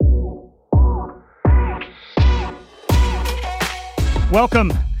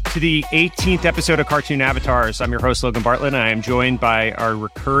Welcome to the 18th episode of Cartoon Avatars. I'm your host, Logan Bartlett, and I am joined by our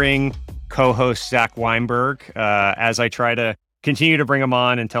recurring co-host, Zach Weinberg, as I try to continue to bring him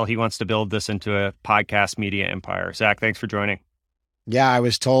on until he wants to build this into a podcast media empire. Zach, thanks for joining. Yeah, I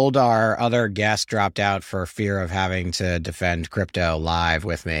was told our other guest dropped out for fear of having to defend crypto live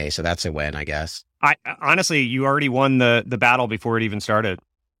with me, so that's a win, I guess. Honestly, you already won the battle before it even started.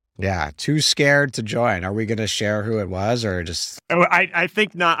 Yeah, too scared to join. Are we going to share who it was or just... I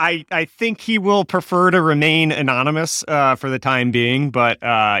think not. I think he will prefer to remain anonymous for the time being. But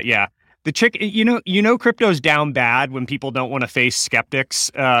yeah, the chick, you know, crypto's down bad when people don't want to face skeptics,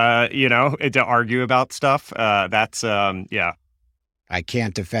 to argue about stuff. Yeah. I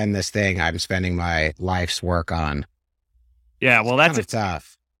can't defend this thing I'm spending my life's work on. Yeah, well, that's kind of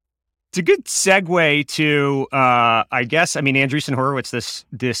tough. It's a good segue to, Andreessen Horowitz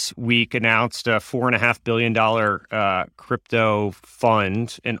this week announced a $4.5 billion crypto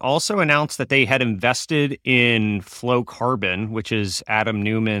fund, and also announced that they had invested in Flow Carbon, which is Adam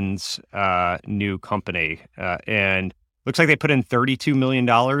Neumann's new company. And looks like they put in $32 million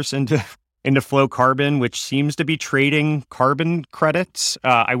into Flow Carbon, which seems to be trading carbon credits.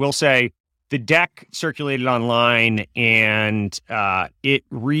 I will say, the deck circulated online, and it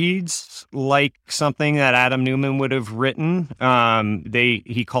reads like something that Adam Neumann would have written.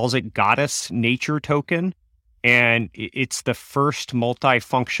 He calls it Goddess Nature Token, and it's the first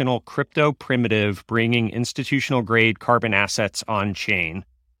multifunctional crypto primitive bringing institutional grade carbon assets on chain,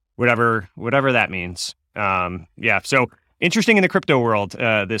 whatever that means. So interesting in the crypto world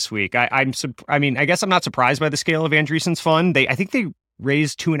this week. I guess I'm not surprised by the scale of Andreessen's fund. I think they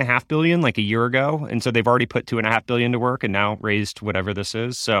raised $2.5 billion like a year ago, and so they've already put $2.5 billion to work and now raised whatever this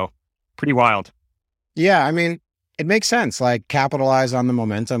is. So pretty wild. Yeah, I mean, it makes sense. Like, capitalize on the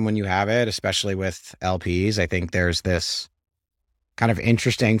momentum when you have it, especially with LPs. I think there's this kind of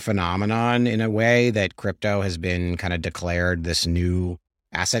interesting phenomenon in a way that crypto has been kind of declared this new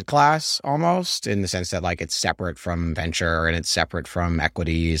asset class almost, in the sense that like it's separate from venture and it's separate from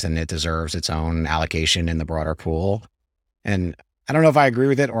equities and it deserves its own allocation in the broader pool. And I don't know if I agree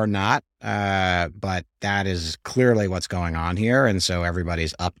with it or not, but that is clearly what's going on here. And so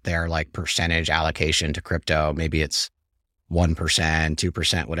everybody's up their like percentage allocation to crypto. Maybe it's 1%,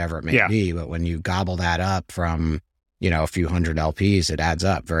 2%, whatever it may be. But when you gobble that up from, a few hundred LPs, it adds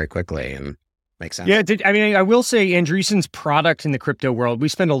up very quickly and makes sense. Yeah, I will say Andreessen's product in the crypto world, we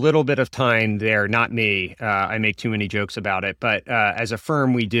spend a little bit of time there, not me. I make too many jokes about it, but as a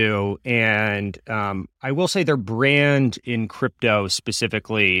firm, we do. And I will say their brand in crypto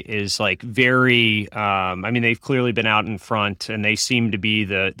specifically is like very, they've clearly been out in front, and they seem to be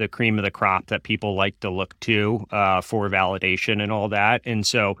the cream of the crop that people like to look to for validation and all that. And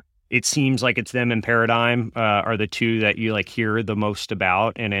so it seems like it's them and Paradigm are the two that you like hear the most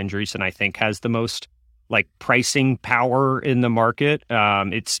about, and Andreessen, I think, has the most like pricing power in the market.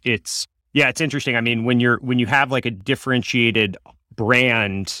 It's interesting. I mean, when you have like a differentiated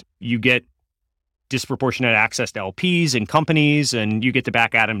brand, you get disproportionate access to LPs and companies, and you get to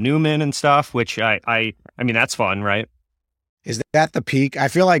back Adam Neumann and stuff, which I mean that's fun, right? Is that the peak? I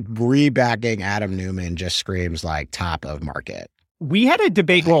feel like rebacking Adam Neumann just screams like top of market. We had a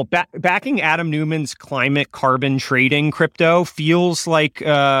debate. Well, backing Adam Neumann's climate carbon trading crypto feels like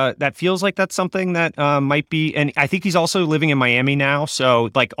that's something that might be. And I think he's also living in Miami now.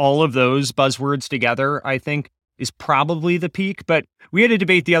 So like all of those buzzwords together, I think is probably the peak. But we had a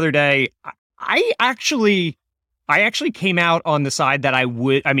debate the other day. I actually came out on the side that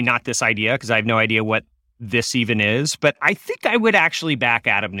not this idea, because I have no idea what this even is, but I think I would actually back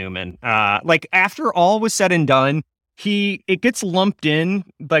Adam Neumann. Like after all was said and done, it gets lumped in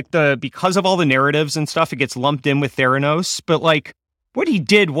because of all the narratives and stuff, it gets lumped in with Theranos, but like what he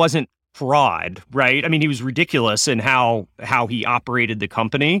did wasn't fraud, right? I mean, he was ridiculous in how he operated the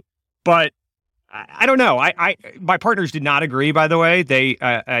company, but I don't know. My partners did not agree, by the way.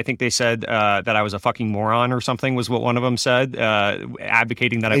 I think they said that I was a fucking moron or something was what one of them said,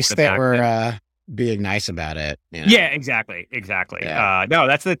 advocating that at least they were being nice about it. Yeah, exactly. Yeah. No,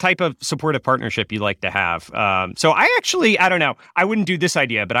 that's the type of supportive partnership you like to have. So I don't know. I wouldn't do this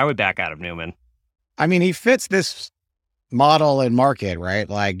idea, but I would back Adam Neumann. I mean, he fits this model and market, right?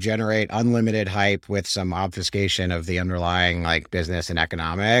 Like generate unlimited hype with some obfuscation of the underlying like business and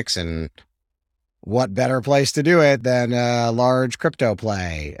economics, and what better place to do it than a large crypto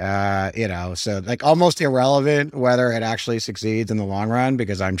play, so like almost irrelevant whether it actually succeeds in the long run,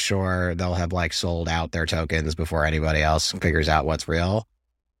 because I'm sure they'll have like sold out their tokens before anybody else figures out what's real.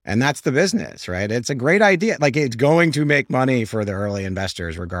 And that's the business, right? It's a great idea. Like it's going to make money for the early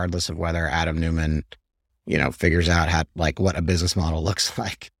investors, regardless of whether Adam Neumann, figures out how, like, what a business model looks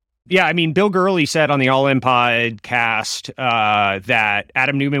like. Yeah, I mean, Bill Gurley said on the All In podcast that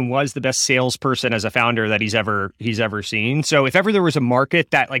Adam Neumann was the best salesperson as a founder that he's ever seen. So if ever there was a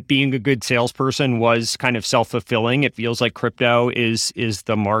market that, like, being a good salesperson was kind of self-fulfilling, it feels like crypto is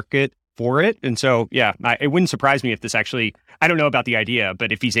the market for it. And so, yeah, it wouldn't surprise me if this actually, I don't know about the idea,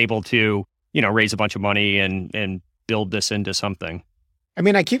 but if he's able to, raise a bunch of money and build this into something. I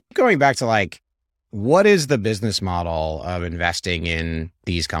mean, I keep going back to, like, what is the business model of investing in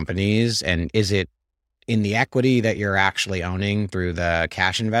these companies? And is it in the equity that you're actually owning through the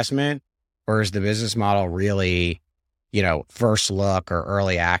cash investment? Or is the business model really, first look or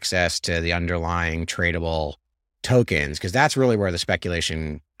early access to the underlying tradable tokens? Because that's really where the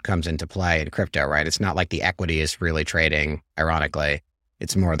speculation comes into play in crypto, right? It's not like the equity is really trading, ironically.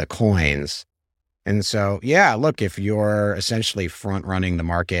 It's more the coins. And so, yeah, look, if you're essentially front running the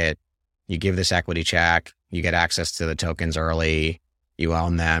market, you give this equity check, you get access to the tokens early, you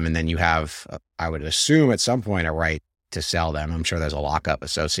own them, and then you have, I would assume at some point, a right to sell them. I'm sure there's a lockup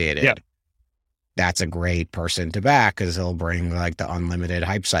associated. Yeah. That's a great person to back because he'll bring, like, the unlimited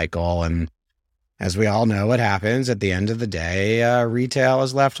hype cycle. And as we all know, what happens at the end of the day, retail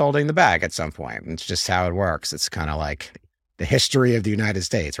is left holding the bag at some point. It's just how it works. It's kind of like the history of the United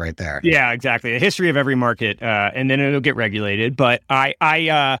States right there. Yeah, exactly. The history of every market, and then it'll get regulated. But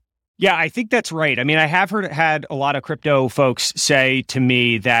yeah, I think that's right. I mean, I have had a lot of crypto folks say to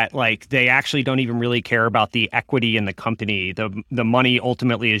me that, like, they actually don't even really care about the equity in the company. The money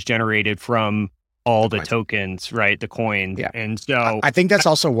ultimately is generated from all the tokens, right? The coin. Yeah. And so I think that's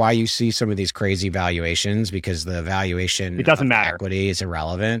also why you see some of these crazy valuations, because the valuation it doesn't matter. Equity is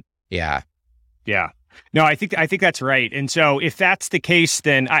irrelevant. Yeah. Yeah. No, I think that's right. And so if that's the case,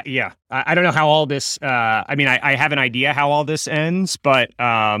 then I don't know how all this, I have an idea how all this ends, but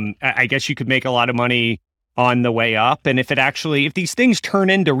I guess you could make a lot of money on the way up. And if these things turn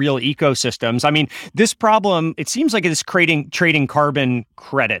into real ecosystems, I mean, this problem, it seems like it's trading carbon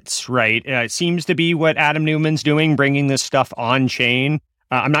credits, right? It seems to be what Adam Neumann's doing, bringing this stuff on chain.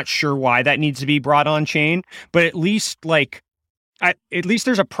 I'm not sure why that needs to be brought on chain, but at least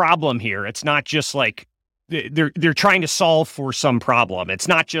there's a problem here. It's not just like, they're trying to solve for some problem. It's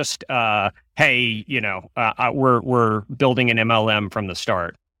not just, hey, we're building an MLM from the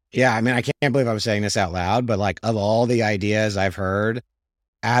start. Yeah, I mean, I can't believe I'm saying this out loud, but, like, of all the ideas I've heard,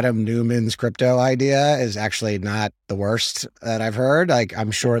 Adam Neumann's crypto idea is actually not the worst that I've heard. Like,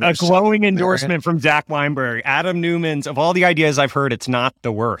 I'm sure a glowing endorsement from Zach Weinberg. Adam Neumann's, of all the ideas I've heard, it's not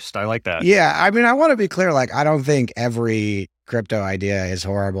the worst. I like that. Yeah, I mean, I want to be clear. Like, I don't think every crypto idea is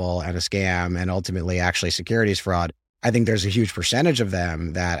horrible and a scam and ultimately actually securities fraud. I think there's a huge percentage of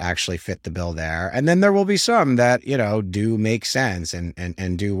them that actually fit the bill there. And then there will be some that, do make sense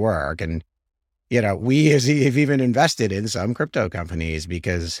and do work. And, we have even invested in some crypto companies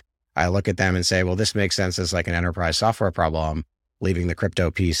because I look at them and say, well, this makes sense as, like, an enterprise software problem, leaving the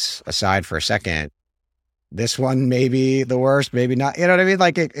crypto piece aside for a second. This one may be the worst, maybe not. You know what I mean?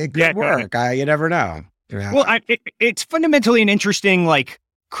 Like, it could work. You never know. Yeah. Well, it's fundamentally an interesting, like,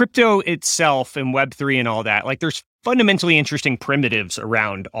 crypto itself and Web3 and all that. Like, there's fundamentally interesting primitives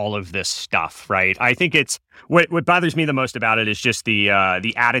around all of this stuff, right? I think it's what bothers me the most about it is just the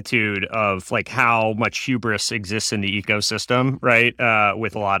attitude of, like, how much hubris exists in the ecosystem, right?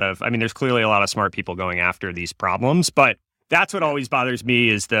 With a lot of, there's clearly a lot of smart people going after these problems, but that's what always bothers me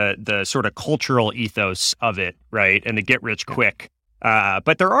is the sort of cultural ethos of it, right? And the get rich quick.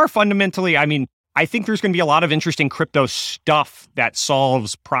 But there are fundamentally, I think there's going to be a lot of interesting crypto stuff that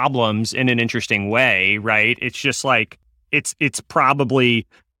solves problems in an interesting way, right? It's just like, it's probably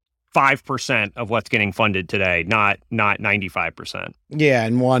 5% of what's getting funded today, not 95%. Yeah,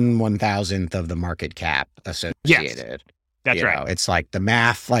 and 1/1000th of the market cap associated. Yes, that's right. It's like the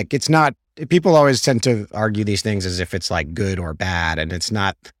math, like, it's not, people always tend to argue these things as if it's, like, good or bad, and it's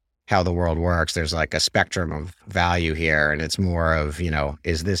not how the world works. There's, like, a spectrum of value here, and it's more of,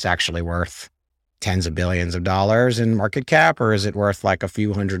 is this actually worth tens of billions of dollars in market cap, or is it worth, like, a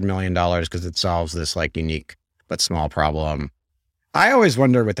few $100 million because it solves this, like, unique but small problem? I always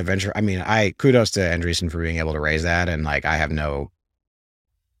wonder with the venture. Kudos to Andreessen for being able to raise that, and, like, I have no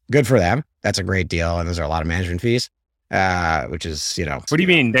good for them. That's a great deal, and those are a lot of management fees, which is, What do you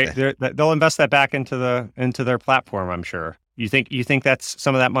mean? They'll invest that back into their platform, I'm sure. You think that's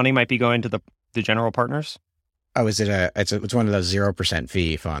some of that money might be going to the general partners? Oh, is it it's one of those 0%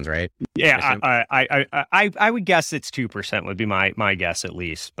 fee funds, right? Yeah, I would guess it's 2% would be my guess at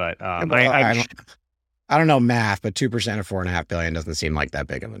least, but I I don't know math, but 2% of 4.5 billion doesn't seem like that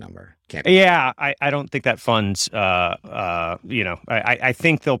big of a number. Can't be. Yeah, I don't think that fund's, I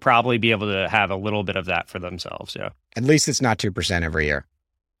think they'll probably be able to have a little bit of that for themselves. Yeah. At least it's not 2% every year.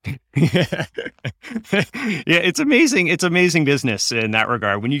 Yeah. Yeah, it's amazing. It's amazing business in that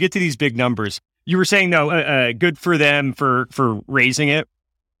regard. When you get to these big numbers, you were saying though, good for them for raising it.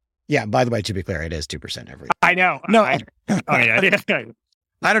 Yeah. By the way, to be clear, it is 2% every year. I know. No, Yeah.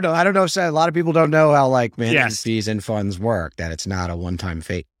 I don't know. I don't know if a lot of people don't know how like management Yes. fees and funds work, that it's not a one-time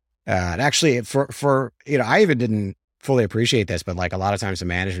fee. And actually for, I even didn't fully appreciate this, but like a lot of times the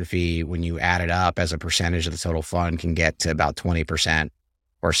management fee, when you add it up as a percentage of the total fund, can get to about 20%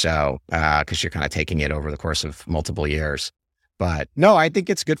 or so, because you're kind of taking it over the course of multiple years. But no, I think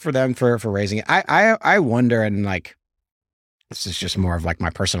it's good for them for raising it. I wonder, and like, this is just more of like my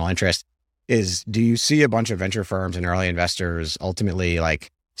personal interest, is do you see a bunch of venture firms and early investors ultimately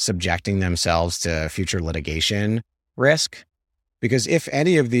like subjecting themselves to future litigation risk? Because if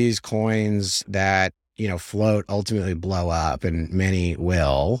any of these coins that, float ultimately blow up, and many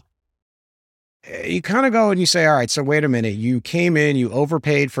will, you kind of go and you say, all right, so wait a minute, you came in, you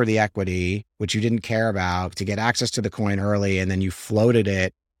overpaid for the equity, which you didn't care about, to get access to the coin early, and then you floated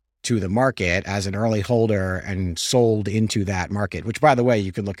it to the market as an early holder and sold into that market, which by the way,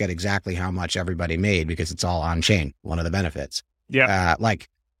 you can look at exactly how much everybody made because it's all on chain. One of the benefits. Yeah.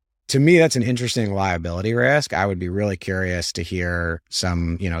 To me, that's an interesting liability risk. I would be really curious to hear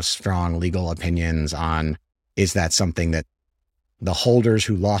some, strong legal opinions on, is that something that the holders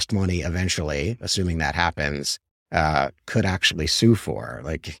who lost money eventually, assuming that happens, could actually sue for?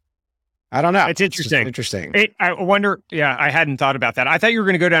 Like, I don't know. It's interesting. Interesting. I wonder. Yeah, I hadn't thought about that. I thought you were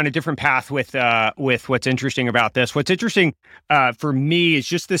going to go down a different path with what's interesting about this. What's interesting for me is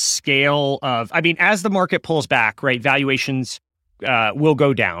just the scale of. I mean, as the market pulls back, right, valuations will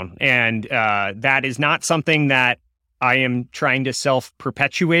go down, and that is not something that I am trying to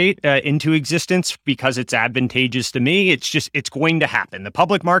self-perpetuate into existence because it's advantageous to me. It's going to happen. The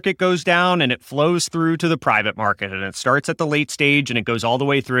public market goes down and it flows through to the private market, and it starts at the late stage and it goes all the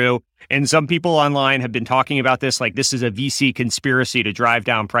way through. And some people online have been talking about this, like this is a VC conspiracy to drive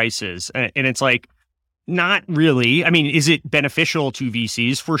down prices. And it's like, not really. I mean, is it beneficial to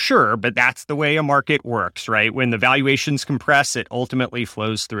VCs? For sure, but that's the way a market works, right? When the valuations compress, it ultimately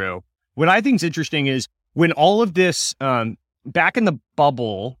flows through. What I think is interesting is when all of this, back in the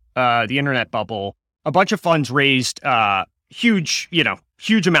bubble, the internet bubble, a bunch of funds raised huge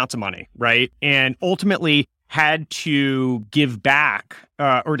amounts of money, right? And ultimately had to give back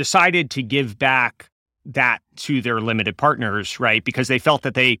or decided to give back that to their limited partners, right? Because they felt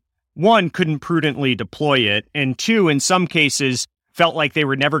that they, one, couldn't prudently deploy it, and two, in some cases, felt like they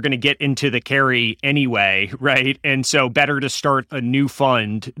were never going to get into the carry anyway, right? And so better to start a new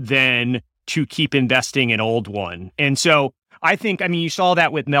fund than to keep investing in old one. And so I think, I mean, you saw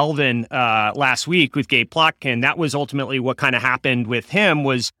that with Melvin last week with Gabe Plotkin. That was ultimately what kind of happened with him.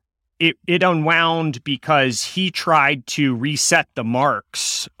 Was it unwound because he tried to reset the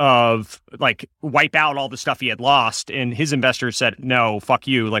marks of, like, wipe out all the stuff he had lost. And his investors said, no, fuck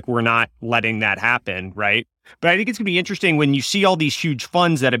you. Like, we're not letting that happen, right? But I think it's going to be interesting when you see all these huge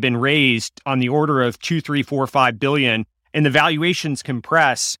funds that have been raised on the order of 2, 3, 4, 5 billion, and the valuations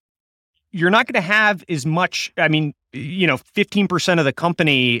compress. You're not going to have as much. I mean, 15% of the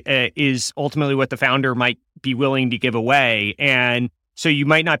company is ultimately what the founder might be willing to give away. And so you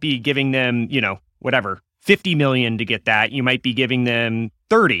might not be giving them, 50 million to get that. You might be giving them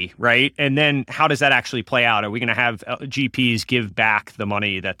 30, right? And then how does that actually play out? Are we going to have GPs give back the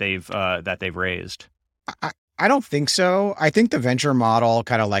money that they've raised? I don't think so. I think the venture model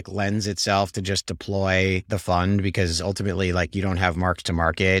kind of like lends itself to just deploy the fund, because ultimately, like, you don't have marks to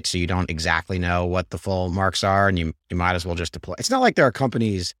market, so you don't exactly know what the full marks are, and you might as well just deploy. It's not like there are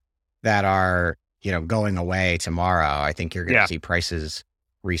companies that are, going away tomorrow. I think you're going to see prices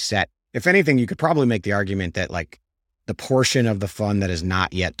reset. If anything, you could probably make the argument that, like, the portion of the fund that is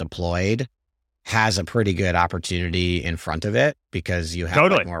not yet deployed has a pretty good opportunity in front of it, because you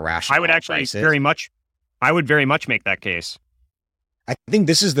have like, more rational I would actually prices. I would very much make that case. I think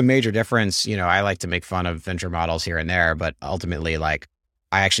this is the major difference. I like to make fun of venture models here and there, but ultimately, like,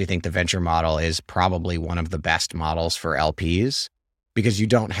 I actually think the venture model is probably one of the best models for LPs, because you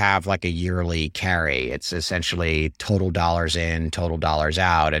don't have like a yearly carry. It's essentially total dollars in, total dollars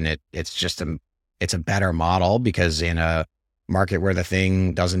out. And it's a better model, because in a market where the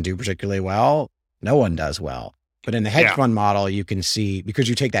thing doesn't do particularly well, no one does well. But in the hedge fund model, you can see, because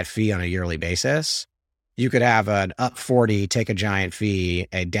you take that fee on a yearly basis, you could have an up 40, take a giant fee,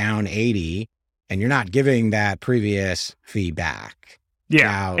 a down 80, and you're not giving that previous fee back. Yeah.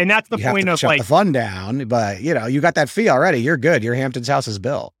 Now, And that's the you have point to of shut the like, fund down, but you got that fee already. You're good. You're Hampton's house is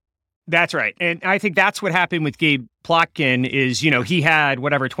built. that's right. And I think that's what happened with Gabe Plotkin is, he had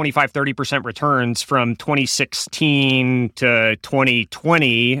whatever, 25-30% returns from 2016 to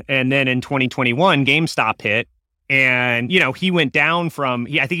 2020. And then in 2021, GameStop hit. And, he went down from,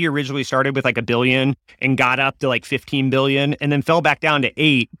 I think he originally started with like $1 billion and got up to like 15 billion and then fell back down to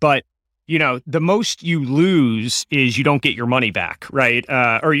 8. But, the most you lose is you don't get your money back, right?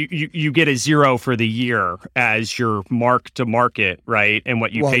 Or you get a zero for the year as your mark to market, right? And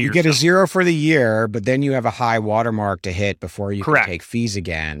what you pay you yourself. get a zero for the year, but then you have a high watermark to hit before you Correct. can take fees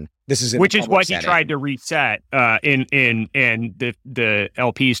again. This is which is what setting. he tried to reset and the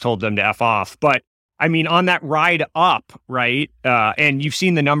LPs told them to F off. But I mean, on that ride up, right? And you've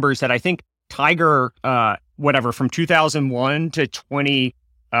seen the numbers that I think Tiger, from 2001 to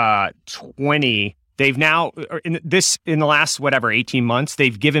 2020, they've now in the last 18 months,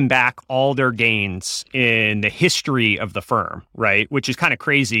 they've given back all their gains in the history of the firm, right? Which is kind of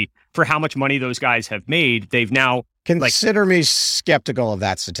crazy for how much money those guys have made. They've now consider me skeptical of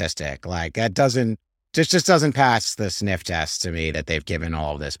that statistic. Like that just doesn't pass the sniff test to me that they've given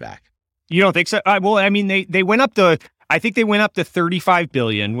all of this back. You don't think so? Well, I mean, they went up to, I think they went up to 35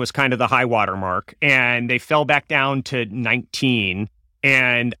 billion was kind of the high water mark, and they fell back down to 19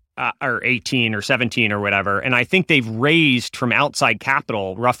 and or 18 or 17 or whatever. And I think they've raised from outside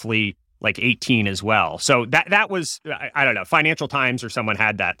capital roughly like 18 as well. So that was, I don't know, Financial Times or someone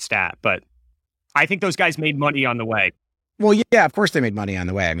had that stat, but I think those guys made money on the way. Well, yeah, of course they made money on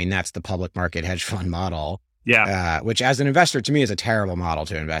the way. I mean, that's the public market hedge fund model. Yeah. Which as an investor, to me, is a terrible model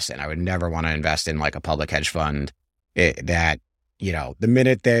to invest in. I would never want to invest in like a public hedge fund the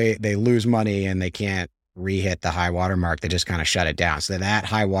minute they lose money and they can't re-hit the high watermark, they just kind of shut it down. So that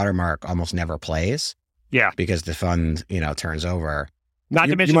high watermark almost never plays. Yeah. Because the fund, turns over. Not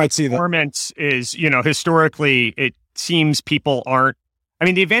to mention the performance is, historically, it seems people aren't. I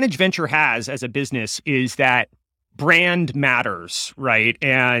mean, the advantage venture has as a business is that brand matters, right?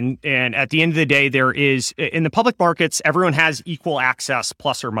 And at the end of the day, there is, in the public markets, everyone has equal access,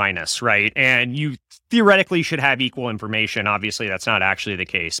 plus or minus, right? And you theoretically should have equal information. Obviously, that's not actually the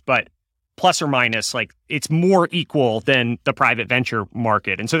case, but plus or minus, like it's more equal than the private venture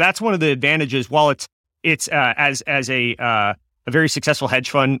market. And so that's one of the advantages. While it's as a very successful hedge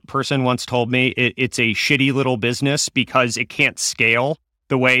fund person once told me, it's a shitty little business because it can't scale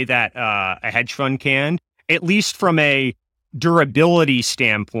the way that a hedge fund can. At least from a durability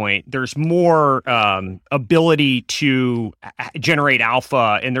standpoint, there's more ability to generate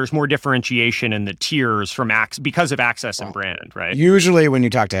alpha, and there's more differentiation in the tiers from because of access and brand, right? Usually when you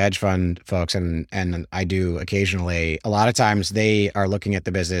talk to hedge fund folks, and I do occasionally, a lot of times they are looking at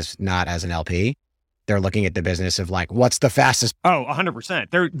the business not as an LP. They're looking at the business of like, what's the fastest? Oh,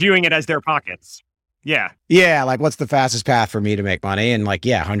 100%. They're viewing it as their pockets. Yeah. Yeah. Like what's the fastest path for me to make money? And like,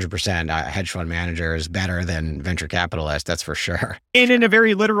 yeah, 100%. A hedge fund manager is better than venture capitalist. That's for sure. And in a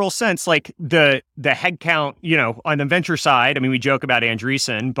very literal sense, like the head count, on the venture side, I mean, we joke about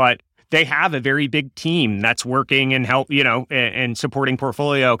Andreessen, but they have a very big team that's working and help, and supporting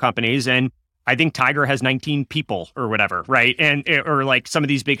portfolio companies. And I think Tiger has 19 people or whatever, right? And, or like some of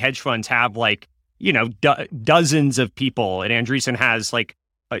these big hedge funds have like, dozens of people, and Andreessen has like,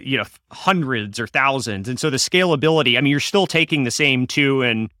 hundreds or thousands. And so the scalability, I mean, you're still taking the same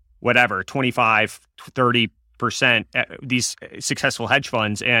 25-30% these successful hedge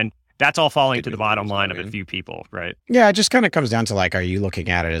funds. And that's all falling to the bottom line of a few people, right? Yeah. It just kind of comes down to like, are you looking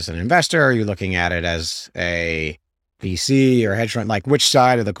at it as an investor? Are you looking at it as a VC or hedge fund? Like which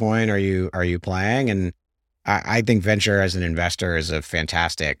side of the coin are you playing? And I think venture as an investor is a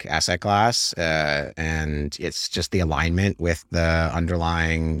fantastic asset class. And it's just the alignment with the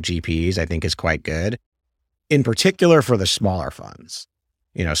underlying GPs, I think is quite good. In particular for the smaller funds.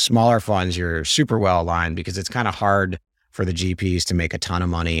 Smaller funds, you're super well aligned because it's kind of hard for the GPs to make a ton of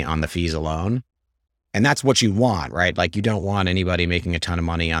money on the fees alone. And that's what you want, right? Like you don't want anybody making a ton of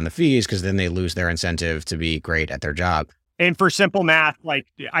money on the fees because then they lose their incentive to be great at their job. And for simple math, like,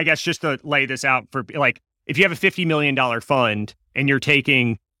 I guess just to lay this out for like, if you have a $50 million fund and you're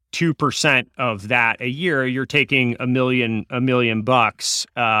taking 2% of that a year, you're taking $1 million bucks.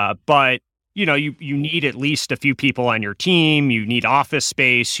 But you need at least a few people on your team. You need office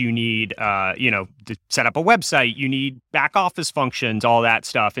space. You need, to set up a website. You need back office functions, all that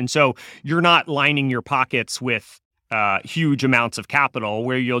stuff. And so you're not lining your pockets with huge amounts of capital.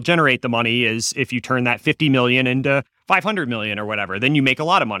 Where you'll generate the money is if you turn that 50 million into 500 million or whatever, then you make a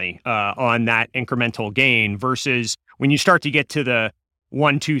lot of money on that incremental gain versus when you start to get to the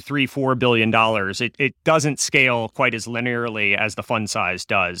one, two, three, $4 billion. It doesn't scale quite as linearly as the fund size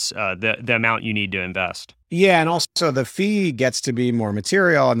does, the amount you need to invest. Yeah, and also the fee gets to be more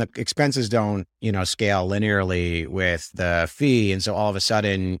material, and the expenses don't, scale linearly with the fee, and so all of a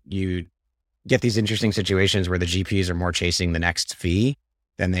sudden you get these interesting situations where the GPs are more chasing the next fee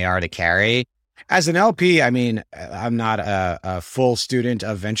than they are to carry. As an LP, I mean, I'm not a full student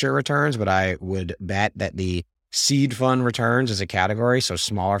of venture returns, but I would bet that the seed fund returns as a category, so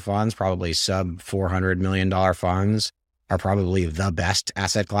smaller funds, probably sub $400 million funds, are probably the best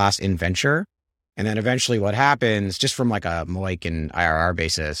asset class in venture. And then eventually what happens, just from like a MOIC and IRR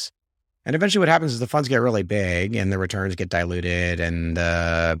basis, and eventually what happens is the funds get really big and the returns get diluted and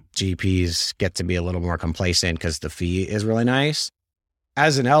the GPs get to be a little more complacent because the fee is really nice.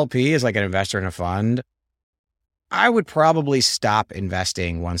 As an LP, as like an investor in a fund, I would probably stop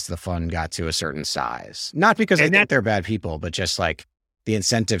investing once the fund got to a certain size. Not because I think they're bad people, but just like the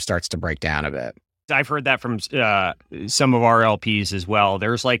incentive starts to break down a bit. I've heard that from some of our LPs as well.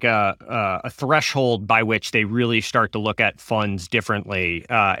 There's like a threshold by which they really start to look at funds differently.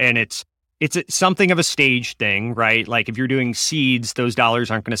 And it's something of a stage thing, right? Like if you're doing seeds, those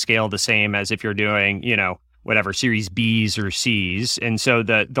dollars aren't going to scale the same as if you're doing, whatever, series Bs or Cs. And so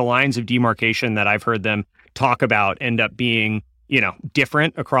the lines of demarcation that I've heard them talk about end up being,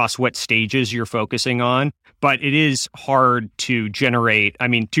 different across what stages you're focusing on. But it is hard to generate. I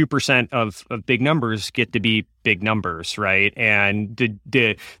mean, 2% of big numbers get to be big numbers, right? And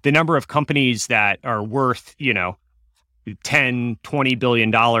the number of companies that are worth, $10, $20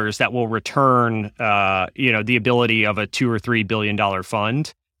 billion that will return, the ability of a $2 or $3 billion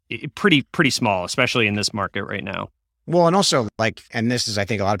fund, pretty small, especially in this market right now. Well, and also and this is, I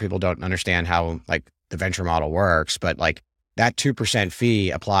think a lot of people don't understand how the venture model works, but that 2%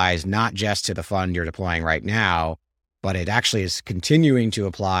 fee applies not just to the fund you're deploying right now, but it actually is continuing to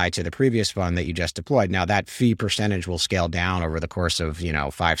apply to the previous fund that you just deployed. Now that fee percentage will scale down over the course of,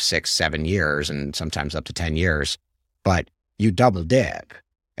 5, 6, 7 years and sometimes up to 10 years, but you double dip.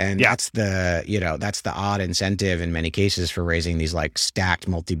 And that's the odd incentive in many cases for raising these stacked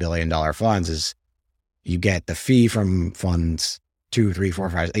multi-billion-dollar funds is you get the fee from funds 2, 3, 4,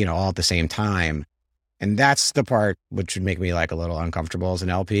 5, all at the same time. And that's the part which would make me a little uncomfortable as an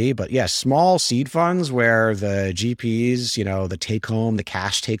LP. But yes, small seed funds where the GPs, the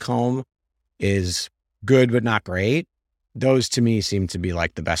cash take home is good, but not great. Those to me seem to be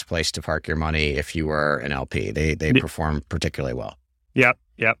the best place to park your money if you were an LP. They perform particularly well. Yep.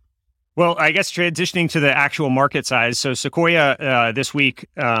 Well, I guess transitioning to the actual market size. So Sequoia this week,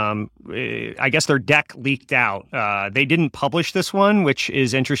 I guess their deck leaked out. They didn't publish this one, which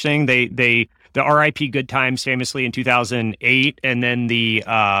is interesting. The RIP Good Times famously in 2008, and then the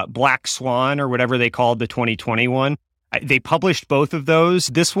Black Swan or whatever they called the 2021. They published both of those.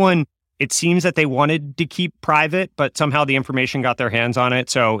 This one, it seems that they wanted to keep private, but somehow the information got their hands on it.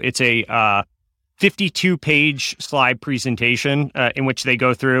 So it's a 52-page slide presentation in which they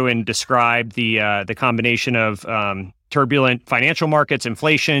go through and describe the combination of turbulent financial markets,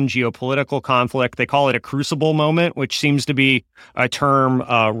 inflation, geopolitical conflict. They call it a crucible moment, which seems to be a term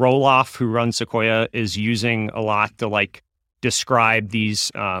Roloff, who runs Sequoia, is using a lot to describe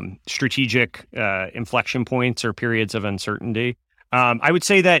these strategic inflection points or periods of uncertainty. I would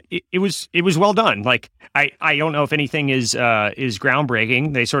say that it was well done. I don't know if anything is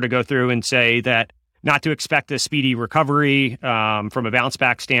groundbreaking. They sort of go through and say that not to expect a speedy recovery from a bounce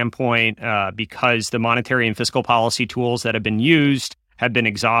back standpoint because the monetary and fiscal policy tools that have been used have been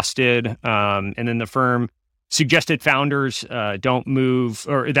exhausted. And then the firm suggested founders don't move,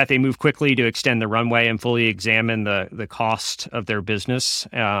 or that they move quickly to extend the runway and fully examine the cost of their business.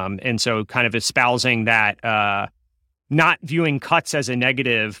 And so kind of espousing that not viewing cuts as a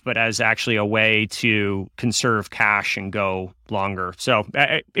negative, but as actually a way to conserve cash and go longer. So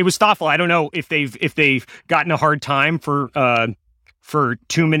it was thoughtful. I don't know if they've gotten a hard time for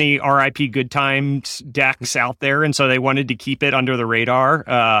too many RIP Good Times decks out there, and so they wanted to keep it under the radar.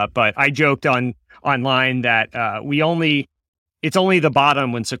 But I joked online that it's only the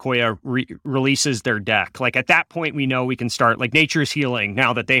bottom when Sequoia releases their deck. At that point, we know we can start, nature's healing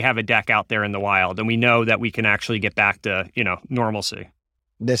now that they have a deck out there in the wild, and we know that we can actually get back to, normalcy.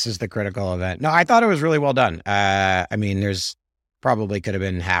 This is the critical event. No, I thought it was really well done. There's probably could have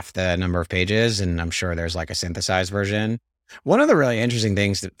been half the number of pages, and I'm sure there's a synthesized version. One of the really interesting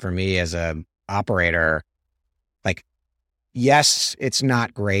things that for me as a operator, yes, it's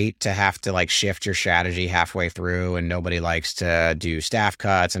not great to have to shift your strategy halfway through, and nobody likes to do staff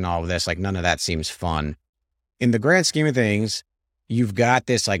cuts and all of this. None of that seems fun. In the grand scheme of things, you've got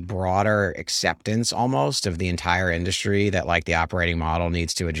this like broader acceptance almost of the entire industry that like the operating model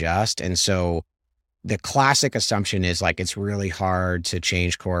needs to adjust. And so the classic assumption is like it's really hard to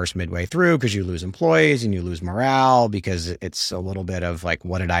change course midway through because you lose employees and you lose morale because it's a little bit of like,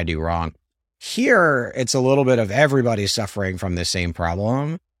 what did I do wrong? Here, it's a little bit of everybody suffering from the same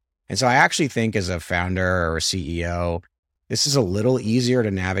problem. And so I actually think as a founder or a CEO, this is a little easier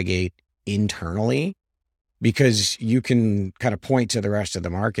to navigate internally because you can kind of point to the rest of the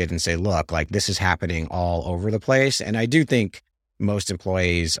market and say, look, like this is happening all over the place. And I do think most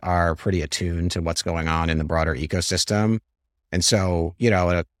employees are pretty attuned to what's going on in the broader ecosystem. And so,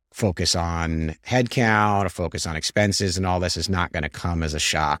 a focus on headcount, a focus on expenses and all this is not going to come as a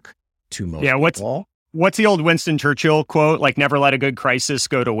shock to most people. What's the old Winston Churchill quote? Like, never let a good crisis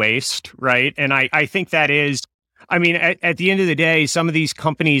go to waste, right? And I think that is, I mean, at the end of the day, some of these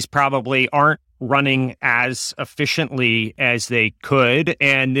companies probably aren't running as efficiently as they could.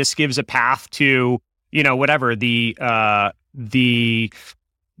 And this gives a path to, whatever, the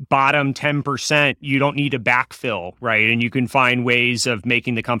bottom 10%, you don't need to backfill, right? And you can find ways of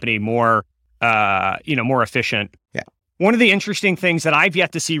making the company more, more efficient. Yeah. One of the interesting things that I've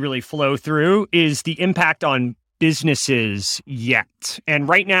yet to see really flow through is the impact on businesses yet. And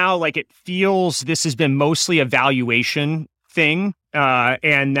right now, like it feels this has been mostly a valuation thing,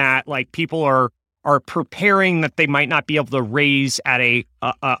 and that like people are preparing that they might not be able to raise at a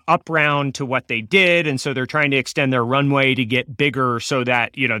up round to what they did, and so they're trying to extend their runway to get bigger so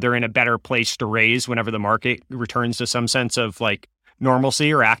that they're in a better place to raise whenever the market returns to some sense of like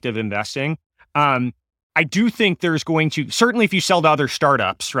normalcy or active investing. I do think there's going to, certainly if you sell to other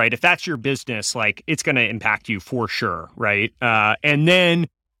startups, right? If that's your business, like it's going to impact you for sure, right? And then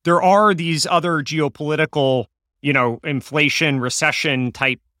there are these other geopolitical, inflation, recession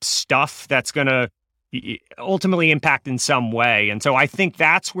type stuff that's going to ultimately impact in some way. And so I think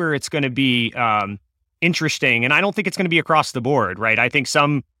that's where it's going to be interesting. And I don't think it's going to be across the board, right? I think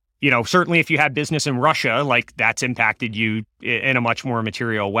some, certainly if you had business in Russia, like that's impacted you in a much more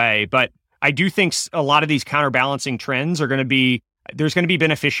material way. But I do think a lot of these counterbalancing trends are going to be, there's going to be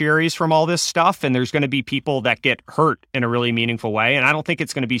beneficiaries from all this stuff, and there's going to be people that get hurt in a really meaningful way. And I don't think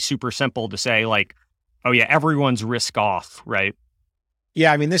it's going to be super simple to say like, oh yeah, everyone's risk off, right?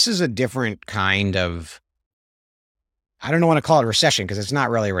 Yeah, I mean, this is a different kind of, I don't want to call it recession because it's not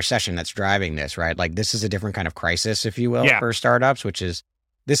really a recession that's driving this, right? Like this is a different kind of crisis, if you will, for startups, which is,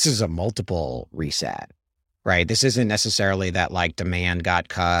 this is a multiple reset. Right. This isn't necessarily that like demand got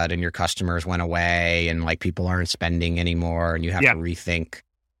cut and your customers went away and like people aren't spending anymore and you have to rethink,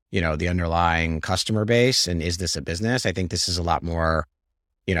 the underlying customer base. And is this a business? I think this is a lot more,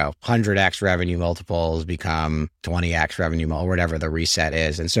 100x revenue multiples become 20x revenue or whatever the reset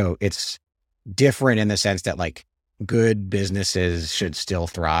is. And so it's different in the sense that like good businesses should still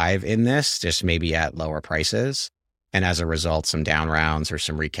thrive in this, just maybe at lower prices. And as a result, some down rounds or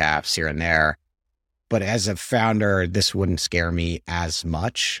some recaps here and there. But as a founder, this wouldn't scare me as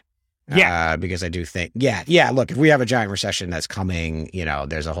much. Because I do think, look, if we have a giant recession that's coming,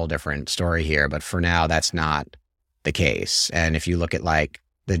 there's a whole different story here. But for now, that's not the case. And if you look at like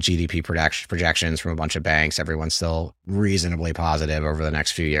the GDP projections from a bunch of banks, everyone's still reasonably positive over the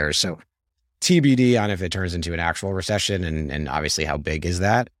next few years. So TBD on if it turns into an actual recession and obviously how big is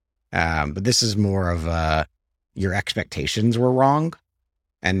that. But this is more of your expectations were wrong.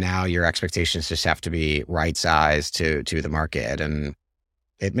 And now your expectations just have to be right sized to the market. And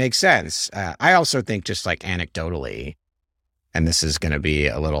it makes sense. I also think just like anecdotally, and this is going to be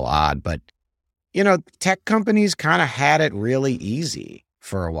a little odd, but, tech companies kind of had it really easy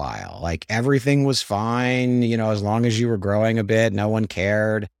for a while. Like everything was fine, as long as you were growing a bit, no one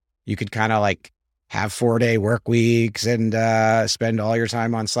cared. You could kind of like have 4-day work weeks and spend all your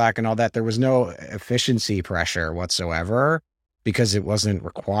time on Slack and all that. There was no efficiency pressure whatsoever, because it wasn't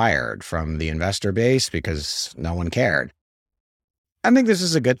required from the investor base because no one cared. I think this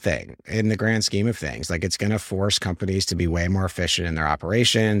is a good thing in the grand scheme of things. Like it's going to force companies to be way more efficient in their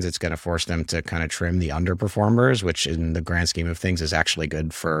operations. It's going to force them to kind of trim the underperformers, which in the grand scheme of things is actually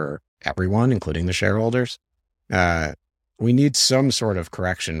good for everyone, including the shareholders. We need some sort of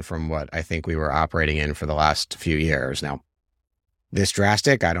correction from what I think we were operating in for the last few years. Now, this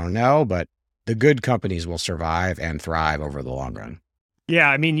drastic, I don't know, but the good companies will survive and thrive over the long run. Yeah,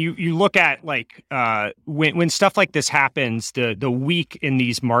 I mean, you look at like when stuff like this happens, the weak in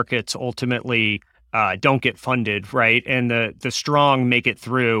these markets ultimately don't get funded, right? And the strong make it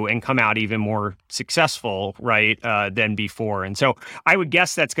through and come out even more successful, right, than before. And so I would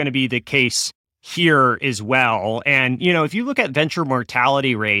guess that's going to be the case here as well. And, if you look at venture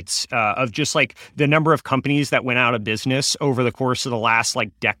mortality rates of just like the number of companies that went out of business over the course of the last like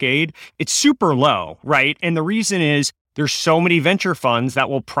decade, it's super low, right? And the reason is there's so many venture funds that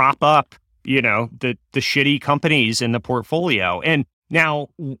will prop up, the shitty companies in the portfolio. And now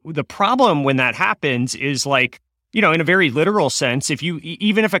the problem when that happens is like, in a very literal sense,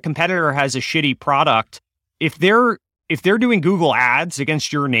 even if a competitor has a shitty product, if they're doing Google ads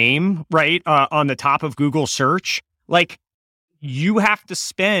against your name, right, on the top of Google search, like you have to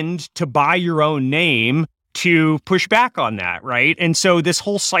spend to buy your own name to push back on that, right? And so this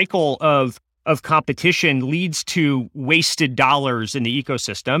whole cycle of competition leads to wasted dollars in the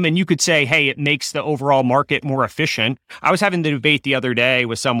ecosystem. And you could say, hey, it makes the overall market more efficient. I was having the debate the other day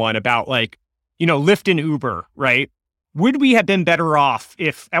with someone about like, Lyft and Uber, right? Would we have been better off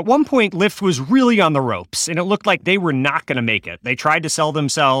if at one point Lyft was really on the ropes and it looked like they were not going to make it? They tried to sell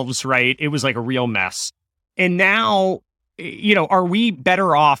themselves, right? It was like a real mess. And now, are we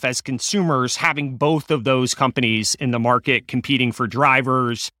better off as consumers having both of those companies in the market competing for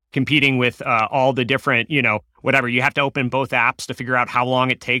drivers, competing with all the different, whatever, you have to open both apps to figure out how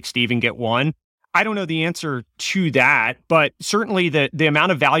long it takes to even get one? I don't know the answer to that, but certainly the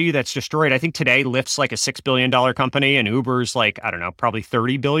amount of value that's destroyed, I think today Lyft's like a $6 billion company and Uber's like, I don't know, probably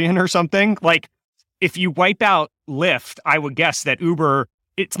 30 billion or something. Like if you wipe out Lyft, I would guess that Uber,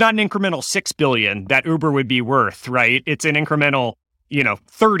 it's not an incremental 6 billion that Uber would be worth, right? It's an incremental,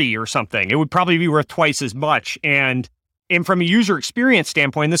 30 or something. It would probably be worth twice as much. And from a user experience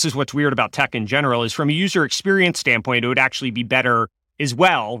standpoint, this is what's weird about tech in general, is from a user experience standpoint, it would actually be better as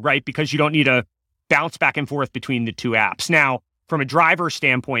well, right? Because you don't need to bounce back and forth between the two apps. Now, from a driver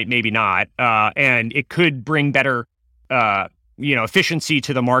standpoint, maybe not. And it could bring better, efficiency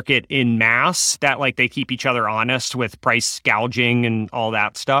to the market in mass that like they keep each other honest with price gouging and all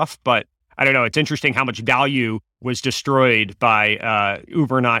that stuff. But I don't know. It's interesting how much value was destroyed by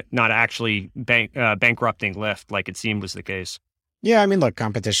Uber not actually bankrupting Lyft like it seemed was the case. Yeah, I mean, look,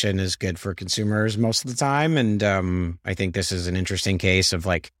 competition is good for consumers most of the time. And I think this is an interesting case of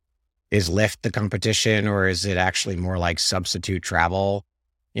like, is Lyft the competition or is it actually more like substitute travel,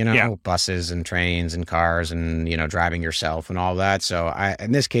 buses and trains and cars and, driving yourself and all that. So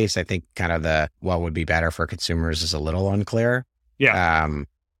in this case, I think kind of what would be better for consumers is a little unclear. Yeah.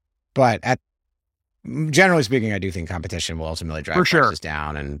 But generally speaking, I do think competition will ultimately drive prices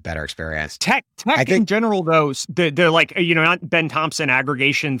down and better experience. Tech in general, though, they're like, not Ben Thompson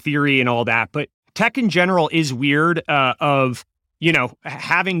aggregation theory and all that, but tech in general is weird of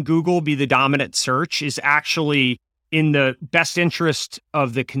having Google be the dominant search is actually in the best interest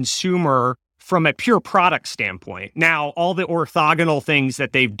of the consumer from a pure product standpoint. Now, all the orthogonal things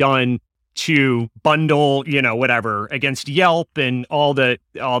that they've done to bundle, whatever against Yelp and all the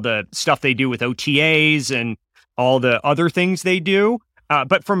stuff they do with OTAs and all the other things they do.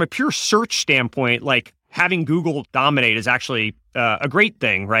 But from a pure search standpoint, like having Google dominate is actually a great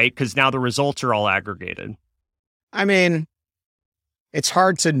thing, right? Because now the results are all aggregated. I mean, it's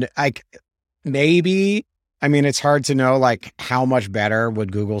hard to it's hard to know like how much better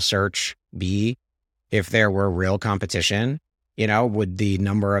would Google search be if there were real competition. Would the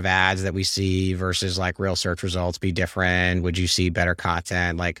number of ads that we see versus like real search results be different? Would you see better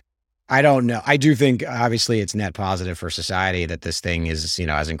content? Like, I don't know. I do think obviously it's net positive for society that this thing is,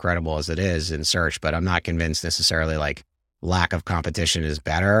 as incredible as it is in search, but I'm not convinced necessarily like lack of competition is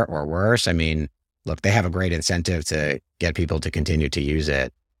better or worse. I mean, look, they have a great incentive to get people to continue to use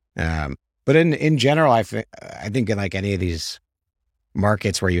it. But in general, I think in like any of these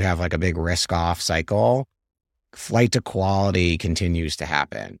markets where you have like a big risk off cycle, flight to quality continues to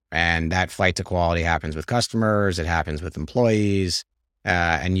happen. And that flight to quality happens with customers. It happens with employees.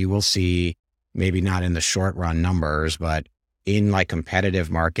 And you will see maybe not in the short run numbers, but in like competitive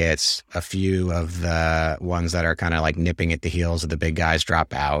markets, a few of the ones that are kind of like nipping at the heels of the big guys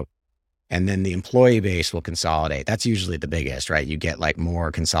drop out. And then the employee base will consolidate. That's usually the biggest, right? You get like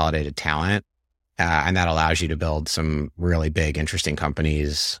more consolidated talent, and that allows you to build some really big, interesting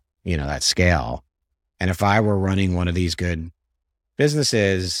companies, that scale. And if I were running one of these good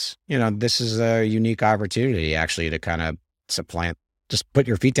businesses, this is a unique opportunity actually to kind of supplant, just put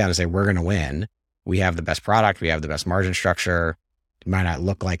your feet down and say, we're going to win. We have the best product. We have the best margin structure. It might not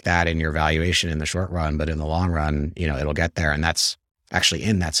look like that in your valuation in the short run, but in the long run, it'll get there. And that's actually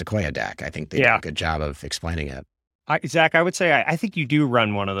in that Sequoia deck. I think they did a good job of explaining it. Zach, I would say I think you do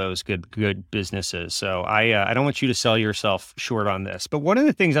run one of those good businesses. So I don't want you to sell yourself short on this. But one of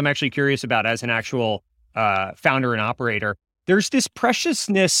the things I'm actually curious about as an actual founder and operator, there's this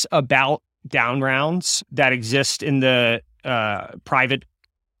preciousness about down rounds that exist in the private,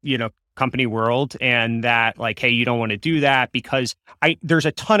 company world, and that like, hey, you don't want to do that because there's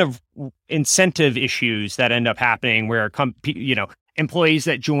a ton of incentive issues that end up happening where employees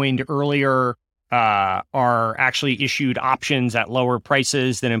that joined earlier are actually issued options at lower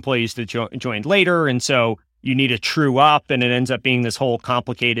prices than employees that joined later, and so you need to true up, and it ends up being this whole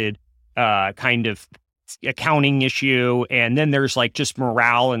complicated kind of accounting issue. And then there's like just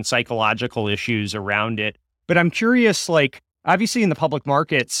morale and psychological issues around it. But I'm curious, like, obviously in the public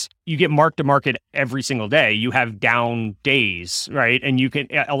markets, you get mark to market every single day. You have down days, right? And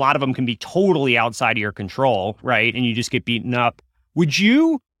a lot of them can be totally outside of your control, right? And you just get beaten up. Do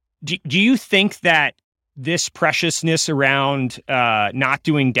you think that this preciousness around not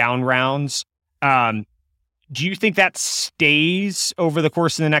doing down rounds, do you think that stays over the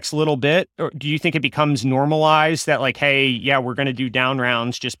course of the next little bit? Or do you think it becomes normalized that like, hey, yeah, we're going to do down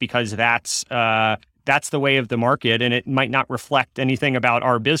rounds just because that's the way of the market, and it might not reflect anything about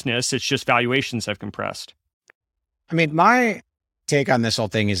our business. It's just valuations have compressed. I mean, my take on this whole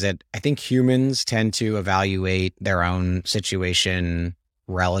thing is that I think humans tend to evaluate their own situation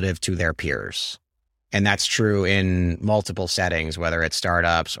relative to their peers. And that's true in multiple settings, whether it's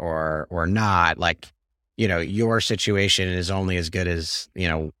startups or not. Like, your situation is only as good as,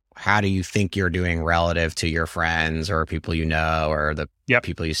 how do you think you're doing relative to your friends or people you know, or the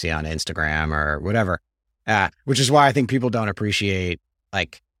people you see on Instagram or whatever. Which is why I think people don't appreciate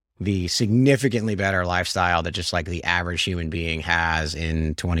like the significantly better lifestyle that just like the average human being has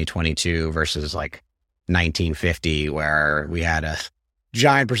in 2022 versus like 1950, where we had a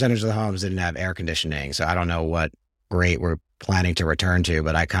giant percentage of the homes didn't have air conditioning. So I don't know what rate we're planning to return to,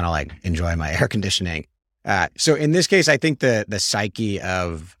 but I kind of like enjoy my air conditioning. So in this case, I think the psyche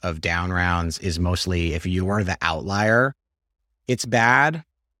of down rounds is mostly if you are the outlier, it's bad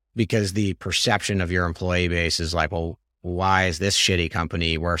because the perception of your employee base is like, well, why is this shitty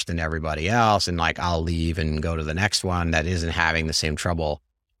company worse than everybody else? And like, I'll leave and go to the next one that isn't having the same trouble.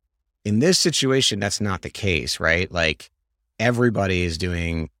 In this situation, that's not the case, right? Like everybody is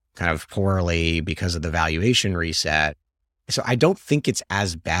doing kind of poorly because of the valuation reset. So I don't think it's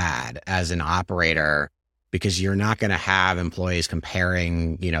as bad as an operator, because you're not going to have employees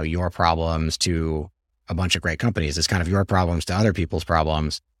comparing, your problems to a bunch of great companies. It's kind of your problems to other people's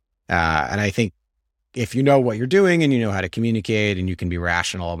problems. And I think if you know what you're doing and you know how to communicate and you can be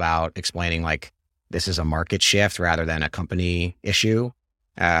rational about explaining like this is a market shift rather than a company issue,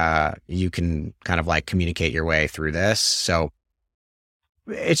 you can kind of like communicate your way through this. So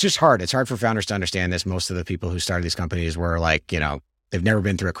it's just hard. It's hard for founders to understand this. Most of the people who started these companies were like, they've never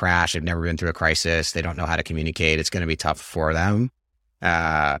been through a crash. They've never been through a crisis. They don't know how to communicate. It's going to be tough for them.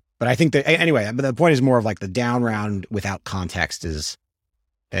 But I think that anyway, but the point is more of like the down round without context is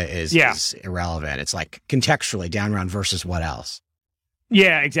irrelevant. It's like contextually down round versus what else?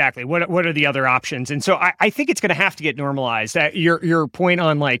 Yeah, exactly. What are the other options? And so I think it's going to have to get normalized. Your point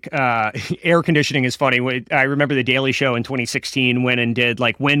on like air conditioning is funny. I remember the Daily Show in 2016 went and did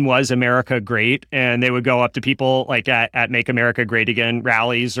like, when was America great? And they would go up to people like at Make America Great Again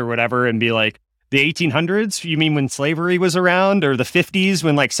rallies or whatever and be like, the 1800s? You mean when slavery was around, or the 50s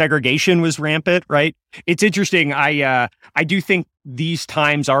when like segregation was rampant, right? It's interesting. I do think these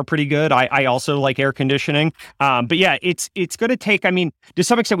times are pretty good. I also like air conditioning. But yeah, it's going to take, I mean, to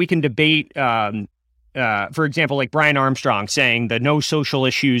some extent we can debate, for example, like Brian Armstrong saying the no social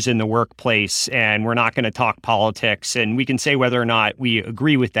issues in the workplace and we're not going to talk politics. And we can say whether or not we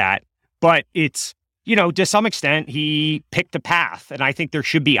agree with that. But it's, to some extent, he picked a path. And I think there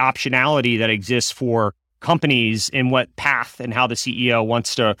should be optionality that exists for companies in what path and how the CEO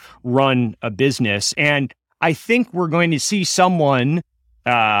wants to run a business. And I think we're going to see someone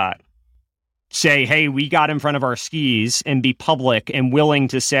say, hey, we got in front of our skis, and be public and willing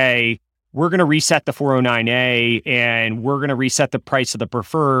to say, we're going to reset the 409A and we're going to reset the price of the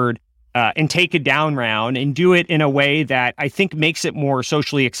preferred and take a down round and do it in a way that I think makes it more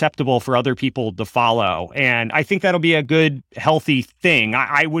socially acceptable for other people to follow. And I think that'll be a good, healthy thing.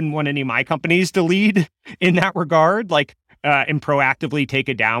 I wouldn't want any of my companies to lead in that regard, like and proactively take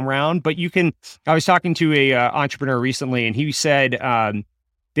a down round. But I was talking to a entrepreneur recently, and he said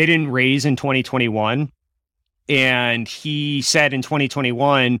they didn't raise in 2021. And he said in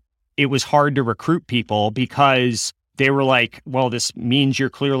 2021, it was hard to recruit people because they were like, well, this means you're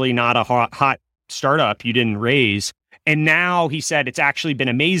clearly not a hot startup. You didn't raise. And now he said it's actually been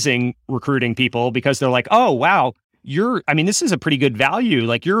amazing recruiting people because they're like, oh, wow, this is a pretty good value.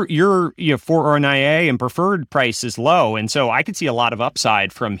 Like your 409A and preferred price is low. And so I could see a lot of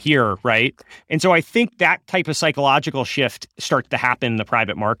upside from here, right? And so I think that type of psychological shift starts to happen in the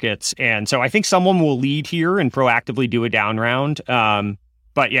private markets. And so I think someone will lead here and proactively do a down round.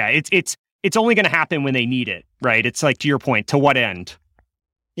 But yeah, it's only going to happen when they need it, right? It's like, to your point, to what end?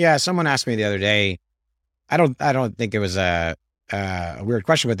 Yeah, someone asked me the other day. I don't think it was a weird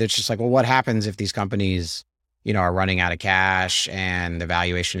question, but it's just like, well, what happens if these companies, are running out of cash and the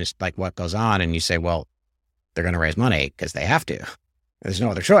valuation is like what goes on? And you say, well, they're going to raise money because they have to. There's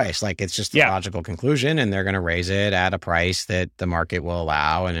no other choice. Like, it's just a logical conclusion, and they're going to raise it at a price that the market will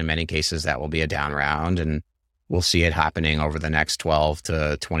allow. And in many cases, that will be a down round. And we'll see it happening over the next 12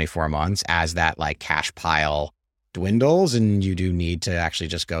 to 24 months as that like cash pile dwindles, and you do need to actually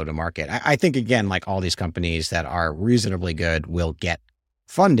just go to market. I think, again, like all these companies that are reasonably good will get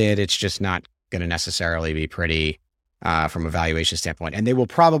funded. It's just not going to necessarily be pretty from a valuation standpoint. And they will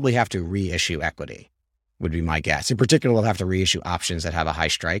probably have to reissue equity, would be my guess. In particular, they'll have to reissue options that have a high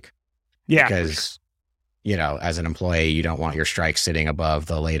strike. Yeah. Because, as an employee, you don't want your strike sitting above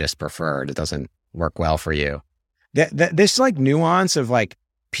the latest preferred. It doesn't work well for you. This like nuance of like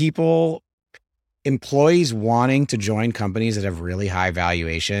employees wanting to join companies that have really high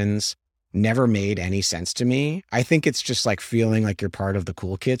valuations never made any sense to me. I think it's just like feeling like you're part of the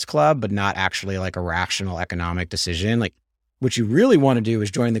cool kids club, but not actually like a rational economic decision. Like, what you really want to do is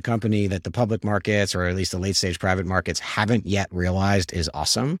join the company that the public markets, or at least the late stage private markets, haven't yet realized is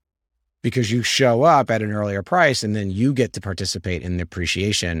awesome, because you show up at an earlier price and then you get to participate in the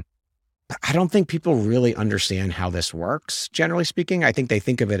appreciation. I don't think people really understand how this works, generally speaking. I think they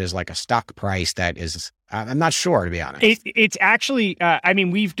think of it as like a stock price that is, I'm not sure, to be honest. It's actually,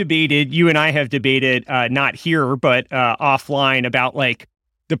 we've debated, you and I have debated, not here, but offline, about like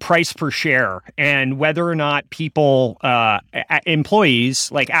the price per share and whether or not people,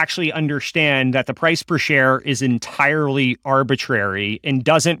 employees, like actually understand that the price per share is entirely arbitrary and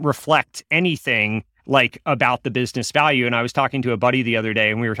doesn't reflect anything like about the business value. And I was talking to a buddy the other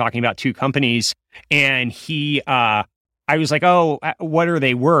day, and we were talking about two companies, and I was like, oh, what are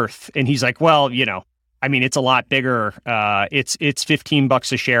they worth? And he's like, well, it's a lot bigger. It's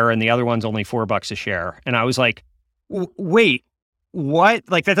 $15 a share, and the other one's only $4 a share. And I was like, wait, what?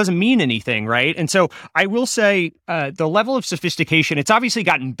 Like, that doesn't mean anything, right? And so I will say the level of sophistication, it's obviously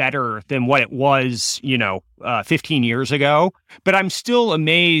gotten better than what it was, 15 years ago. But I'm still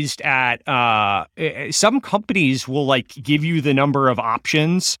amazed at some companies will like give you the number of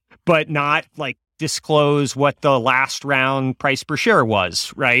options, but not like disclose what the last round price per share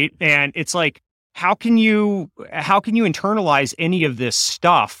was, right? And it's like, how can you internalize any of this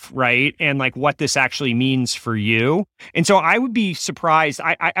stuff, right? And like what this actually means for you. And so I would be surprised.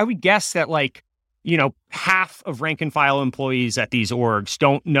 I would guess that like, half of rank and file employees at these orgs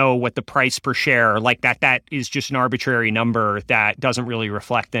don't know what the price per share, like that is just an arbitrary number that doesn't really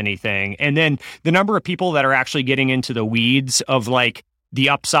reflect anything. And then the number of people that are actually getting into the weeds of like the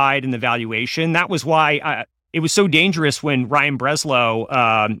upside and the valuation, that was why it was so dangerous when Ryan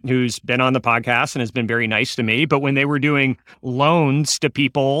Breslow, who's been on the podcast and has been very nice to me, but when they were doing loans to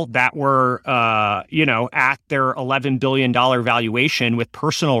people that were, at their $11 billion valuation with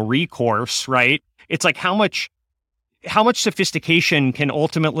personal recourse, right? It's like how much sophistication can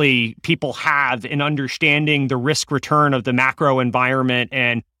ultimately people have in understanding the risk return of the macro environment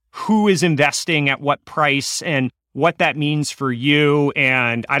and who is investing at what price and what that means for you.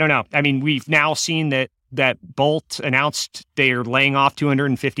 And I don't know. I mean, we've now seen that Bolt announced they're laying off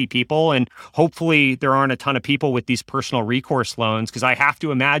 250 people, and hopefully there aren't a ton of people with these personal recourse loans, because I have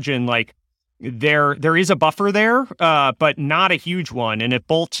to imagine like there is a buffer there, but not a huge one. And if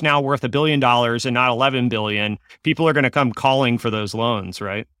Bolt's now worth $1 billion and not 11 billion, people are going to come calling for those loans,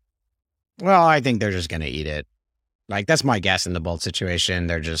 right? Well, I think they're just going to eat it. Like, that's my guess in the Bolt situation.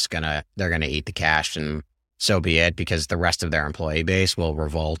 They're going to eat the cash, and so be it, because the rest of their employee base will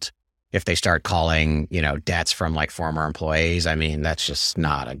revolt if they start calling, debts from like former employees. I mean, that's just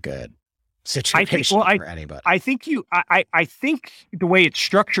not a good situation for anybody. I think the way it's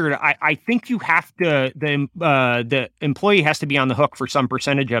structured, I think you have to, the employee has to be on the hook for some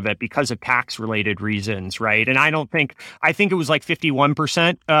percentage of it because of tax related reasons, right? And I think it was like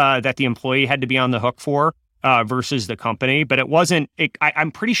 51% that the employee had to be on the hook for versus the company, but it wasn't,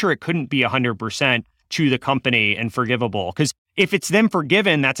 I'm pretty sure it couldn't be 100% to the company and forgivable, because if it's them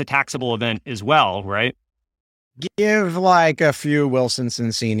forgiven, that's a taxable event as well, right? Give like a few Wilson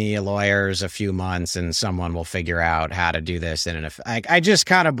Sonsini lawyers a few months, and someone will figure out how to do this. And I just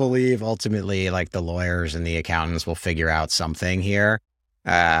kind of believe ultimately, like, the lawyers and the accountants will figure out something here.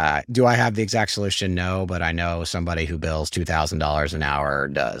 Do I have the exact solution? No, but I know somebody who bills $2,000 an hour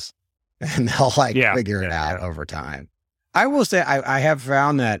does, and they'll figure it out over time. I will say I have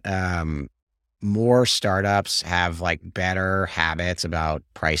found that more startups have like better habits about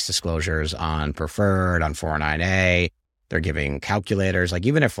price disclosures on preferred, on 409A. They're giving calculators. Like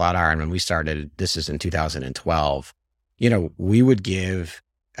even at Flatiron, when we started, this is in 2012, we would give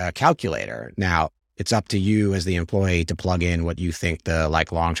a calculator. Now, it's up to you as the employee to plug in what you think the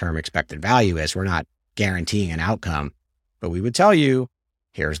like long-term expected value is. We're not guaranteeing an outcome, but we would tell you,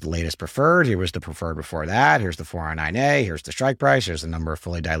 here's the latest preferred. Here was the preferred before that. Here's the 409A. Here's the strike price. Here's the number of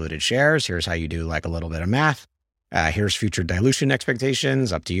fully diluted shares. Here's how you do like a little bit of math. Here's future dilution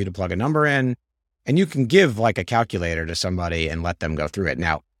expectations. Up to you to plug a number in. And you can give like a calculator to somebody and let them go through it.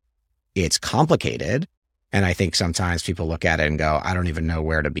 Now, it's complicated. And I think sometimes people look at it and go, I don't even know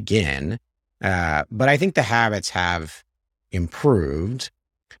where to begin. But I think the habits have improved.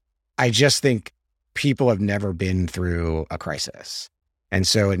 I just think people have never been through a crisis. And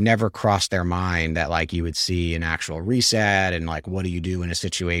so it never crossed their mind that like you would see an actual reset and like, what do you do in a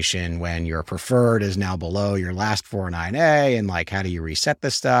situation when your preferred is now below your last 409A and like, how do you reset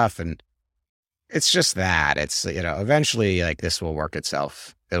this stuff? And it's just that it's, eventually like this will work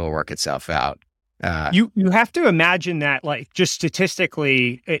itself. It'll work itself out. You have to imagine that, like, just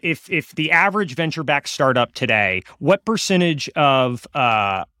statistically, if the average venture-backed startup today, what percentage of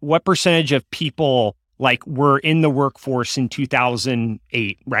people like were in the workforce in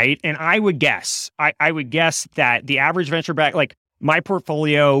 2008, right? And I would guess that the average venture-backed, like my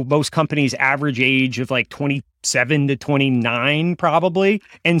portfolio, most companies' average age of like 27 to 29 probably.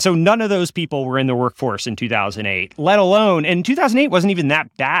 And so none of those people were in the workforce in 2008, let alone, and 2008 wasn't even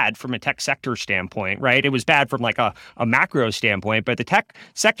that bad from a tech sector standpoint, right? It was bad from like a macro standpoint, but the tech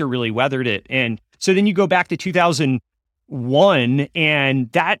sector really weathered it. And so then you go back to 2001,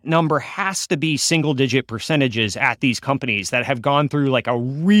 and that number has to be single digit percentages at these companies that have gone through like a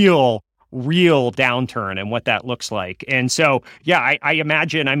real downturn and what that looks like. And so, yeah, I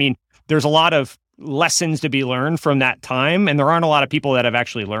imagine, I mean, there's a lot of lessons to be learned from that time, and there aren't a lot of people that have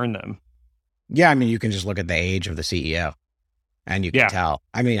actually learned them. Yeah, I mean, you can just look at the age of the CEO and you can tell.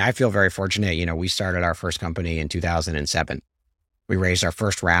 I mean, I feel very fortunate. We started our first company in 2007. We raised our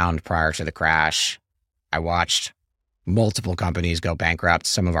first round prior to the crash. I watched multiple companies go bankrupt.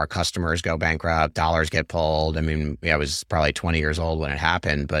 Some of our customers go bankrupt. Dollars get pulled. I mean, I was probably 20 years old when it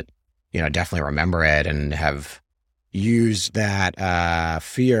happened, but definitely remember it and have used that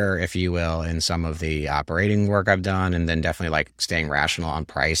fear, if you will, in some of the operating work I've done. And then definitely like staying rational on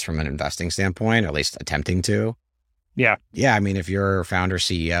price from an investing standpoint, or at least attempting to. Yeah. Yeah. I mean, if your founder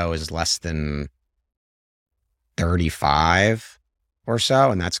CEO is less than 35 or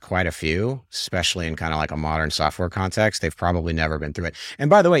so, and that's quite a few, especially in kind of like a modern software context, they've probably never been through it. And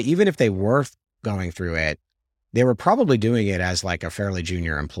by the way, even if they were going through it, they were probably doing it as like a fairly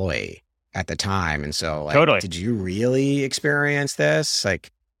junior employee at the time. And so like, totally. Did you really experience this?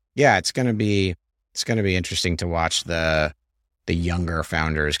 Like, yeah, it's going to be interesting to watch the younger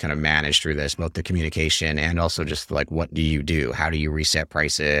founders kind of manage through this, both the communication and also just like, what do you do? How do you reset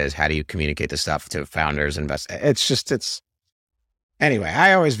prices? How do you communicate the stuff to founders, anyway,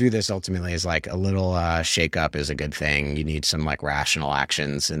 I always view this ultimately as like a little shakeup is a good thing. You need some like rational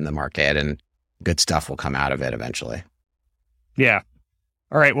actions in the market, and good stuff will come out of it eventually. Yeah.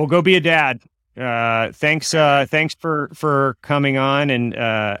 All right. Well, go be a dad. Thanks for coming on. And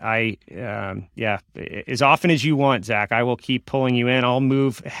as often as you want, Zach, I will keep pulling you in. I'll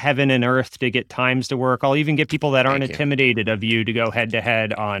move heaven and earth to get times to work. I'll even get people that aren't intimidated of you to go head to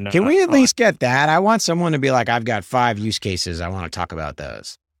head on. Can we at least get that? I want someone to be like, I've got 5 use cases. I want to talk about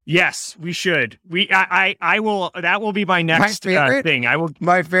those. Yes, we should. I will. That will be my next thing. I will.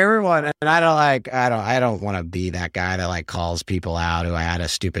 My favorite one, and I don't want to be that guy that like calls people out who I had a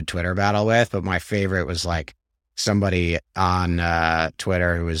stupid Twitter battle with. But my favorite was like somebody on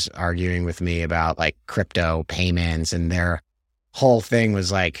Twitter who was arguing with me about like crypto payments, and their whole thing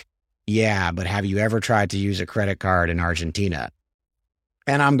was like, yeah, but have you ever tried to use a credit card in Argentina?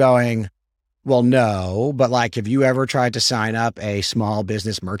 And I'm going, well, no, but like, have you ever tried to sign up a small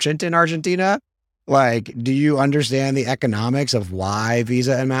business merchant in Argentina? Like, do you understand the economics of why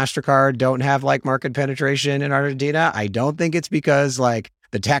Visa and MasterCard don't have like market penetration in Argentina? I don't think it's because like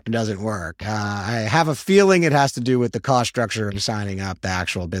the tech doesn't work. I have a feeling it has to do with the cost structure of signing up the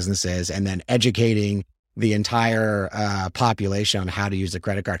actual businesses and then educating the entire population on how to use the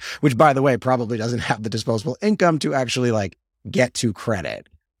credit card, which by the way, probably doesn't have the disposable income to actually like get to credit.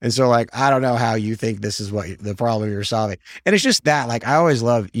 And so like, I don't know how you think this is what the problem you're solving. And it's just that, like, I always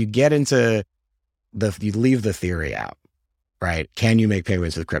love, you get into you leave the theory out, right? Can you make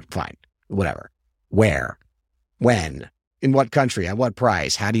payments with crypto? Fine, whatever. Where, when, in what country, at what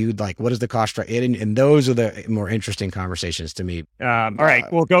price? How do you like, what is the cost structure? And those are the more interesting conversations to me. All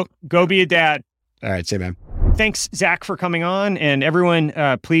right, well, go be a dad. All right, say man. Thanks, Zach, for coming on, and everyone,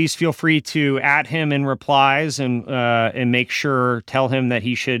 please feel free to @, him in replies, and tell him that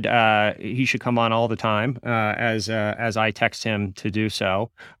he should come on all the time, as I text him to do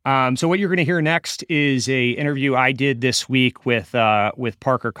so. So what you're going to hear next is a interview I did this week with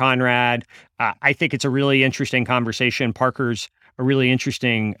Parker Conrad. I think it's a really interesting conversation. Parker's a really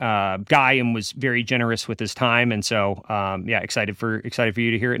interesting guy and was very generous with his time, and so excited for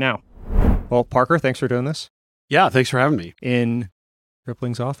you to hear it now. Well, Parker, thanks for doing this. Yeah, thanks for having me. In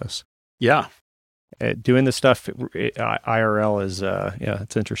Rippling's office. Yeah. Doing this stuff IRL is,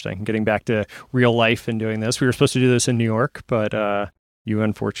 it's interesting. Getting back to real life and doing this. We were supposed to do this in New York, but you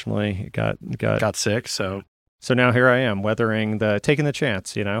unfortunately got sick. So now here I am, taking the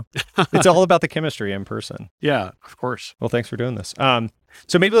chance, It's all about the chemistry in person. Yeah, of course. Well, thanks for doing this.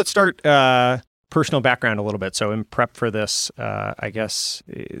 So maybe let's start personal background a little bit. So in prep for this, I guess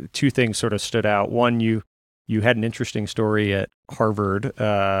two things sort of stood out. One, you had an interesting story at Harvard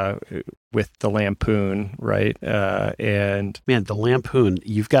with the Lampoon, right? And man, the Lampoon,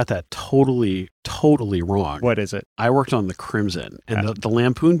 you've got that totally wrong. What is it? I worked on the Crimson, and the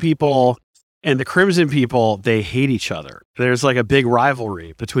Lampoon people and the Crimson people, they hate each other. There's like a big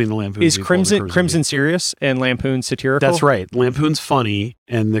rivalry between the Lampoon people. Is Crimson serious and Lampoon satirical? That's right. Lampoon's funny,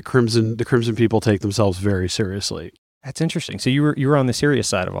 and the Crimson people take themselves very seriously. That's interesting. So you were on the serious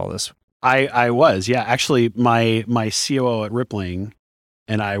side of all this. I was, yeah. Actually, my COO at Rippling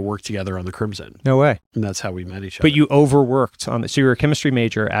and I worked together on the Crimson. No way. And that's how we met each other. But you overworked on so you were a chemistry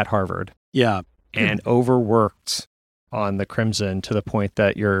major at Harvard. Yeah. And overworked on the Crimson to the point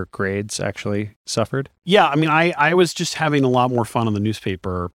that your grades actually suffered? Yeah. I mean, I was just having a lot more fun on the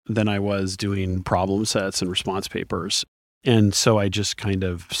newspaper than I was doing problem sets and response papers. And so I just kind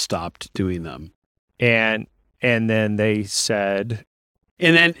of stopped doing them. And then they said...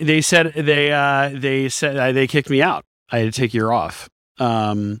 And then they kicked me out. I had to take a year off.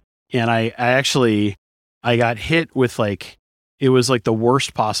 And I got hit with it was like the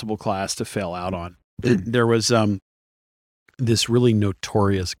worst possible class to fail out on. There was this really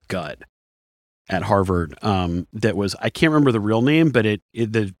notorious gut at Harvard that was, I can't remember the real name, but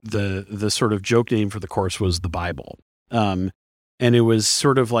the sort of joke name for the course was the Bible. And it was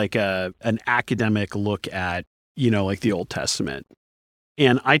sort of like an academic look at, like the Old Testament.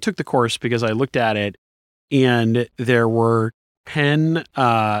 And I took the course because I looked at it, and there were 10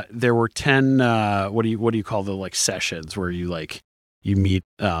 what do you call the sessions where you meet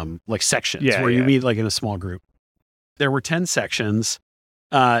sections you meet in a small group. There were 10 sections,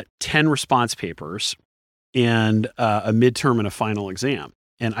 10 response papers, and a midterm and a final exam.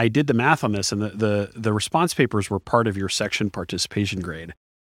 And I did the math on this, and the response papers were part of your section participation grade.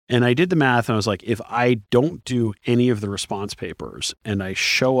 And I did the math, and I was like, if I don't do any of the response papers and I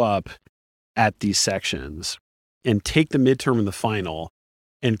show up at these sections and take the midterm and the final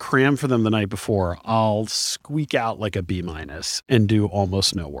and cram for them the night before, I'll squeak out like a B- and do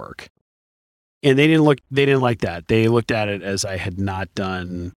almost no work. And they didn't like that. They looked at it as I had not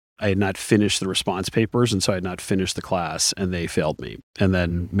finished the response papers, and so I had not finished the class, and they failed me and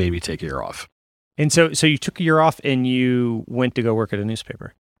then made me take a year off. And so you took a year off and you went to go work at a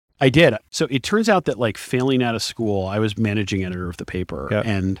newspaper. I did. So it turns out that failing out of school, I was managing editor of the paper. Yep.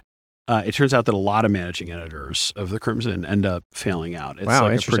 And it turns out that a lot of managing editors of the Crimson end up failing out. It's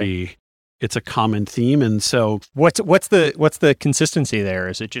it's a common theme. And so what's the consistency there?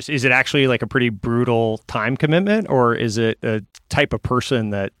 Is it actually like a pretty brutal time commitment, or is it a type of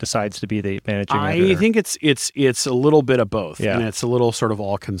person that decides to be the managing editor? I think it's a little bit of both. Yeah. And it's a little sort of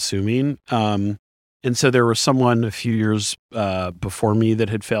all consuming. And so there was someone a few years before me that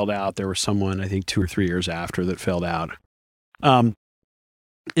had failed out. There was someone, I think, 2 or 3 years after that failed out. And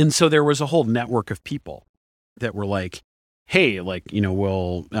so there was a whole network of people that were like, hey,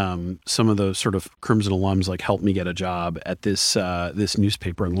 will some of those sort of Crimson alums help me get a job at this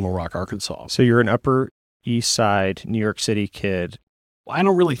newspaper in Little Rock, Arkansas. So you're an Upper East Side, New York City kid. Well, I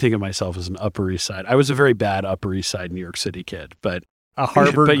don't really think of myself as an Upper East Side. I was a very bad Upper East Side, New York City kid, but a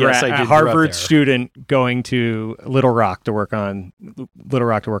Harvard student going to Little Rock to work on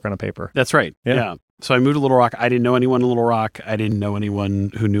a paper. That's right. Yeah. So I moved to Little Rock. I didn't know anyone in Little Rock. I didn't know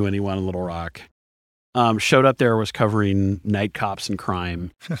anyone who knew anyone in Little Rock. Showed up there, was covering night cops and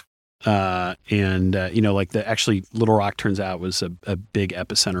crime. Actually Little Rock turns out was a big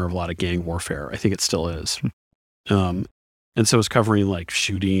epicenter of a lot of gang warfare. I think it still is. And so it was covering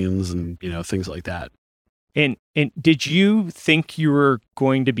shootings and, things like that. And did you think you were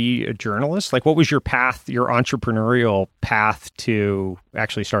going to be a journalist? What was your path, your entrepreneurial path to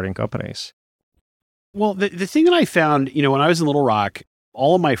actually starting companies? Well, the thing that I found, when I was in Little Rock,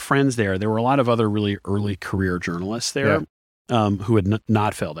 all of my friends there were a lot of other really early career journalists there who had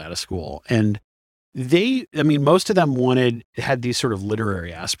not failed out of school. And most of them had these sort of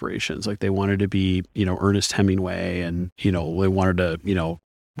literary aspirations. Like they wanted to be, Ernest Hemingway and, they wanted to,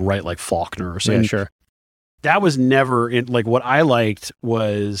 write like Faulkner or something. Yeah, sure. That was never like what I liked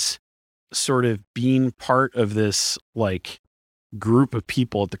was sort of being part of this like group of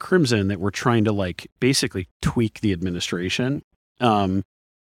people at the Crimson that were trying to like basically tweak the administration. And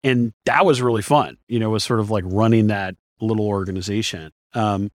that was really fun, was sort of like running that little organization.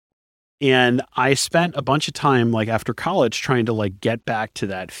 And I spent a bunch of time like after college trying to like get back to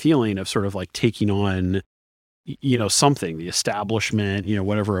that feeling of sort of like taking on, something, the establishment,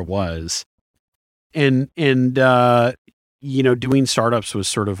 whatever it was. And doing startups was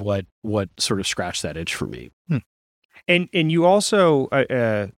sort of what sort of scratched that itch for me. And you also,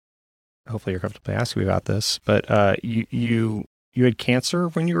 hopefully you're comfortable asking me about this, but you had cancer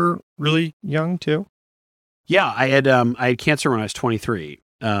when you were really young too? Yeah, I had cancer when I was 23.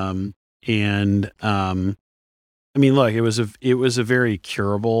 Look, it was a very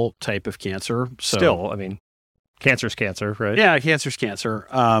curable type of cancer. So, still, cancer's cancer, right? Yeah, cancer's cancer.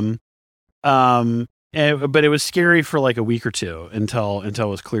 But it was scary for like a week or two until it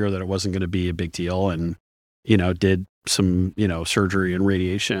was clear that it wasn't going to be a big deal, and did some surgery and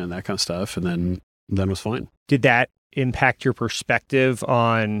radiation and that kind of stuff, and then it was fine. Did that impact your perspective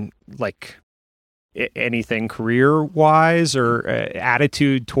on like anything career wise or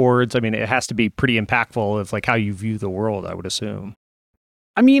attitude towards? It has to be pretty impactful of like how you view the world, I would assume.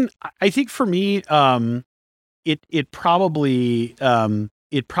 I think for me, it probably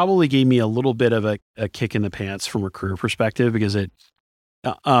gave me a little bit of a kick in the pants from a career perspective, because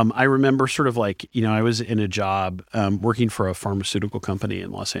I remember sort of like, I was in a job working for a pharmaceutical company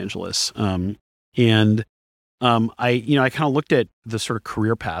in Los Angeles. I kind of looked at the sort of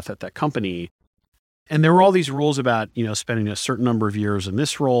career path at that company, and there were all these rules about, spending a certain number of years in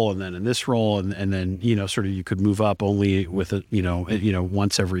this role and then in this role. And then, sort of you could move up only with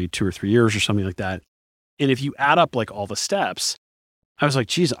once every 2 or 3 years or something like that. And if you add up like all the steps, I was like,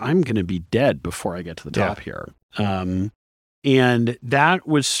 geez, I'm going to be dead before I get to the top here. And that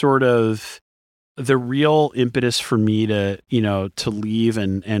was sort of the real impetus for me to leave.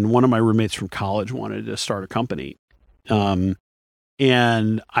 And one of my roommates from college wanted to start a company.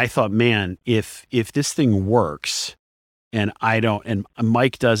 And I thought, man, if this thing works and I don't, and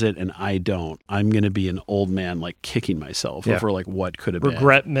Mike does it and I don't, I'm going to be an old man, like kicking myself over like what could have been.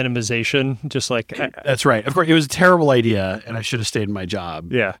 Regret minimization, just like. That's right. Of course, it was a terrible idea and I should have stayed in my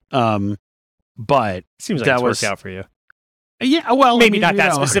job. Yeah. But seems like it's worked out for you. Yeah, well, maybe not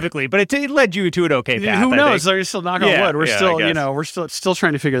that specifically, but it led you to an okay path. Who knows? You're still knock on wood. We're still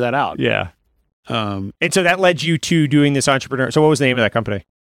trying to figure that out. Yeah. And so that led you to doing this entrepreneur. So what was the name of that company?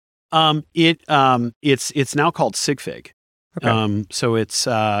 It's now called SigFig. Okay. So it's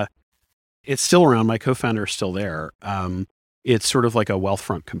still around. My co-founder is still there. It's sort of like a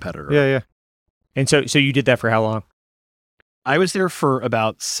Wealthfront competitor. Yeah. And so you did that for how long? I was there for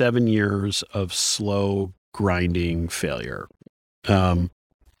about 7 years of slow grinding failure, of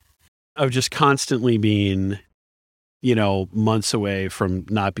just constantly being, months away from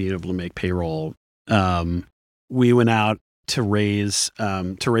not being able to make payroll. We went out to raise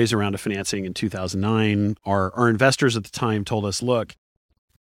a round of financing in 2009. Our investors at the time told us, look,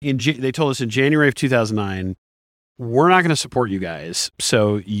 they told us in January of 2009, we're not going to support you guys.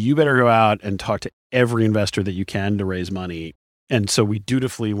 So you better go out and talk to every investor that you can to raise money. And so we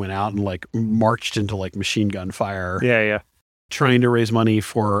dutifully went out and like marched into like machine gun fire. Yeah. Trying to raise money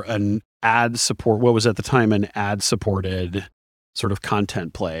for an ad support, what was at the time an ad supported sort of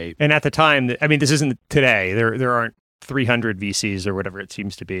content play. And at the time, this isn't today. There aren't 300 VCs or whatever it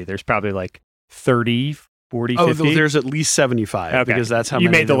seems to be. There's probably like 30, 40, 50. There's at least 75 because that's how you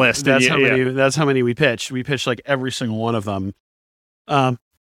many made the list. That's how many we pitched. We pitched like every single one of them,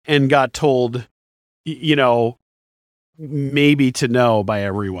 and got told, maybe to no by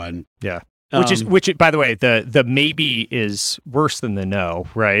everyone. Yeah. Which by the way, the maybe is worse than the no,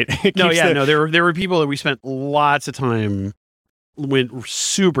 right? There were people that we spent lots of time, went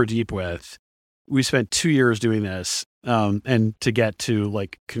super deep with. We spent 2 years doing this, and to get to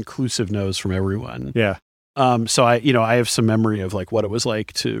like conclusive no's from everyone. Yeah. So I have some memory of like what it was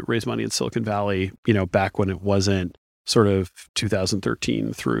like to raise money in Silicon Valley, back when it wasn't sort of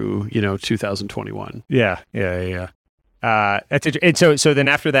 2013 through, 2021. Yeah. That's it. And so then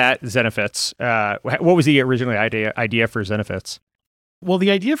after that, Zenefits, what was the original idea for Zenefits? Well,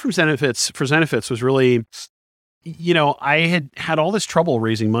 the idea for Zenefits was really, I had all this trouble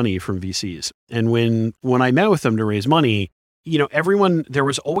raising money from VCs. And when I met with them to raise money, there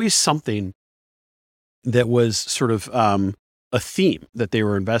was always something that was sort of a theme that they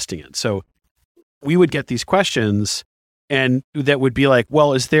were investing in. So we would get these questions and that would be like,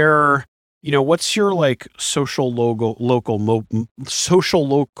 well, is there, what's your like social local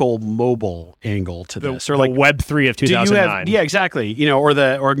mobile angle to this? Or like Web3 of 2009. Yeah, exactly. Or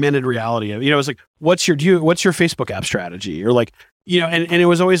the augmented reality. It's like, what's your Facebook app strategy? Or like, and it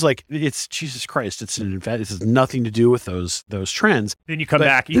was always like, it's Jesus Christ. It has nothing to do with those trends. Then you come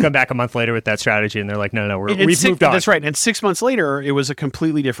back a month later with that strategy and they're like, no, we've moved on. That's right. And 6 months later, it was a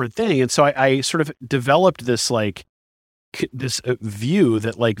completely different thing. And so I sort of developed this like, this view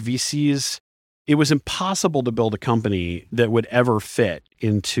that like VCs, it was impossible to build a company that would ever fit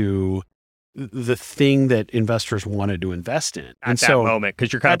into the thing that investors wanted to invest in. At that moment,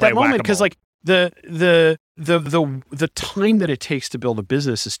 because you're kind of playing whack-a-mole. Because like the time that it takes to build a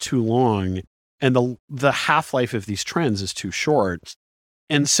business is too long, and the half-life of these trends is too short.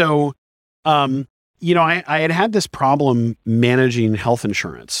 And so, I had this problem managing health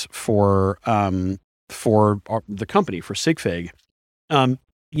insurance for the company, for SigFig.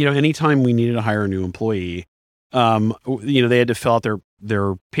 Anytime we needed to hire a new employee, they had to fill out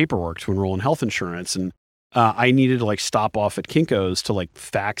their paperwork to enroll in health insurance. And I needed to like stop off at Kinko's to like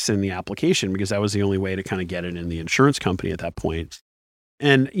fax in the application because that was the only way to kind of get it in the insurance company at that point.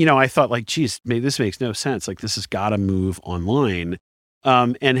 And, I thought like, geez, this makes no sense. Like this has got to move online.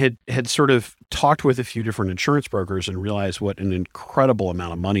 And had sort of talked with a few different insurance brokers and realized what an incredible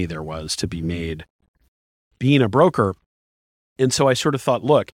amount of money there was to be made being a broker. And so I sort of thought,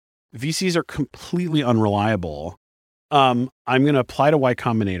 look, VCs are completely unreliable. I'm going to apply to Y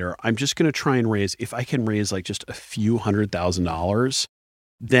Combinator. I'm just going to try and if I can raise like just a few $100,000,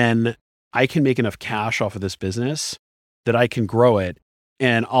 then I can make enough cash off of this business that I can grow it.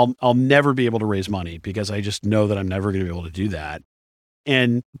 And I'll never be able to raise money because I just know that I'm never going to be able to do that.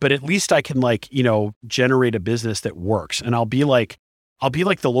 But at least I can like, generate a business that works. And I'll be like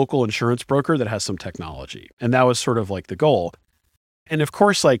the local insurance broker that has some technology. And that was sort of like the goal. And of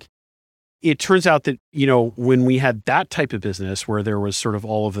course, like, it turns out that, when we had that type of business where there was sort of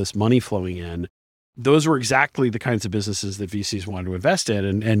all of this money flowing in, those were exactly the kinds of businesses that VCs wanted to invest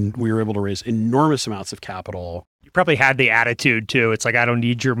in. And we were able to raise enormous amounts of capital. You probably had the attitude too. It's like, I don't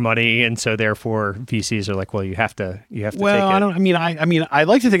need your money. And so therefore VCs are like, well, you have to take it. I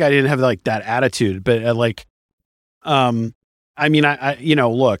like to think I didn't have like that attitude, but look,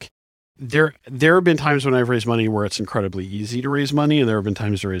 there have been times when I've raised money where it's incredibly easy to raise money. And there have been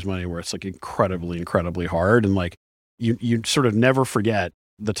times to raise money where it's like incredibly, incredibly hard. And like, you sort of never forget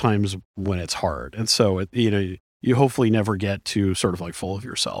the times when it's hard. And so, you hopefully never get too sort of like full of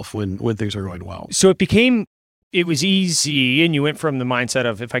yourself when things are going well. So it was easy. And you went from the mindset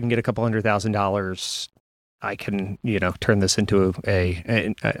of, if I can get a couple $100,000, I can, turn this into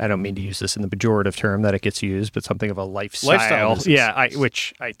and I don't mean to use this in the pejorative term that it gets used, but something of a lifestyle. Yeah,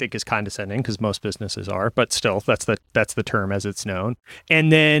 which I think is condescending because most businesses are, but still, that's the term as it's known.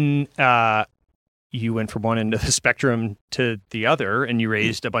 And then you went from one end of the spectrum to the other, and you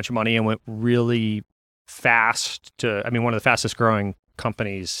raised a bunch of money and went really fast to, one of the fastest growing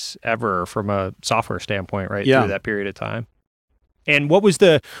companies ever from a software standpoint, right? Yeah. Through that period of time. And what was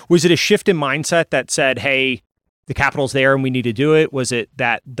it a shift in mindset that said, hey, the capital's there and we need to do it? Was it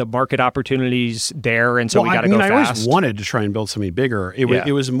that the market opportunity's there and so we got to go fast? I always wanted to try and build something bigger.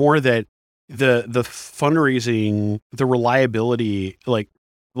 It was more that the fundraising, the reliability,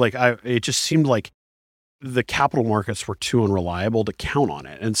 it just seemed like the capital markets were too unreliable to count on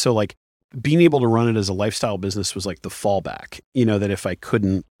it. And so like being able to run it as a lifestyle business was like the fallback, that if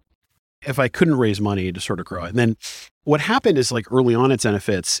I couldn't raise money to sort of grow it. And then what happened is like early on at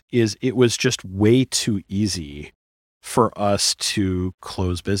Zenefits is it was just way too easy for us to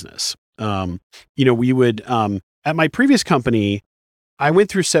close business. We would, at my previous company, I went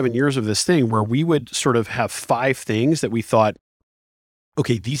through 7 years of this thing where we would sort of have 5 things that we thought,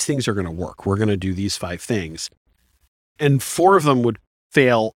 okay, these things are going to work. We're going to do these 5 things. And 4 of them would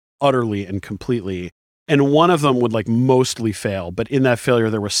fail utterly and completely. And one of them would like mostly fail. But in that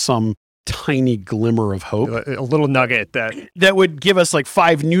failure, there was some tiny glimmer of hope, a little nugget that would give us like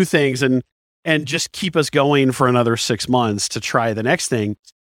 5 new things and just keep us going for another 6 months to try the next thing.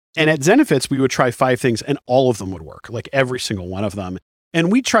 And at Zenefits, we would try 5 things and all of them would work, like every single one of them.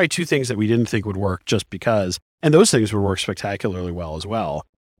 And we tried 2 things that we didn't think would work just because, and those things would work spectacularly well as well.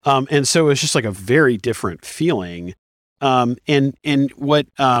 And so it was just like a very different feeling. And what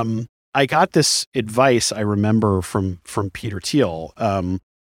I got this advice, I remember from Peter Thiel,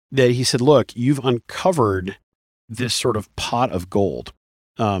 that he said, look, you've uncovered this sort of pot of gold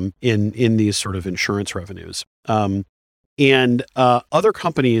in these sort of insurance revenues. And And other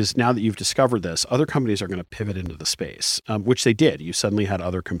companies, now that you've discovered this, other companies are going to pivot into the space, which they did. You suddenly had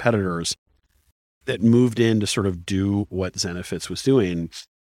other competitors that moved in to sort of do what Zenefits was doing.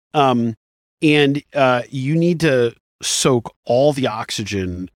 And you need to soak all the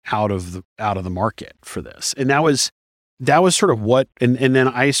oxygen out of the market for this. And that was sort of what, and then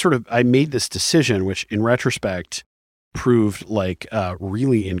I made this decision, which in retrospect proved like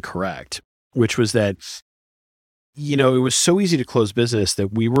really incorrect, which was that, it was so easy to close business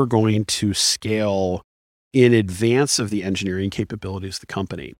that we were going to scale in advance of the engineering capabilities of the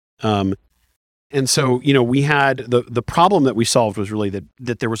company. And so, we had the problem that we solved was really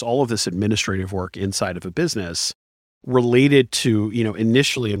that there was all of this administrative work inside of a business related to,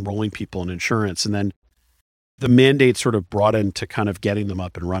 initially enrolling people in insurance. And then the mandate sort of brought into kind of getting them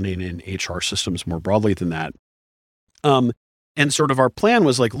up and running in HR systems more broadly than that. And sort of our plan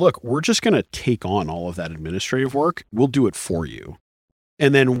was like, look, we're just going to take on all of that administrative work. We'll do it for you.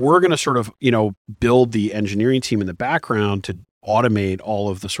 And then we're going to sort of, build the engineering team in the background to automate all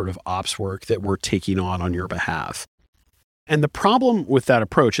of the sort of ops work that we're taking on your behalf. And the problem with that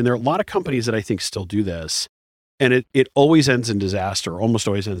approach, and there are a lot of companies that I think still do this, and it always ends in disaster, almost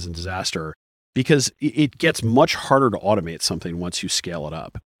always ends in disaster, because it gets much harder to automate something once you scale it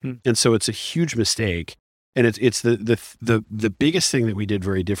up. And so it's a huge mistake. And it's the biggest thing that we did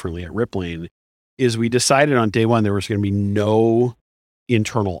very differently at Rippling is we decided on day one there was going to be no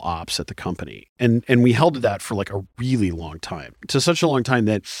internal ops at the company. And we held to that for like a really long time, to such a long time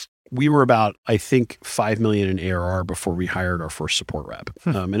that we were about, I think, 5 million in ARR before we hired our first support rep.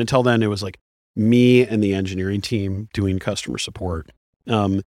 And until then, it was like me and the engineering team doing customer support.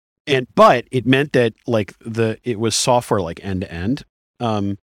 But it meant that like it was software like end to end.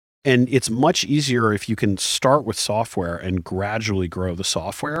 And it's much easier if you can start with software and gradually grow the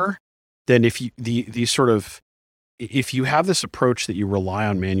software than if you if you have this approach that you rely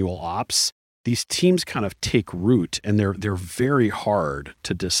on manual ops. These teams kind of take root and they're very hard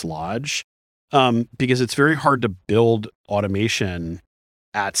to dislodge because it's very hard to build automation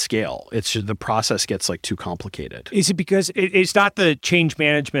at scale. It's just, the process gets like too complicated. Is it because it's not the change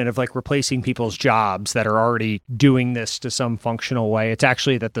management of like replacing people's jobs that are already doing this to some functional way? It's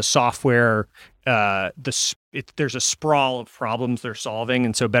actually that the software, there's a sprawl of problems they're solving,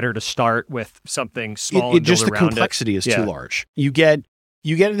 and so better to start with something small. And just build the around complexity is too large. You get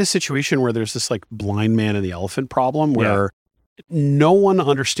in this situation where there's this like blind man and the elephant problem where no one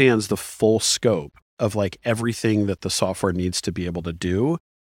understands the full scope of like everything that the software needs to be able to do.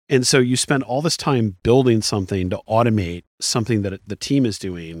 And so you spend all this time building something to automate something that the team is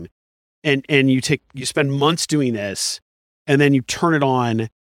doing. And you spend months doing this, and then you turn it on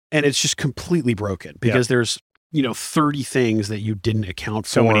and it's just completely broken because there's, 30 things that you didn't account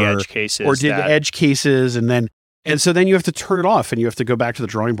for. So many edge cases. Or did edge cases. And so then you have to turn it off and you have to go back to the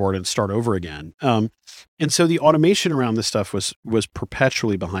drawing board and start over again. And so the automation around this stuff was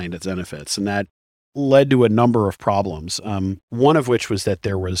perpetually behind at Zenefits. And that led to a number of problems. One of which was that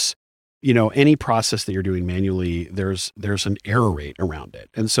there was, any process that you're doing manually, there's an error rate around it.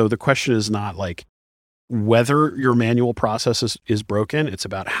 And so the question is not like whether your manual process is broken. It's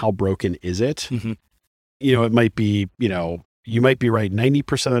about how broken is it? Mm-hmm. It might be, you might be right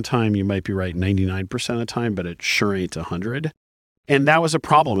 90% of the time, you might be right 99% of the time, but it sure ain't 100. And that was a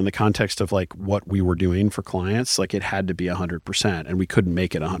problem in the context of like what we were doing for clients. Like it had to be 100% and we couldn't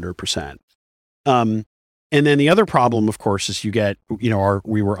make it 100%. And then the other problem, of course, is you get,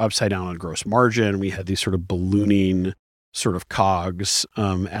 we were upside down on gross margin. We had these sort of ballooning sort of cogs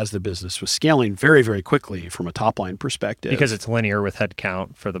as the business was scaling very, very quickly from a top line perspective. Because it's linear with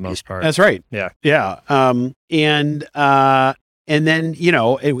headcount for the most part. That's right. Yeah. Yeah. And then,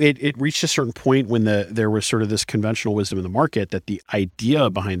 it reached a certain point when there was sort of this conventional wisdom in the market that the idea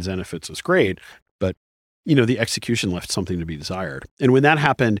behind Zenefits was great, but, the execution left something to be desired. And when that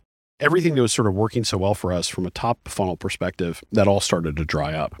happened, everything that was sort of working so well for us from a top funnel perspective, that all started to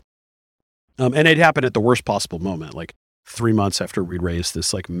dry up. And it happened at the worst possible moment, like 3 months after we raised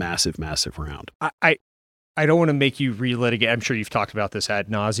this like massive, massive round. I don't want to make you relitigate. I'm sure you've talked about this ad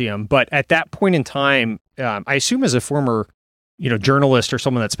nauseum, but at that point in time, I assume as a former, journalist or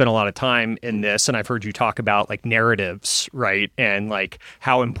someone that spent a lot of time in this, and I've heard you talk about like narratives, right? And like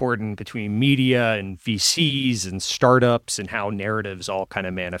how important between media and VCs and startups and how narratives all kind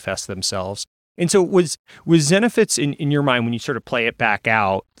of manifest themselves. And so was Zenefits in your mind, when you sort of play it back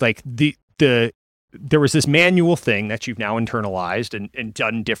out, like there was this manual thing that you've now internalized and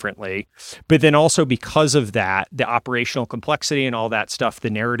done differently. But then also because of that, the operational complexity and all that stuff, the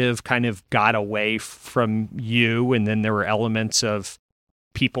narrative kind of got away from you. And then there were elements of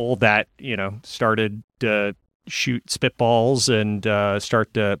people that, started to shoot spitballs and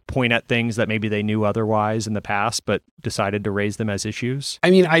start to point at things that maybe they knew otherwise in the past, but decided to raise them as issues? I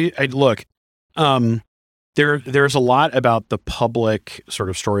mean, I look, there's a lot about the public sort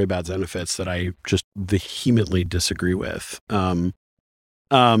of story about Zenefits that I just vehemently disagree with.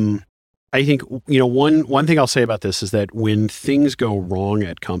 I think, one thing I'll say about this is that when things go wrong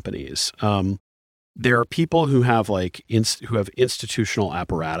at companies, there are people who have who have institutional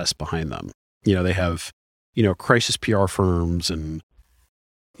apparatus behind them. They have, crisis PR firms and,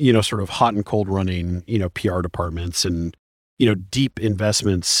 sort of hot and cold running, PR departments and, deep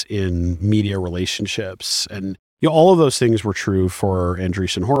investments in media relationships. And, all of those things were true for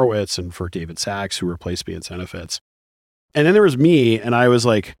Andreessen Horowitz and for David Sachs, who replaced me at Zenefits. And then there was me, and I was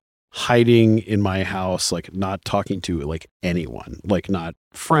hiding in my house, not talking to anyone, not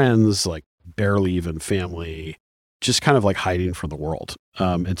friends, barely even family, just kind of hiding from the world,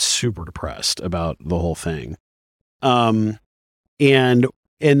 and super depressed about the whole thing. And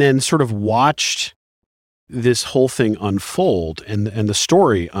then sort of watched this whole thing unfold and the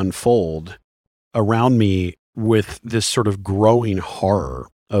story unfold around me with this sort of growing horror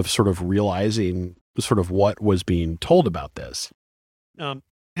of sort of realizing sort of what was being told about this. And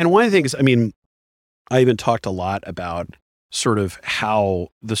one of the things, I mean, I even talked a lot about sort of how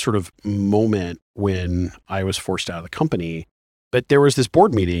the sort of moment when I was forced out of the company, but there was this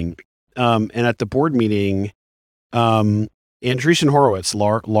board meeting. And at the board meeting, Andreessen Horowitz,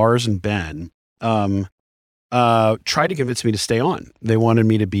 Lars and Ben, tried to convince me to stay on. They wanted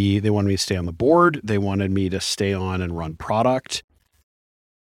me to stay on the board. They wanted me to stay on and run product.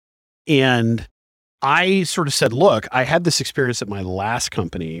 And I sort of said, look, I had this experience at my last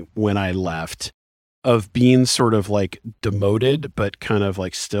company when I left of being sort of demoted, but kind of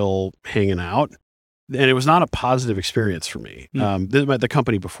still hanging out. And it was not a positive experience for me. The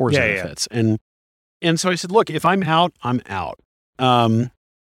company before Zenefits. Yeah. And so I said, look, if I'm out, I'm out. I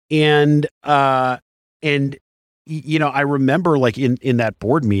remember in that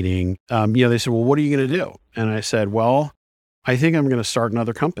board meeting, they said, well, what are you going to do? And I said, well, I think I'm going to start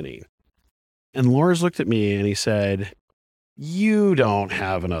another company. And Lars looked at me and he said, you don't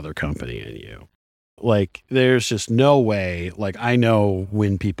have another company in you. There's just no way. I know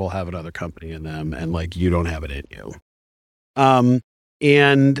when people have another company in them and you don't have it in you. I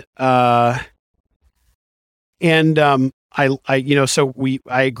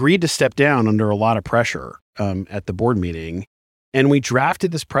agreed to step down under a lot of pressure, at the board meeting, and we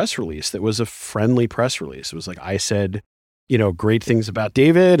drafted this press release that was a friendly press release. It was I said, great things about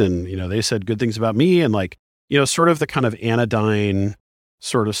David and, they said good things about me and sort of the kind of anodyne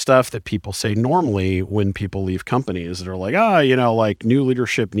sort of stuff that people say normally when people leave companies that are new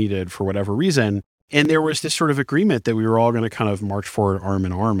leadership needed for whatever reason. And there was this sort of agreement that we were all going to kind of march forward arm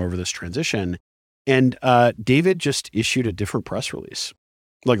in arm over this transition. And David just issued a different press release,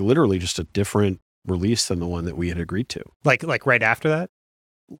 literally just a different release than the one that we had agreed to. Like right after that?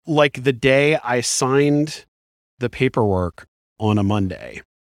 The day I signed the paperwork on a Monday.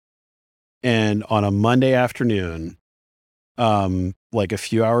 And on a Monday afternoon, a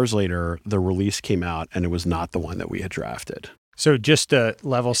few hours later, the release came out and it was not the one that we had drafted. So just to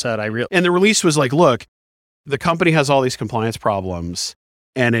level set, and the release was look, the company has all these compliance problems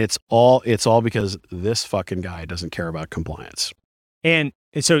and it's all because this fucking guy doesn't care about compliance. And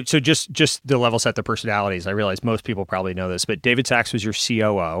so just to level set the personalities, I realize most people probably know this, but David Sachs was your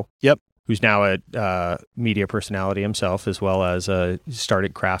COO. Yep. Who's now a media personality himself, as well as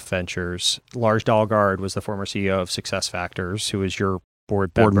started Craft Ventures. Lars Dahlgaard was the former CEO of Success Factors, who was your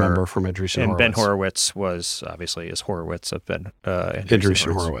board member from Andreessen Horowitz. And Ben Horowitz was obviously Horowitz of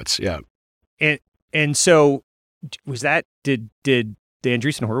Andreessen Horowitz, yeah. And so was that, did the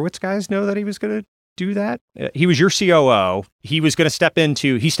Andreessen Horowitz guys know that he was going to do that? He was your COO. He was going to stepped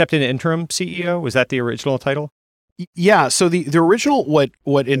into interim CEO. Was that the original title? Yeah. So the original, what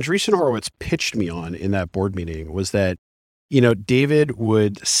Andreessen Horowitz pitched me on in that board meeting was that, David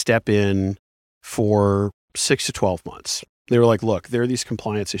would step in for 6 to 12 months. They were like, look, there are these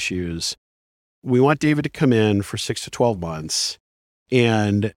compliance issues. We want David to come in for 6 to 12 months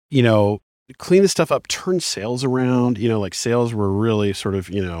and, clean this stuff up, turn sales around, sales were really sort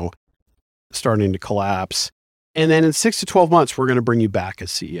of, starting to collapse. And then in 6 to 12 months, we're going to bring you back as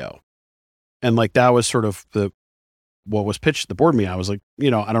CEO. And that was sort of what was pitched at the board meeting. I was like, I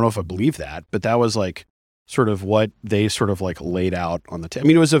don't know if I believe that, but that was sort of what they sort of laid out on the table. I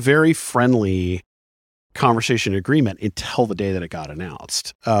mean, it was a very friendly conversation agreement until the day that it got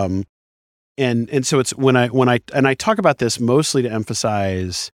announced. And so it's when I talk about this mostly to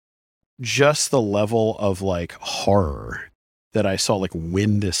emphasize just the level of horror that I saw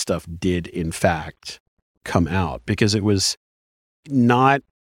when this stuff did in fact come out, because it was not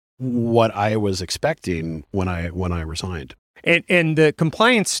what I was expecting when I resigned. And the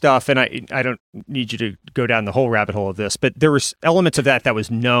compliance stuff, and I don't need you to go down the whole rabbit hole of this, but there was elements of that was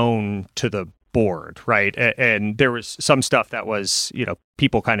known to the board, right? And there was some stuff that was,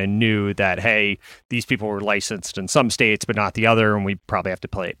 people kind of knew that, hey, these people were licensed in some states, but not the other, and we probably have to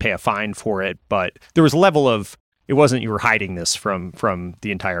pay a fine for it. But there was a level of, it wasn't you were hiding this from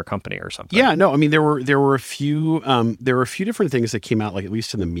the entire company or something. Yeah, no, I mean there were a few different things that came out, like at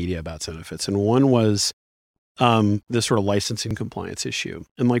least in the media, about Zenefits, and one was this sort of licensing compliance issue.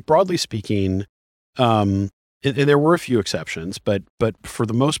 And like broadly speaking, and there were a few exceptions, but for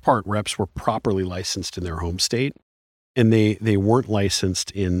the most part, reps were properly licensed in their home state, and they weren't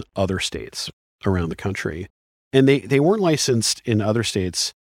licensed in other states around the country, and they weren't licensed in other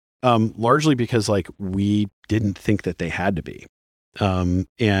states largely because like we didn't think that they had to be,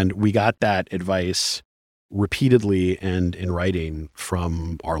 and we got that advice repeatedly and in writing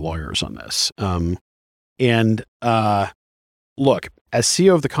from our lawyers on this. And look, as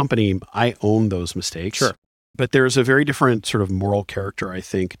CEO of the company, I own those mistakes. Sure. But there's a very different sort of moral character, I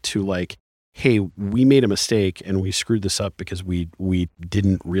think, to like, hey, we made a mistake and we screwed this up because we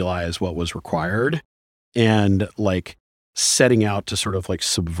didn't realize what was required, and like setting out to sort of like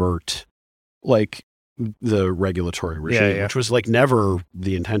subvert like the regulatory regime, which was like never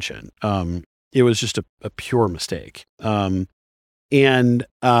the intention. It was just a pure mistake. But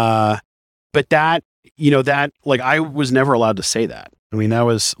that, that like I was never allowed to say that. I mean, that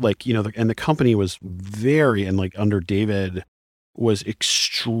was like, and the company was and like under David was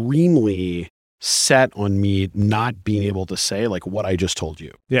extremely set on me not being able to say like what I just told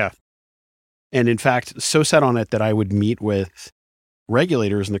you. Yeah. And in fact, so set on it that I would meet with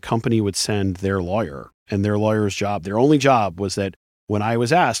regulators and the company would send their lawyer, and their lawyer's job, their only job was that when I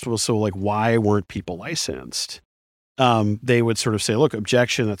was asked, well, so like, why weren't people licensed? They would sort of say, look,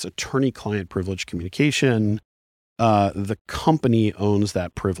 objection, that's attorney-client privilege communication. The company owns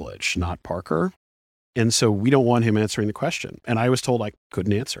that privilege, not Parker. And so we don't want him answering the question. And I was told I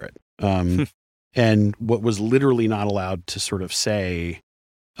couldn't answer it. And what was literally not allowed to sort of say,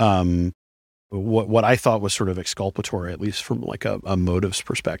 what I thought was sort of exculpatory, at least from like a motives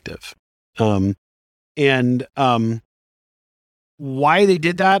perspective. Why they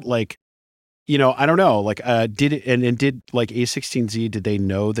did that, like, I don't know, like, did it, and did like A16Z, did they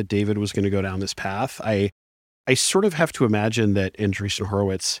know that David was going to go down this path? I sort of have to imagine that Andreessen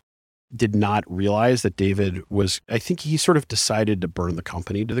Horowitz did not realize that David I think he sort of decided to burn the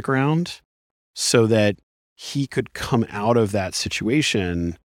company to the ground so that he could come out of that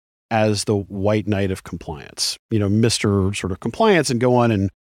situation as the white knight of compliance, Mr. sort of compliance, and go on and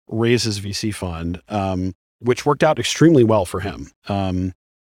raise his VC fund, which worked out extremely well for him. I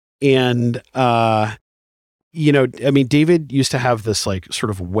mean, David used to have this like sort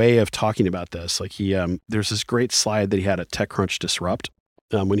of way of talking about this. Like there's this great slide that he had at TechCrunch Disrupt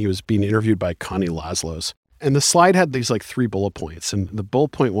when he was being interviewed by Connie Laszlos. And the slide had these like 3 bullet points. And the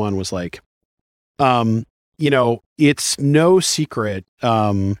bullet point 1 was like, it's no secret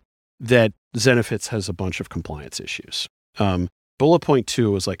that Zenefits has a bunch of compliance issues. Bullet point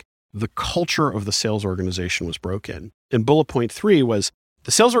 2 was like, the culture of the sales organization was broken. And bullet point 3 was,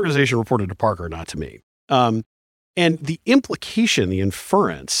 the sales organization reported to Parker, not to me. And the implication, the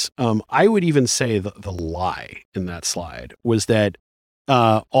inference, I would even say the lie in that slide was that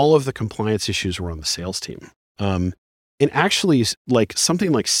all of the compliance issues were on the sales team. And actually, like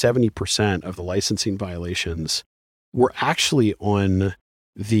something like 70% of the licensing violations were actually on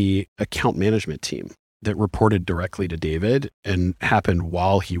the account management team that reported directly to David and happened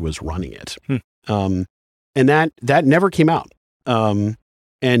while he was running it. And that never came out.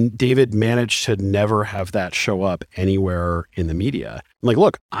 And David managed to never have that show up anywhere in the media. I'm like,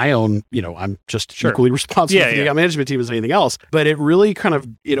 look, I own, I'm just equally responsible for the account management team as anything else. But it really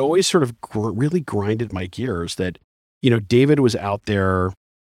it always sort of really grinded my gears that, David was out there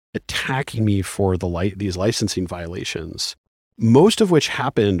attacking me for these licensing violations, most of which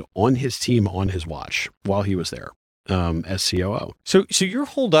happened on his team, on his watch, while he was there as COO. So you're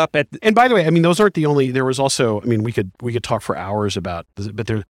holed up at, and by the way, I mean, those aren't the only. There was also, I mean, we could talk for hours about this, but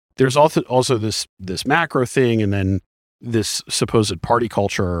there's also this macro thing, and then this supposed party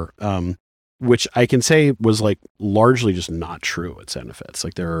culture, which I can say was like largely just not true at Zenefits.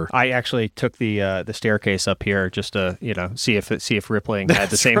 Like I actually took the staircase up here just to see if Rippling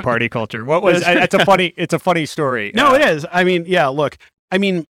had the same party culture. What was? It's a funny story. No, it is. I mean, yeah. Look, I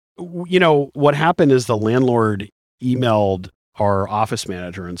mean, what happened is the landlord emailed our office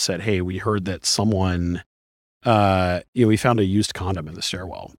manager and said, "Hey, we heard that someone, we found a used condom in the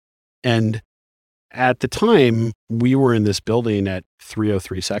stairwell," and at the time we were in this building at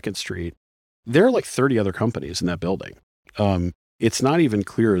 303 2nd Street, there are like 30 other companies in that building. It's not even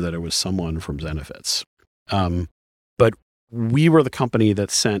clear that it was someone from Zenefits. But we were the company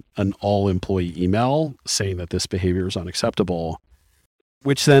that sent an all-employee email saying that this behavior is unacceptable,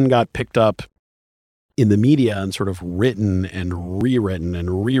 which then got picked up in the media and sort of written and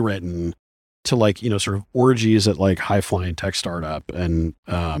rewritten to like, sort of orgies at like high-flying tech startup. And,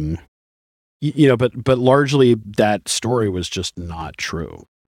 but largely that story was just not true.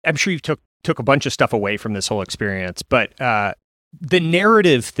 I'm sure you took a bunch of stuff away from this whole experience, but the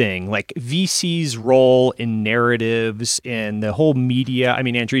narrative thing, like VC's role in narratives and the whole media. I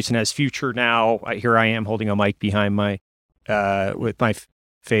mean, Andreessen has Future now. Here I am holding a mic behind my with my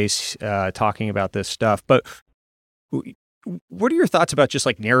face talking about this stuff. But what are your thoughts about just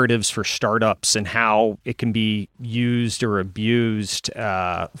like narratives for startups and how it can be used or abused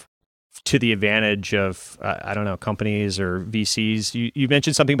to the advantage of, I don't know, companies or VCs? You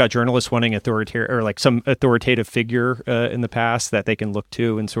mentioned something about journalists wanting some authoritative figure in the past that they can look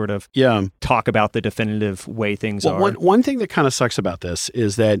to and sort of talk about the definitive way things are. One thing that kind of sucks about this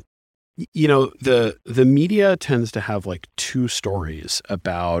is that, the media tends to have like two stories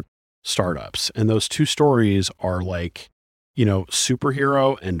about startups. And those two stories are like,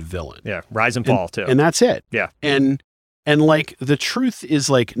 superhero and villain. Yeah. Rise and fall too. And that's it. Yeah. And like the truth is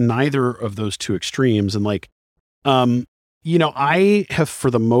like neither of those two extremes. And like, I have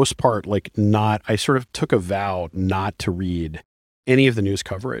for the most part, I sort of took a vow not to read any of the news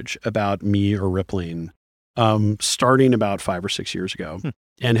coverage about me or Rippling, starting about 5 or 6 years ago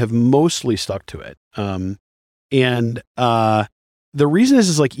and have mostly stuck to it. The reason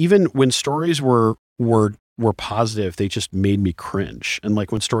is like, even when stories were positive, they just made me cringe. And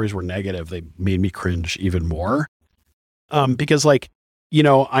like when stories were negative, they made me cringe even more. Because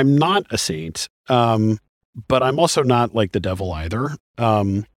I'm not a saint, but I'm also not like the devil either.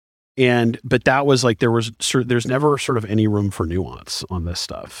 But that was like, there's never sort of any room for nuance on this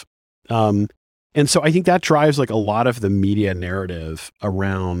stuff. And so I think that drives like a lot of the media narrative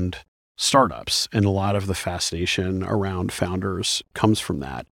around startups, and a lot of the fascination around founders comes from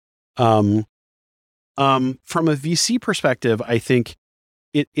that. From a VC perspective, I think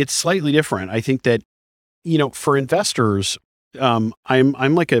it's slightly different. I think that, for investors, I'm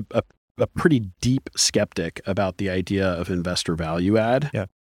like a pretty deep skeptic about the idea of investor value add. Yeah.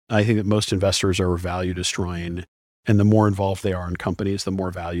 I think that most investors are value destroying, and the more involved they are in companies, the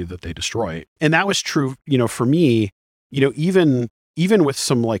more value that they destroy. And that was true, for me, even with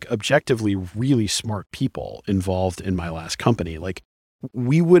some like objectively really smart people involved in my last company, like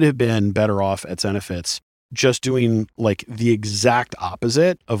we would have been better off at Zenefits just doing like the exact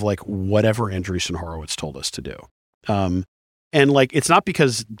opposite of like whatever Andreessen Horowitz told us to do. And like, it's not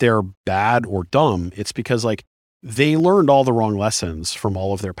because they're bad or dumb. It's because like they learned all the wrong lessons from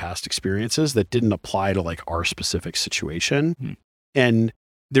all of their past experiences that didn't apply to like our specific situation. And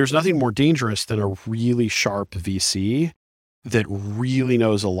there's nothing more dangerous than a really sharp VC that really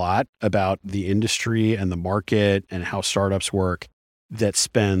knows a lot about the industry and the market and how startups work, that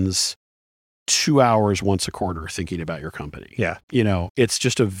spends 2 hours once a quarter thinking about your company. Yeah. It's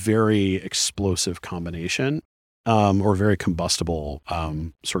just a very explosive combination, or very combustible,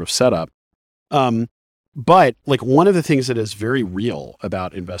 sort of setup. But like one of the things that is very real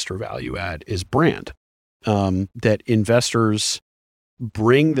about investor value add is brand, that investors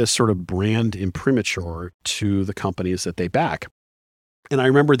bring this sort of brand imprimatur to the companies that they back. And I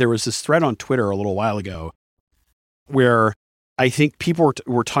remember there was this thread on Twitter a little while ago where I think people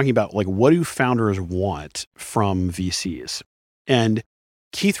were talking about like, what do founders want from VCs? And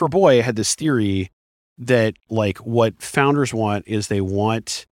Keith Raboy had this theory that like what founders want is they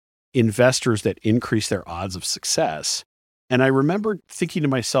want investors that increase their odds of success. And I remember thinking to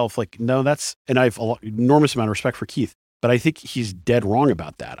myself, like, no, and I have enormous amount of respect for Keith, but I think he's dead wrong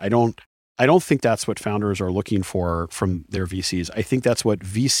about that. I don't think that's what founders are looking for from their VCs. I think that's what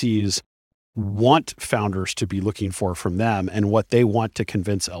VCs want founders to be looking for from them, and what they want to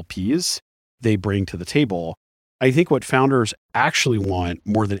convince LPs they bring to the table. I think what founders actually want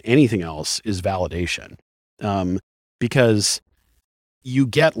more than anything else is validation, because you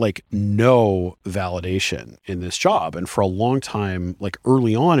get like no validation in this job. And for a long time, like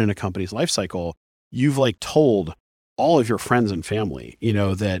early on in a company's life cycle, you've like told all of your friends and family,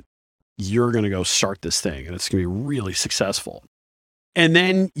 that you're going to go start this thing and it's going to be really successful. And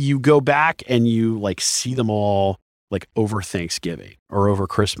then you go back and you like see them all like over Thanksgiving or over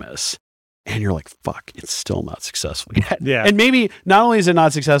Christmas, and you're like, fuck, it's still not successful yet. Yeah. And maybe not only is it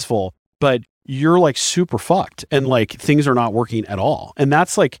not successful, but you're like super fucked and like things are not working at all. And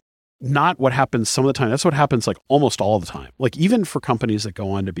that's like, not what happens some of the time. That's what happens like almost all the time. Like even for companies that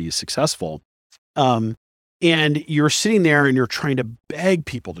go on to be successful, and you're sitting there and you're trying to beg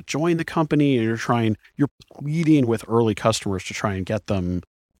people to join the company, and you're pleading with early customers to try and get them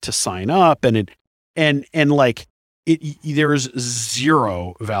to sign up, and there's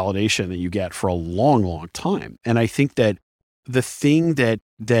zero validation that you get for a long, long time. And I think that the thing that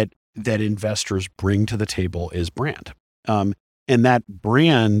investors bring to the table is brand, and that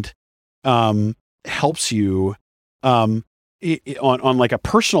brand helps you on like a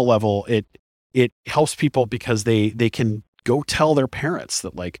personal level. It helps people because they can go tell their parents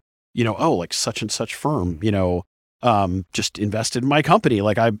that like, oh, like such and such firm, just invested in my company.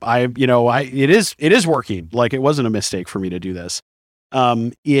 Like it is working. Like it wasn't a mistake for me to do this.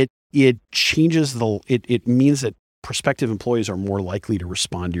 It changes it means that prospective employees are more likely to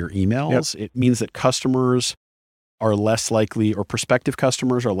respond to your emails. Yep. It means that customers are less likely, or prospective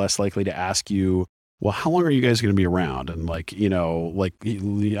customers are less likely to ask you, well, how long are you guys going to be around? And like,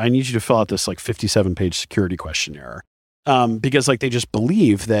 I need you to fill out this like 57-page security questionnaire. Because like they just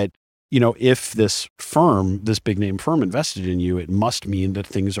believe that, if this big name firm invested in you, it must mean that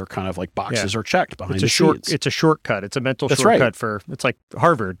things are kind of like boxes are checked behind the scenes. It's a shortcut. It's a mental shortcut it's like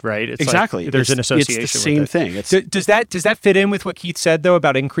Harvard, right? It's exactly. Like there's an association. It's the same thing. Does that fit in with what Keith said though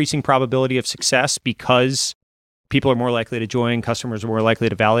about increasing probability of success because people are more likely to join, customers are more likely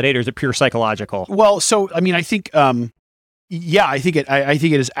to validate, or is it pure psychological? Well, so I mean, I think, I think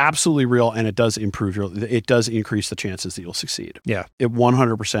it is absolutely real, and it does it does increase the chances that you'll succeed. Yeah, it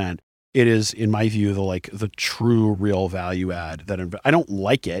 100%. It is, in my view, the true real value add that I don't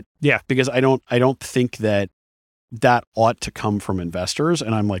like it. Yeah, because I don't think that ought to come from investors,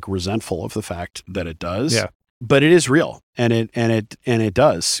 and I'm like resentful of the fact that it does. Yeah, but it is real, and it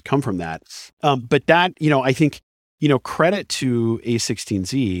does come from that. But that, I think, credit to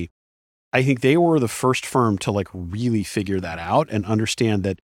A16Z. I think they were the first firm to like really figure that out and understand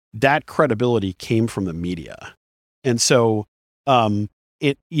that credibility came from the media. And so,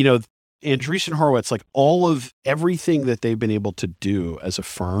 Andreessen Horowitz, like all of everything that they've been able to do as a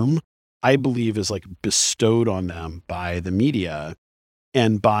firm, I believe is like bestowed on them by the media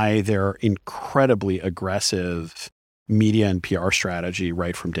and by their incredibly aggressive media and PR strategy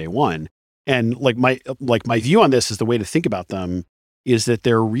right from day one. And like my view on this is the way to think about them is that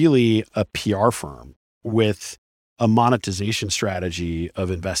they're really a PR firm with a monetization strategy of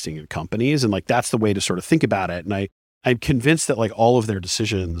investing in companies. And like, that's the way to sort of think about it. And I'm convinced that like all of their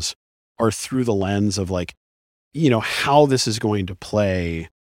decisions are through the lens of like, how this is going to play,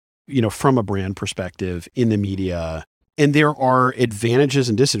 from a brand perspective in the media. And there are advantages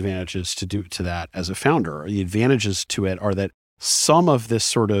and disadvantages to that as a founder. The advantages to it are that some of this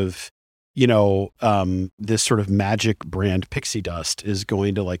sort of, this sort of magic brand pixie dust is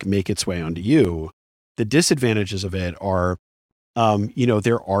going to like make its way onto you. The disadvantages of it are,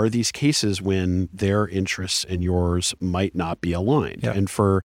 there are these cases when their interests and yours might not be aligned. Yeah. And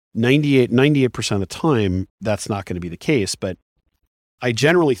for 98% of the time, that's not going to be the case. But I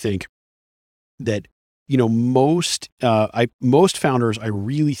generally think that, most founders, I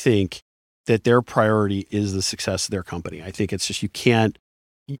really think that their priority is the success of their company. I think it's just, you can't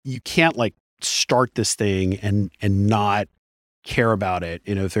like start this thing and not care about it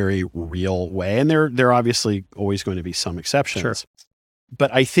in a very real way. And there are obviously always going to be some exceptions. Sure.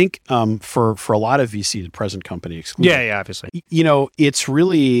 But I think for a lot of VCs, present company exclusive. Yeah, obviously. It's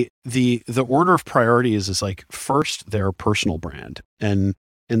really the order of priorities is like first their personal brand, and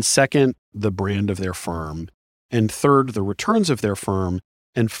second the brand of their firm, and third the returns of their firm,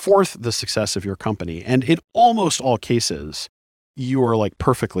 and fourth the success of your company. And in almost all cases, you are like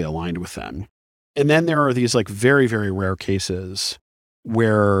perfectly aligned with them. And then there are these like very, very rare cases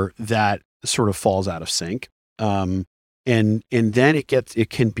where that sort of falls out of sync. And then it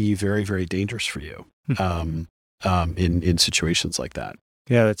can be very, very dangerous for you in situations like that.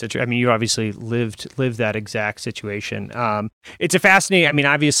 Yeah, that's interesting. I mean, you obviously lived that exact situation. It's a fascinating. I mean,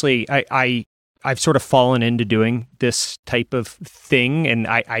 obviously, I've sort of fallen into doing this type of thing, and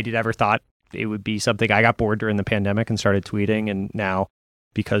I did ever thought it would be something. I got bored during the pandemic and started tweeting, and now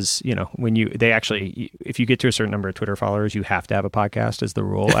because if you get to a certain number of Twitter followers, you have to have a podcast is the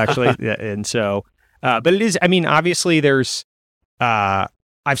rule actually, and so. But it is, I mean, obviously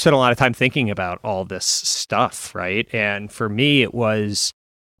I've spent a lot of time thinking about all this stuff, right? And for me, it was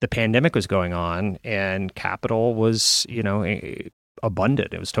the pandemic was going on and capital was,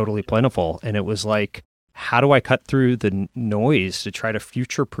 abundant. It was totally plentiful. And it was like, how do I cut through the noise to try to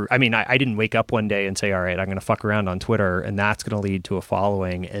future-proof? I mean, I didn't wake up one day and say, all right, I'm going to fuck around on Twitter and that's going to lead to a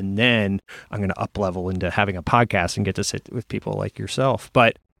following. And then I'm going to up level into having a podcast and get to sit with people like yourself.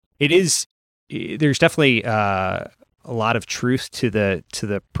 But it is. There's definitely a lot of truth to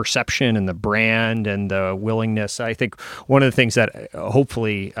the perception and the brand and the willingness. I think one of the things that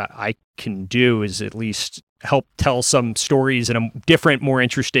hopefully I can do is at least help tell some stories in a different, more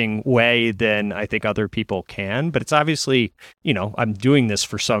interesting way than I think other people can. But it's obviously, I'm doing this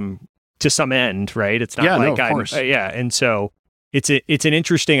to some end, right? It's not like of course. And so it's an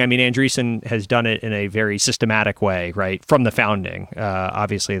interesting. Andreessen has done it in a very systematic way, right, from the founding.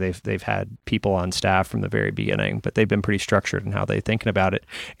 Obviously, they've had people on staff from the very beginning, but they've been pretty structured in how they're thinking about it.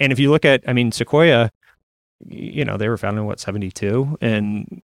 And if you look at, Sequoia, they were founded in 72,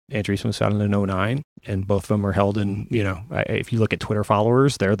 and Andreessen was founded in 09, and both of them are held in. If you look at Twitter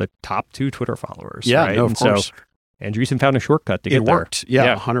followers, they're the top 2 Twitter followers. Yeah, right? no, of course. So Andreessen found a shortcut to get there. It worked.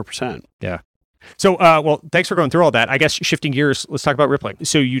 Yeah, 100%. Yeah. So, well, thanks for going through all that. I guess shifting gears, let's talk about rippling.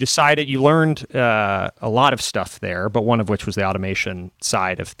 So you learned a lot of stuff there, but one of which was the automation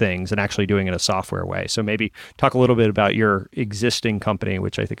side of things and actually doing it a software way. So maybe talk a little bit about your existing company,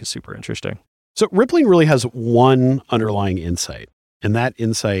 which I think is super interesting. So rippling really has one underlying insight, and that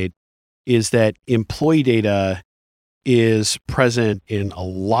insight is that employee data is present in a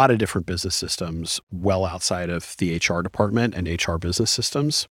lot of different business systems well outside of the HR department and HR business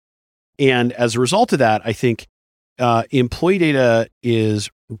systems. And as a result of that, I think employee data is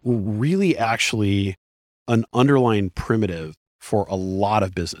really actually an underlying primitive for a lot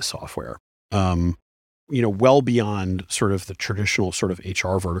of business software. Well beyond sort of the traditional sort of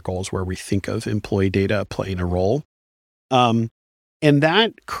HR verticals where we think of employee data playing a role. And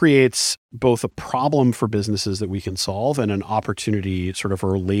that creates both a problem for businesses that we can solve and an opportunity, sort of a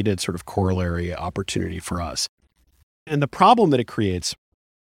related sort of corollary opportunity for us. And the problem that it creates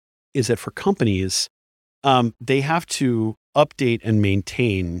is that for companies, they have to update and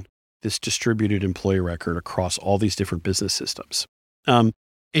maintain this distributed employee record across all these different business systems. And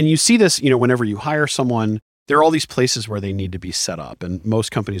you see this, whenever you hire someone, there are all these places where they need to be set up. And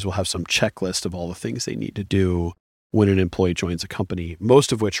most companies will have some checklist of all the things they need to do when an employee joins a company,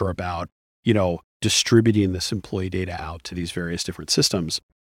 most of which are about, distributing this employee data out to these various different systems.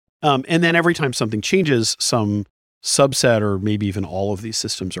 And then every time something changes, some subset or maybe even all of these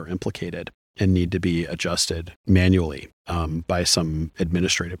systems are implicated and need to be adjusted manually by some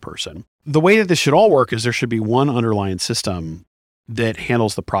administrative person. The way that this should all work is there should be one underlying system that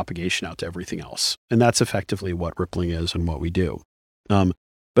handles the propagation out to everything else. And that's effectively what rippling is and what we do.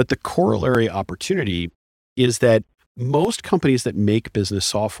 But the corollary opportunity is that most companies that make business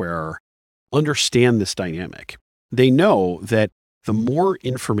software understand this dynamic. They know that the more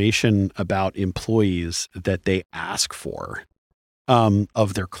information about employees that they ask for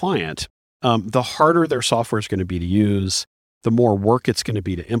of their client, the harder their software is going to be to use, the more work it's going to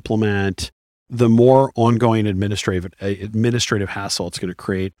be to implement, the more ongoing administrative hassle it's going to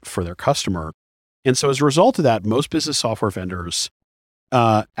create for their customer. And so as a result of that, most business software vendors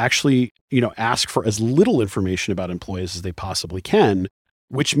actually, ask for as little information about employees as they possibly can,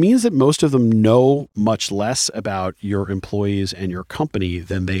 which means that most of them know much less about your employees and your company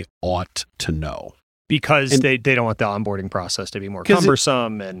than they ought to know. Because they don't want the onboarding process to be more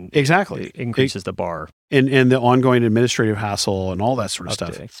cumbersome and exactly it increases the bar. And the ongoing administrative hassle and all that sort of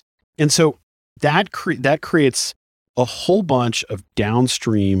stuff. And so that creates a whole bunch of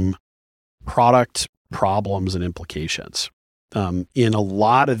downstream product problems and implications in a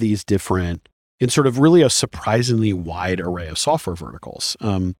lot of these different, in sort of really a surprisingly wide array of software verticals.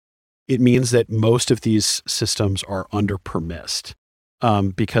 It means that most of these systems are under-permissed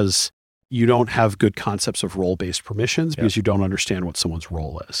because you don't have good concepts of role-based permissions because you don't understand what someone's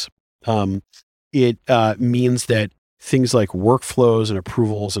role is. It means that things like workflows and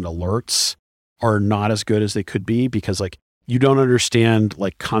approvals and alerts are not as good as they could be because you don't understand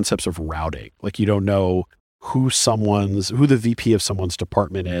concepts of routing. You don't know who the VP of someone's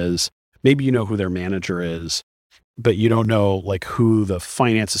department is. Maybe you know who their manager is, but you don't know who the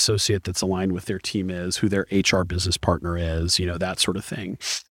finance associate that's aligned with their team is, who their HR business partner is, that sort of thing.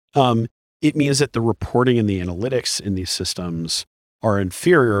 It means that the reporting and the analytics in these systems are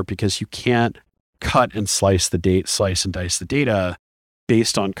inferior because you can't cut and slice and dice the data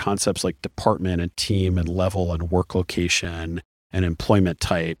based on concepts like department and team and level and work location and employment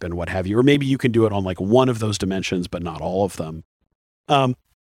type and what have you. Or maybe you can do it on one of those dimensions, but not all of them.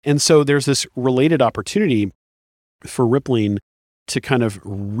 And so there's this related opportunity for rippling to kind of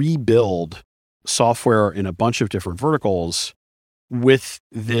rebuild software in a bunch of different verticals with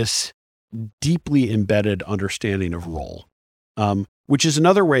this deeply embedded understanding of role, which is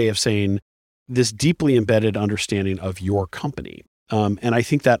another way of saying this deeply embedded understanding of your company. And I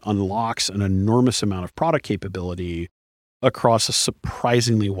think that unlocks an enormous amount of product capability across a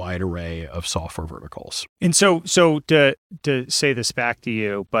surprisingly wide array of software verticals. And so to say this back to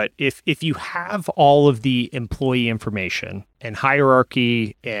you, but if you have all of the employee information and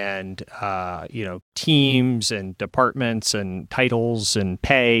hierarchy and teams and departments and titles and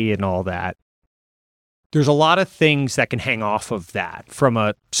pay and all that, there's a lot of things that can hang off of that from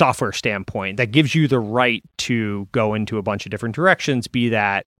a software standpoint that gives you the right to go into a bunch of different directions, be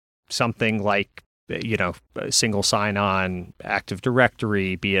that something like a single sign-on, Active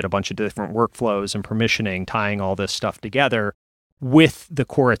Directory, be it a bunch of different workflows and permissioning, tying all this stuff together with the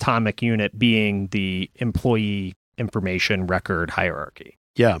core atomic unit being the employee information record hierarchy.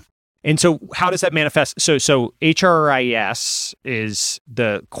 Yeah. And so how does that manifest? So HRIS is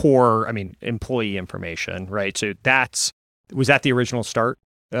the core, employee information, right? So was that the original start?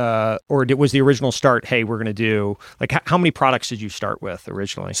 Or was the original start, hey, we're going to do, how many products did you start with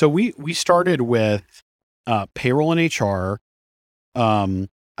originally? So we started with payroll and HR,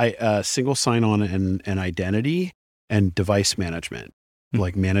 single sign-on and identity, and device management,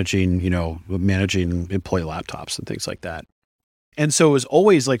 like managing employee laptops and things like that. And so it was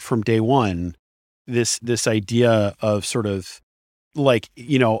always from day one, this idea of sort of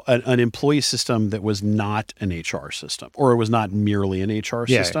an employee system that was not an HR system, or it was not merely an HR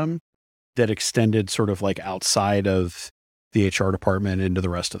system that extended sort of outside of the HR department into the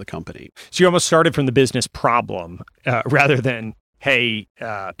rest of the company. So you almost started from the business problem rather than, hey,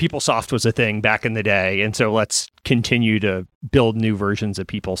 PeopleSoft was a thing back in the day, and so let's continue to build new versions of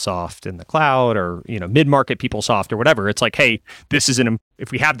PeopleSoft in the cloud, or mid-market PeopleSoft or whatever. It's like, hey,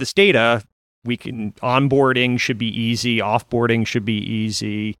 if we have this data, we can, onboarding should be easy, offboarding should be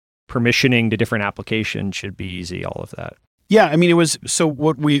easy, permissioning to different applications should be easy, all of that. Yeah, it was, so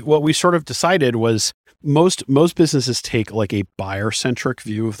what we sort of decided was most businesses take a buyer-centric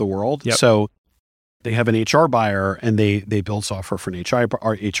view of the world. Yep. So they have an HR buyer and they build software for an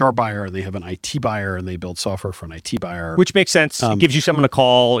HR buyer, and they have an IT buyer and they build software for an IT buyer. Which makes sense. It gives you someone to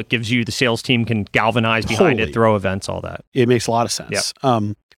call. It gives you, the sales team can galvanize behind it, throw events, all that. It makes a lot of sense.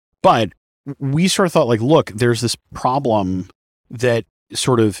 Yep. But we sort of thought look, there's this problem that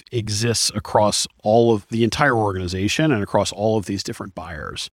sort of exists across all of the entire organization and across all of these different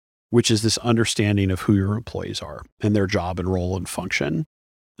buyers, which is this understanding of who your employees are and their job and role and function.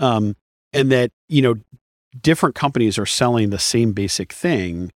 And that, different companies are selling the same basic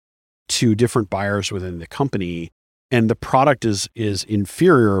thing to different buyers within the company. And the product is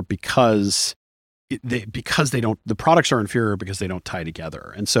inferior because the products are inferior because they don't tie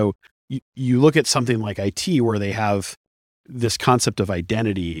together. And so you look at something like IT, where they have this concept of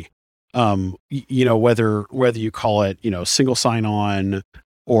identity, whether you call it, single sign-on,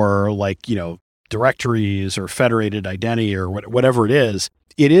 or directories or federated identity, or whatever it is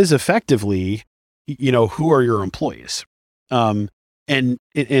effectively, who are your employees? And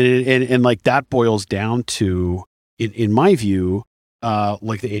that boils down to, in my view,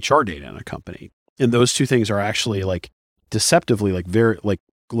 the HR data in a company. And those two things are actually deceptively very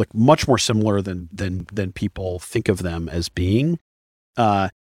much more similar than people think of them as being.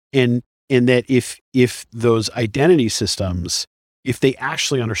 And that if those identity systems, if they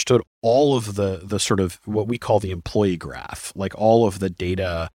actually understood all of the sort of what we call the employee graph, all of the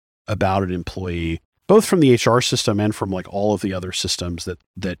data about an employee, both from the HR system and from all of the other systems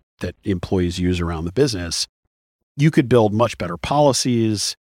that employees use around the business, you could build much better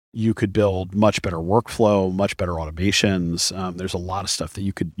policies. You could build much better workflow, much better automations. There's a lot of stuff that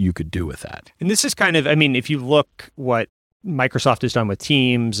you could do with that. And this is kind of, if you look what Microsoft has done with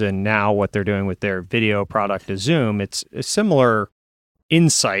Teams and now what they're doing with their video product is Zoom, it's a similar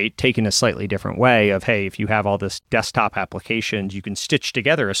insight taken a slightly different way of, hey, if you have all this desktop applications, you can stitch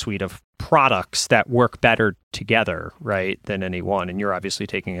together a suite of products that work better together, right, than any one. And you're obviously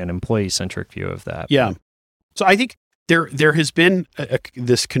taking an employee-centric view of that. Yeah. So I think there has been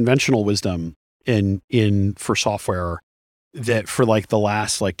this conventional wisdom for software that for the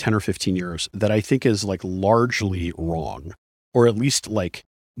last 10 or 15 years that I think is largely wrong, or at least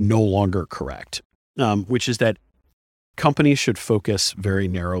no longer correct, which is that companies should focus very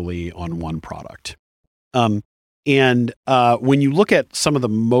narrowly on one product. And when you look at some of the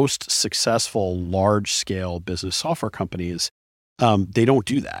most successful large scale business software companies, they don't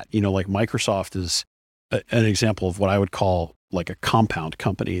do that. Microsoft is an example of what I would call a compound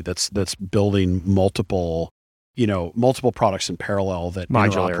company that's building multiple products in parallel that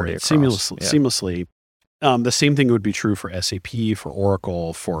operate seamlessly. The same thing would be true for SAP, for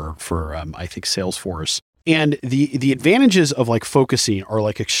Oracle, for I think Salesforce. And the advantages of focusing are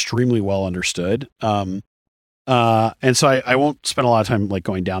extremely well understood. And so I won't spend a lot of time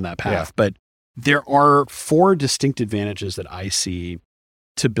going down that path, but there are four distinct advantages that I see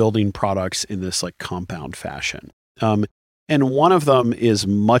to building products in this like compound fashion. And one of them is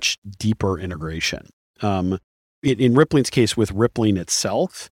much deeper integration. In Rippling's case, with Rippling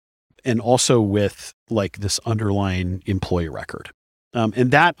itself, and also with like this underlying employee record.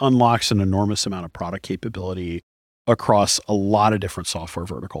 And that unlocks an enormous amount of product capability across a lot of different software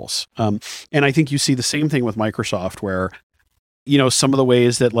verticals. And I think you see the same thing with Microsoft where, some of the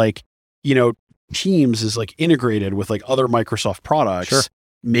ways that like, Teams is like integrated with like other Microsoft products Sure.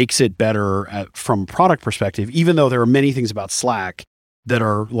 makes it better from a product perspective, even though there are many things about Slack that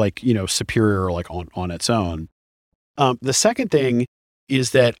are like, superior like on its own. The second thing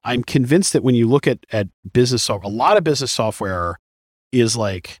is that I'm convinced that when you look at business software, a lot of business software is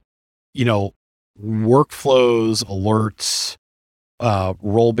like, workflows, alerts,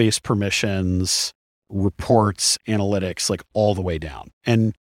 role-based permissions, reports, analytics, like all the way down.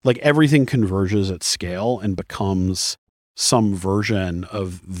 And like everything converges at scale and becomes some version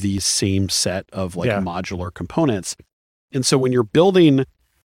of the same set of like modular components. And so when you're building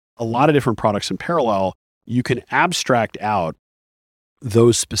a lot of different products in parallel, you can abstract out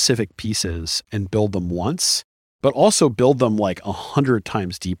those specific pieces and build them once, but also build them like 100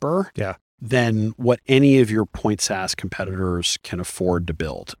 times deeper than what any of your point SaaS competitors can afford to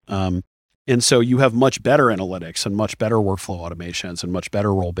build. And so you have much better analytics and much better workflow automations and much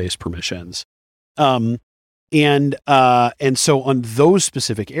better role-based permissions. And so on those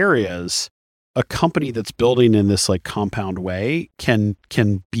specific areas, a company that's building in this like compound way can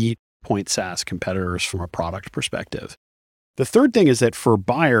beat point SaaS competitors from a product perspective. The third thing is that for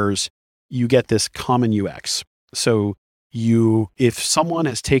buyers, you get this common UX. So if someone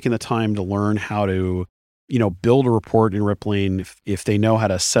has taken the time to learn how to, build a report in Rippling, if they know how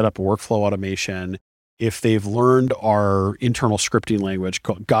to set up a workflow automation, if they've learned our internal scripting language,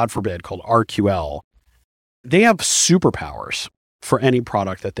 God forbid, called RQL, they have superpowers for any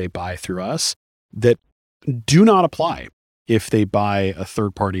product that they buy through us that do not apply if they buy a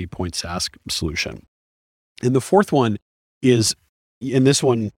third-party point SaaS solution. And the fourth one is, and this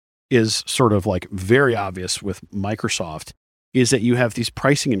one is sort of like very obvious with Microsoft, is that you have these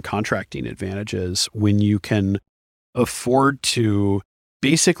pricing and contracting advantages when you can afford to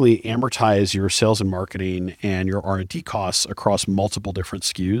basically amortize your sales and marketing and your R&D costs across multiple different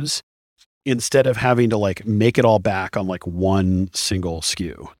SKUs instead of having to like make it all back on like one single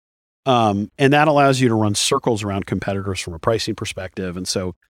SKU. And that allows you to run circles around competitors from a pricing perspective. And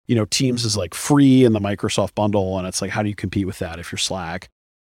so, Teams is like free in the Microsoft bundle. And it's like, how do you compete with that if you're Slack?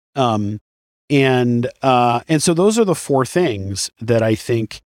 And so those are the four things that I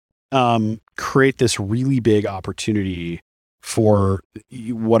think, create this really big opportunity for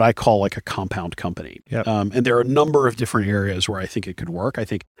what I call like a compound company. Yep. And there are a number of different areas where I think it could work. I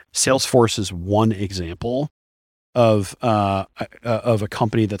think Salesforce is one example of a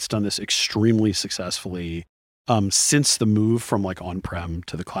company that's done this extremely successfully, since the move from like on-prem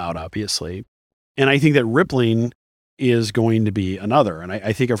to the cloud, obviously. And I think that Rippling is going to be another. And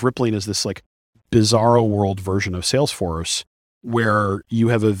I think of Rippling as this like bizarro world version of Salesforce, where you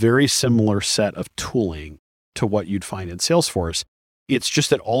have a very similar set of tooling to what you'd find in Salesforce. It's just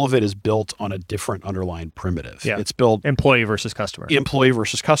that all of it is built on a different underlying primitive. Yeah. It's built employee versus customer.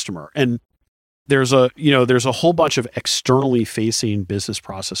 And there's a whole bunch of externally facing business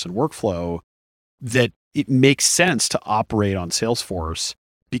process and workflow that it makes sense to operate on Salesforce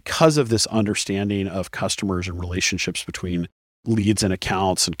because of this understanding of customers and relationships between leads and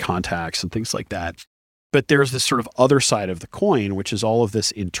accounts and contacts and things like that. But there's this sort of other side of the coin, which is all of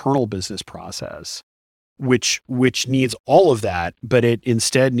this internal business process, which needs all of that, but it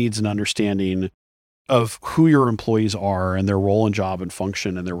instead needs an understanding of who your employees are and their role and job and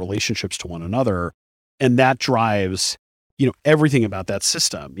function and their relationships to one another. And that drives, everything about that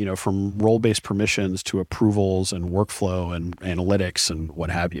system, from role-based permissions to approvals and workflow and analytics and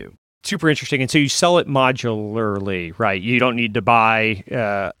what have you. Super interesting. And so you sell it modularly, right? You don't need to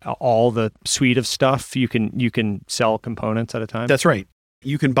buy all the suite of stuff. You can sell components at a time. That's right.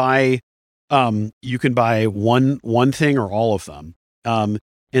 You can buy one thing or all of them.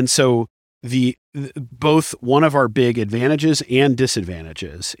 And so both one of our big advantages and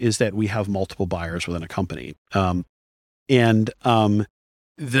disadvantages is that we have multiple buyers within a company.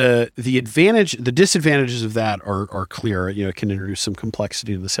 The disadvantages of that are clear. It can introduce some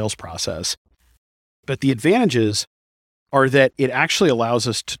complexity to the sales process, but the advantages are that it actually allows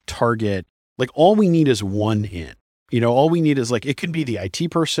us to target, like all we need is one in. All we need is like, it can be the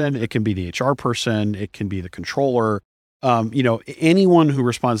IT person, it can be the HR person, it can be the controller. Anyone who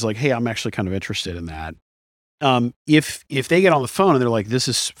responds like, hey, I'm actually kind of interested in that. If they get on the phone and they're like, this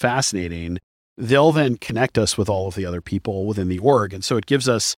is fascinating, they'll then connect us with all of the other people within the org. And so it gives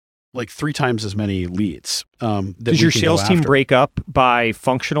us like 3 times as many leads. Does your sales team break up by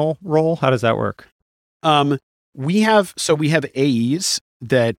functional role? How does that work? We have AEs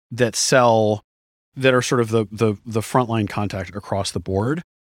that sell, that are sort of the frontline contact across the board.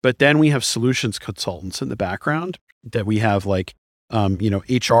 But then we have solutions consultants in the background that we have like,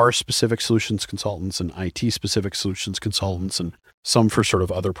 HR specific solutions consultants and IT specific solutions consultants, and some for sort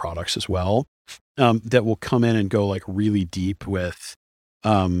of other products as well, that will come in and go like really deep with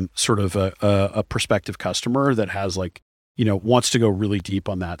sort of a prospective customer that has like, wants to go really deep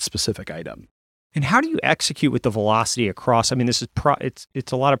on that specific item. And how do you execute with the velocity across? I mean, this is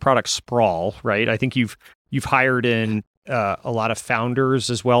it's a lot of product sprawl, right? I think you've hired in a lot of founders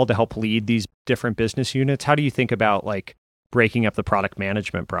as well to help lead these different business units. How do you think about like breaking up the product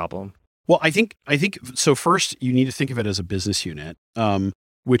management problem? Well, I think so. First, you need to think of it as a business unit,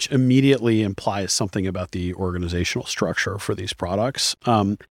 which immediately implies something about the organizational structure for these products.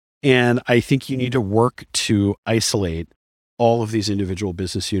 And I think you need to work to isolate all of these individual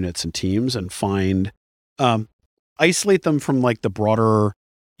business units and teams and isolate them from like the broader,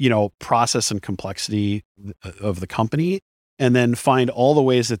 process and complexity of the company, and then find all the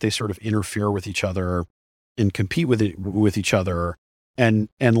ways that they sort of interfere with each other and compete with each other, and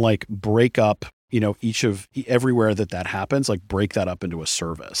like break up, everywhere that happens, like break that up into a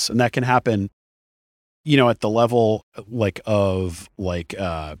service. And that can happen, at the level of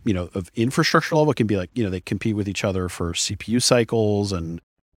infrastructure level. It can be like, they compete with each other for CPU cycles and,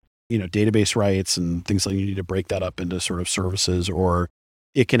 database rights and things like, you need to break that up into sort of services. Or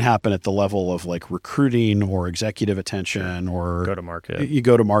it can happen at the level of like recruiting or executive attention or go to market. You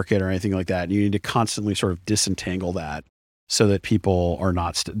go to market or anything like that. You need to constantly sort of disentangle that so that people are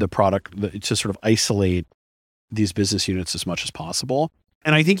not to sort of isolate these business units as much as possible.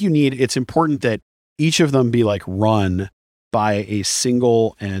 And I think it's important that each of them be like run by a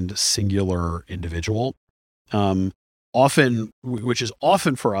single and singular individual. Which is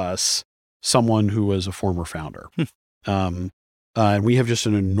often for us, someone who was a former founder. And we have just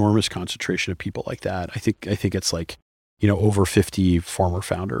an enormous concentration of people like that. I think it's like, over 50 former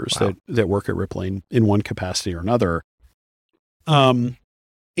founders that work at Rippling in one capacity or another. But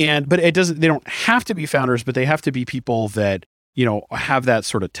they don't have to be founders, but they have to be people that, have that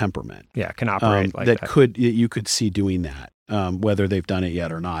sort of temperament. Yeah. Can operate like that. You could see doing that, whether they've done it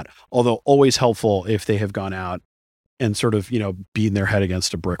yet or not. Although always helpful if they have gone out and sort of, beaten their head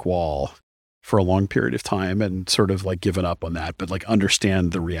against a brick wall for a long period of time and sort of like given up on that, but like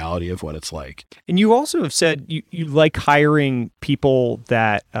understand the reality of what it's like. And you also have said you like hiring people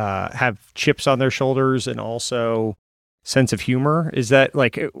that have chips on their shoulders and also sense of humor. Is that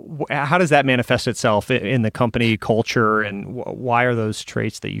like, how does that manifest itself in the company culture, and why are those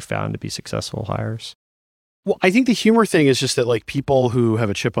traits that you found to be successful hires? Well, I think the humor thing is just that like people who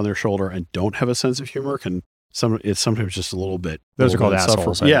have a chip on their shoulder and don't have a sense of humor it's sometimes just a little bit. Those are called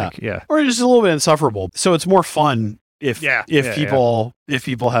assholes. Yeah. Or just a little bit insufferable. So it's more fun if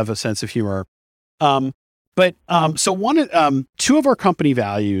people have a sense of humor. So two of our company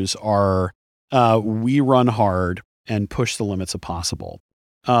values are, we run hard and push the limits of possible.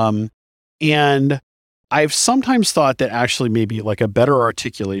 And I've sometimes thought that actually maybe like a better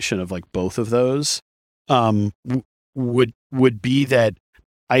articulation of like both of those, would be that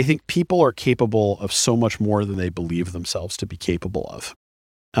I think people are capable of so much more than they believe themselves to be capable of.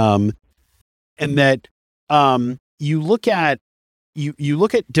 And that you look at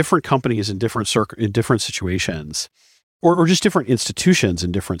different companies in different situations, or just different institutions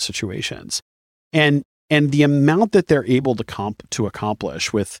in different situations, and the amount that they're able to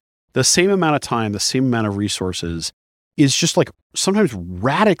accomplish with the same amount of time, the same amount of resources, is just like sometimes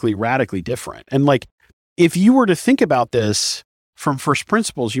radically, radically different. And like, if you were to think about this from first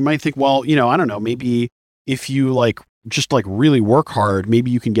principles, you might think, well, I don't know, maybe if you like just like really work hard, maybe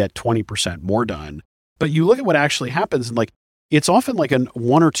you can get 20% more done. But you look at what actually happens, and like, it's often like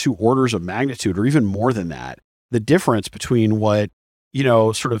 1 or 2 orders of magnitude, or even more than that, the difference between what,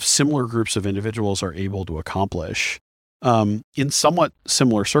 sort of similar groups of individuals are able to accomplish, in somewhat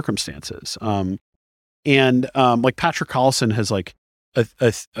similar circumstances. Like Patrick Collison has like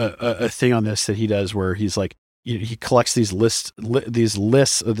a thing on this that he does where he's like, he collects this list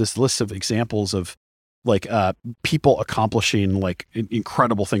of examples of like people accomplishing like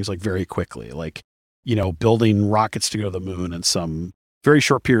incredible things like very quickly, like building rockets to go to the moon in some very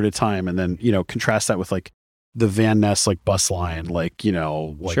short period of time, and then contrast that with like the Van Ness like bus line, like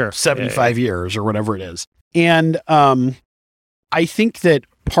 75 years or whatever it is. And I think that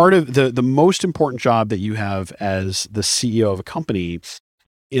part of the most important job that you have as the CEO of a company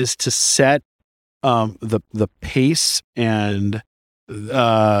is to set the pace and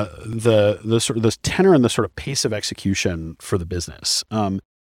the sort of the tenor and the sort of pace of execution for the business,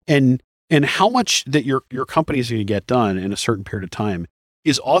 and how much that your company is going to get done in a certain period of time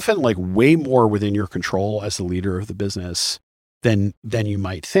is often like way more within your control as the leader of the business than you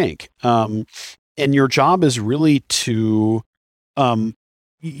might think. And your job is really to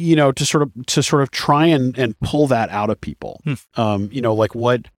to sort of try and pull that out of people. Like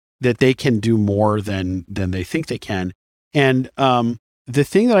what that they can do more than they think they can. And the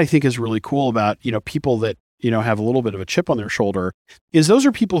thing that I think is really cool about, people that, have a little bit of a chip on their shoulder is those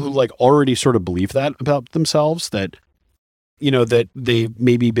are people who like already sort of believe that about themselves, that, that they've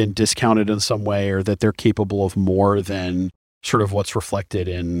maybe been discounted in some way, or that they're capable of more than sort of what's reflected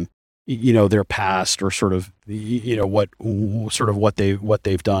in, their past, or sort of, what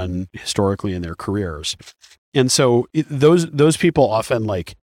they've done historically in their careers. And so those people often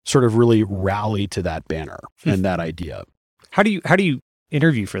like sort of really rally to that banner and that idea. How do you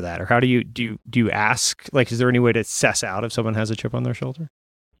interview for that? Or how do you ask, like, is there any way to suss out if someone has a chip on their shoulder?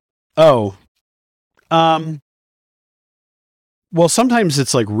 Oh, well, sometimes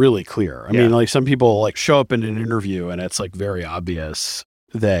it's like really clear. I mean, like some people like show up in an interview and it's like very obvious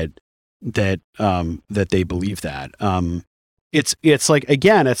that they believe that. It's like,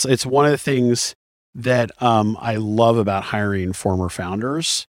 again, it's one of the things that I love about hiring former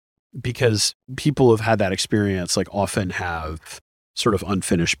founders, because people who've had that experience like often have sort of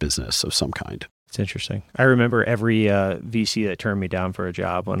unfinished business of some kind. It's interesting. I remember every VC that turned me down for a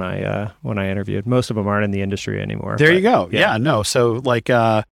job when I interviewed. Most of them aren't in the industry anymore. There you go. Yeah, no. So like,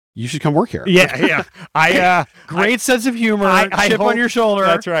 you should come work here. Yeah. Great sense of humor. Chip on your shoulder.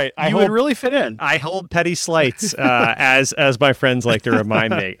 That's right. You would really fit in. I hold petty slights, as my friends like to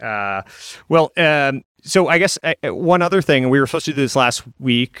remind me. So I guess one other thing, and we were supposed to do this last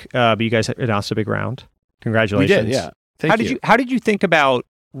week, but you guys announced a big round. Congratulations. We did, yeah. Thank you. How did you think about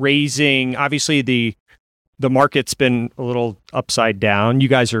raising? Obviously, the market's been a little upside down. You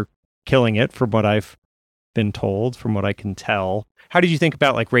guys are killing it, from what I've been told, from what I can tell. How did you think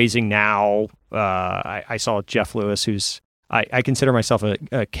about like raising now? I saw Jeff Lewis, who's I consider myself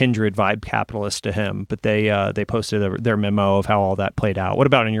a kindred vibe capitalist to him, but they posted their memo of how all that played out. What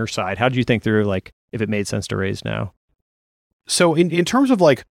about on your side? How did you think through like if it made sense to raise now? So in terms of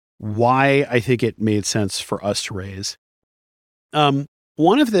like why I think it made sense for us to raise,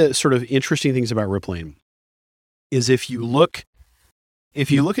 one of the sort of interesting things about Rippling is if you look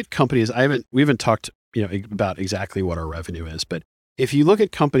at companies, we haven't talked about exactly what our revenue is, but if you look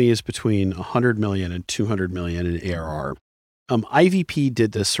at companies between 100 million and 200 million in ARR, IVP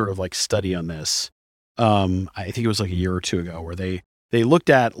did this sort of like study on this. I think it was like a year or two ago, where they looked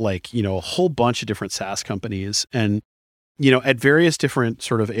at like, a whole bunch of different SaaS companies and, at various different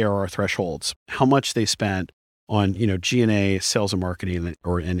sort of ARR thresholds, how much they spent on, G&A, sales and marketing,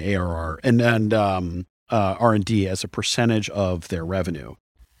 or an ARR, and R&D as a percentage of their revenue.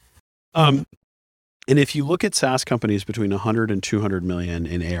 And if you look at SaaS companies between 100 and 200 million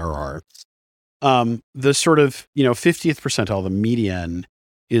in ARR, the sort of, 50th percentile, the median,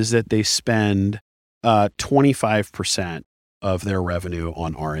 is that they spend 25% of their revenue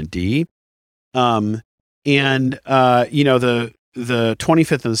on R&D. The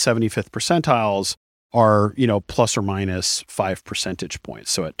 25th and the 75th percentiles are, plus or minus 5 percentage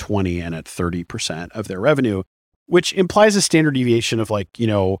points. So at 20 and at 30% of their revenue, which implies a standard deviation of like,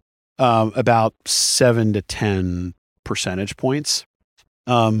 about 7 to 10 percentage points.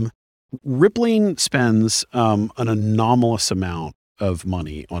 Rippling spends an anomalous amount of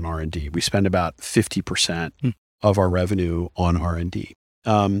money on R&D. We spend about 50% of our revenue on R&D,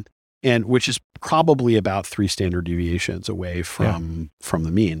 and which is probably about 3 standard deviations away from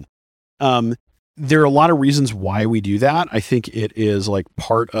the mean. There are a lot of reasons why we do that. I think it is like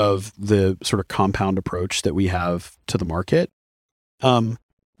part of the sort of compound approach that we have to the market.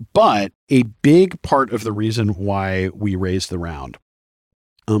 But a big part of the reason why we raised the round.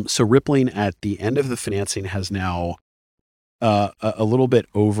 So Rippling at the end of the financing has now a little bit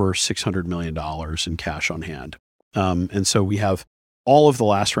over $600 million in cash on hand. And so we have all of the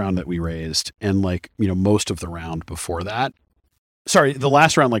last round that we raised and like, most of the round before that. Sorry, the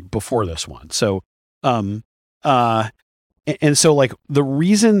last round like before this one. So, and so like the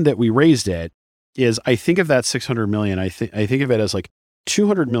reason that we raised it is I think of that 600 million, I think of it as like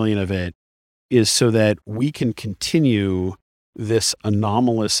 200 million of it is so that we can continue this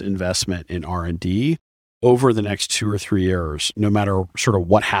anomalous investment in R&D over the next 2 or 3 years, no matter sort of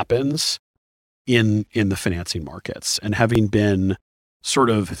what happens in the financing markets. And having been sort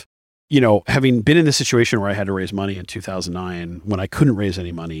of, having been in the situation where I had to raise money in 2009 when I couldn't raise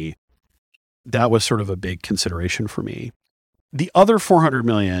any money, that was sort of a big consideration for me. The other $400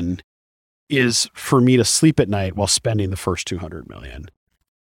 million is for me to sleep at night while spending the first $200 million.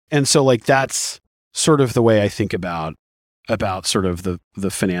 And so like, that's sort of the way I think about sort of the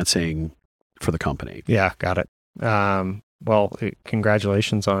financing for the company. Yeah, got it. Well,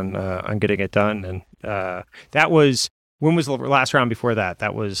 congratulations on getting it done. And that was, when was the last round before that?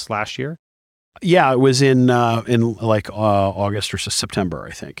 That was last year? Yeah, it was in like August or September,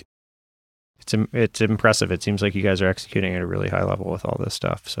 I think. It's impressive. It seems like you guys are executing at a really high level with all this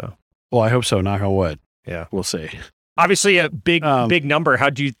stuff. So, well, I hope so. Knock on wood. Yeah, we'll see. Obviously, a big number. How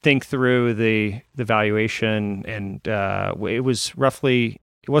do you think through the valuation? And it was roughly,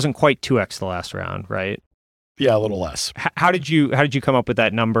 it wasn't quite 2x the last round, right? Yeah, a little less. How did you come up with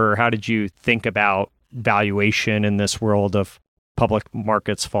that number? How did you think about valuation in this world of public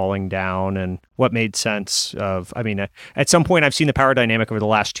markets falling down, and what made sense of, I mean, at some point I've seen the power dynamic over the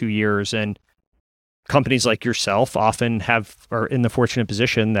last 2 years, and companies like yourself often are in the fortunate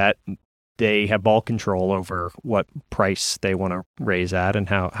position that they have ball control over what price they want to raise at and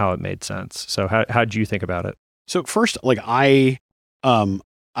how it made sense. So how did you think about it? So first, like I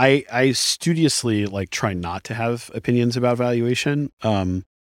studiously like try not to have opinions about valuation. And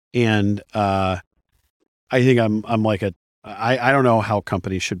I think I'm like I don't know how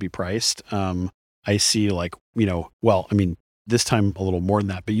companies should be priced. I see like, well, I mean, this time a little more than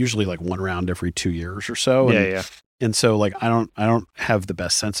that, but usually like one round every 2 years or so. Yeah. And so like, I don't have the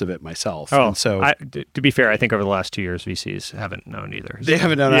best sense of it myself. Oh, and so to be fair, I think over the last 2 years, VCs haven't known either. They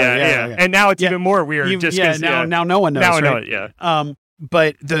haven't known. Yeah. And now it's even more weird. Now no one knows. Now I right? know it. Yeah.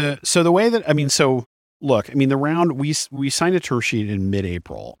 But the way that, I mean, so look, I mean, the round we signed a term sheet in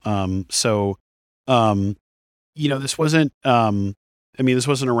mid-April. This wasn't, this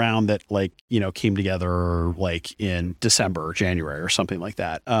wasn't a round that like, came together like in December or January or something like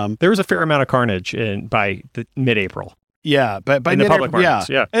that. There was a fair amount of carnage by the mid-April. Yeah. But by in the public markets.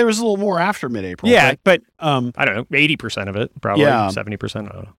 Yeah. There was a little more after mid-April. Yeah. But I don't know, 80% of it, probably 70%. I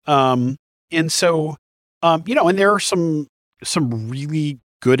don't know. And so, and there are some really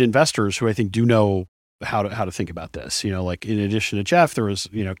good investors who I think do know how to think about this. Like in addition to Jeff, there was,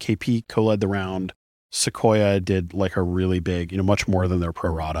 KP co-led the round. Sequoia did like a really big, much more than their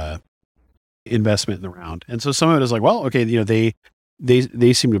pro rata investment in the round. And so some of it is like, well, okay, they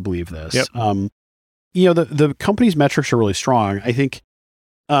seem to believe this. Yep. The company's metrics are really strong, I think.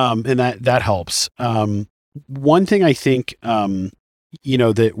 And that helps. One thing I think,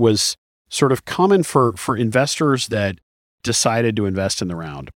 that was sort of common for investors that decided to invest in the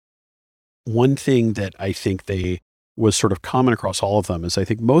round. One thing that I think was sort of common across all of them is I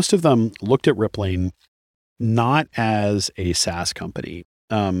think most of them looked at Rippling not as a SaaS company,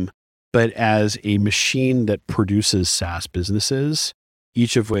 but as a machine that produces SaaS businesses,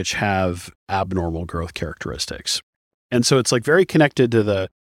 each of which have abnormal growth characteristics. And so it's like very connected to the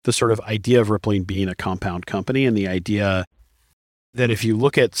sort of idea of Rippling being a compound company, and the idea that if you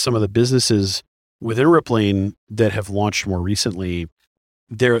look at some of the businesses within Rippling that have launched more recently,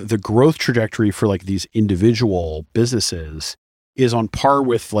 the growth trajectory for like these individual businesses is on par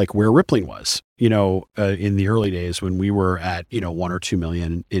with like where Rippling was, in the early days when we were at, 1 or 2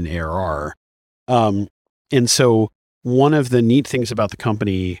 million in ARR. And so one of the neat things about the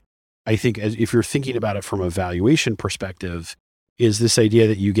company, I think, if you're thinking about it from a valuation perspective, is this idea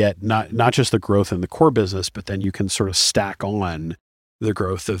that you get not just the growth in the core business, but then you can sort of stack on the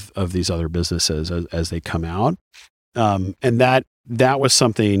growth of these other businesses as they come out. And that was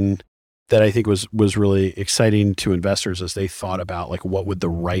something that I think was really exciting to investors as they thought about like what would the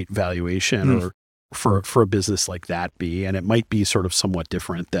right valuation or for a business like that be, and it might be sort of somewhat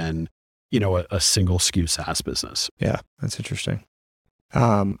different than a single SKU SaaS business. Yeah, that's interesting.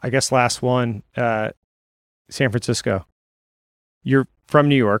 I guess last one, San Francisco. You're from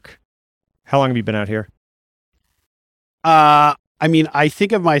New York. How long have you been out here? I mean, I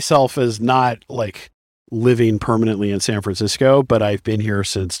think of myself as not like living permanently in San Francisco, but I've been here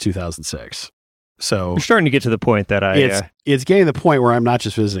since 2006. So you're starting to get to the point that it's getting to the point where I'm not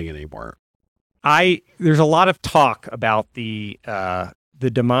just visiting anymore. There's a lot of talk about the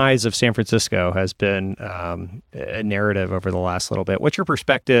demise of San Francisco has been a narrative over the last little bit. What's your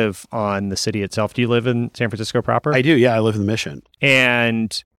perspective on the city itself? Do you live in San Francisco proper? I do. Yeah. I live in the Mission.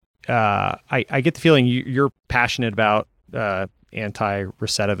 And I get the feeling you're passionate about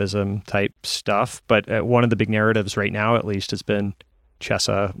anti-recidivism type stuff, but one of the big narratives right now, at least, has been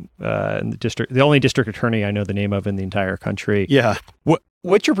Chesa, the only district attorney I know the name of in the entire country. Yeah.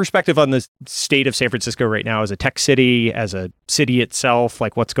 What's your perspective on the state of San Francisco right now as a tech city, as a city itself?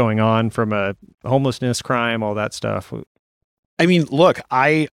 Like what's going on from a homelessness, crime, all that stuff? I mean, look,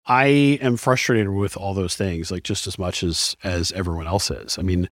 I am frustrated with all those things, like just as much as everyone else is. I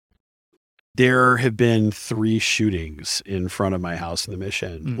mean, there have been 3 shootings in front of my house in the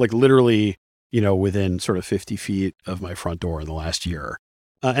Mission, like literally, within sort of 50 feet of my front door in the last year.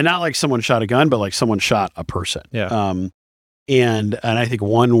 And not like someone shot a gun, but like someone shot a person. Yeah. And I think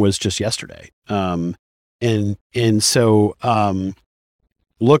one was just yesterday. And so,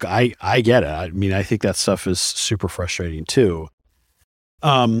 look, I get it. I mean, I think that stuff is super frustrating too.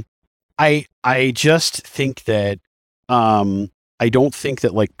 I just think that, I don't think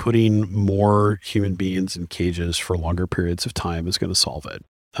that like putting more human beings in cages for longer periods of time is going to solve it.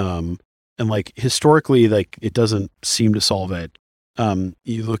 And like historically, like it doesn't seem to solve it.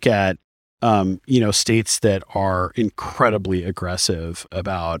 You look at, states that are incredibly aggressive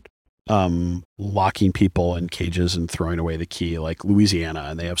about, locking people in cages and throwing away the key, like Louisiana,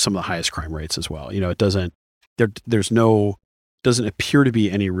 and they have some of the highest crime rates as well. It doesn't appear to be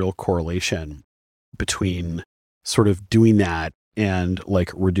any real correlation between sort of doing that and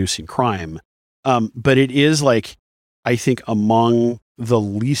like reducing crime. But it is like, I think among the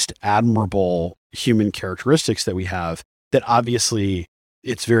least admirable human characteristics that we have, that obviously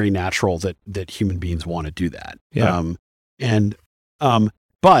it's very natural that human beings want to do that. Yeah.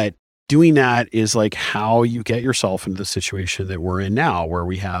 But doing that is like how you get yourself into the situation that we're in now, where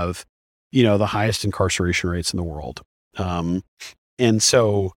we have, the highest incarceration rates in the world. And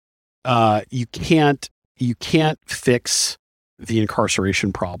so, you can't fix the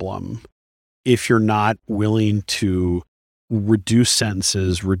incarceration problem if you're not willing to reduce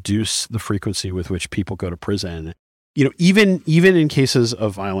sentences, reduce the frequency with which people go to prison, even in cases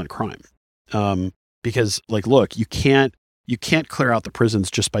of violent crime. Because like, look, you can't clear out the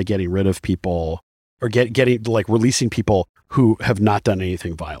prisons just by getting rid of people or getting like releasing people who have not done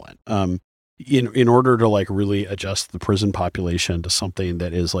anything violent. In order to like really adjust the prison population to something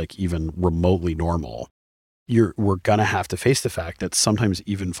that is like even remotely normal, we're going to have to face the fact that sometimes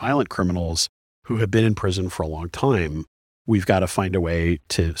even violent criminals who have been in prison for a long time, we've got to find a way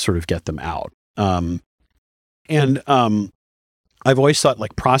to sort of get them out. And I've always thought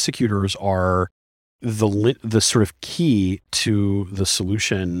like prosecutors are the sort of key to the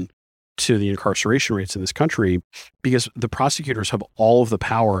solution to the incarceration rates in this country, because the prosecutors have all of the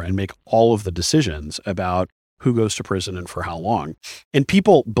power and make all of the decisions about who goes to prison and for how long. And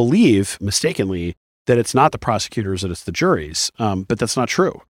people believe mistakenly that it's not the prosecutors, that it's the juries. But that's not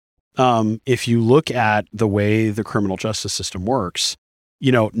true. If you look at the way the criminal justice system works,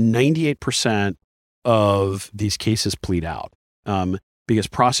 98% of these cases plead out, because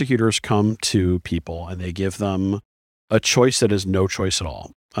prosecutors come to people and they give them a choice that is no choice at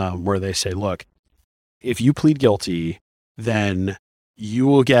all, where they say, look, if you plead guilty, then you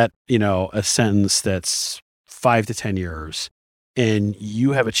will get, a sentence that's 5 to 10 years, and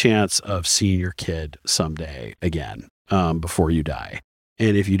you have a chance of seeing your kid someday again, before you die.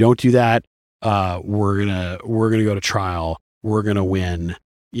 And if you don't do that, we're gonna go to trial. We're gonna win,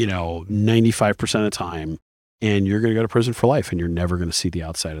 95% of the time, and you're gonna go to prison for life, and you're never gonna see the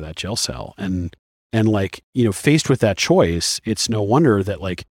outside of that jail cell. And like, faced with that choice, it's no wonder that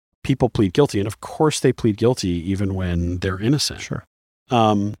like people plead guilty, and of course they plead guilty even when they're innocent. Sure.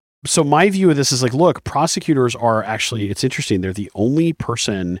 So my view of this is like, look, prosecutors are actually, it's interesting. They're the only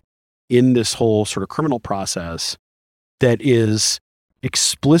person in this whole sort of criminal process that is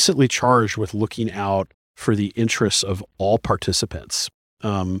explicitly charged with looking out for the interests of all participants.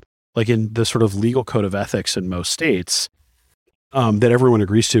 Like in the sort of legal code of ethics in most states, that everyone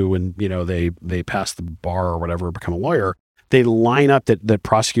agrees to when, they pass the bar or whatever, become a lawyer, they line up that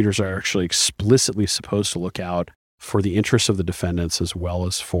prosecutors are actually explicitly supposed to look out for the interests of the defendants as well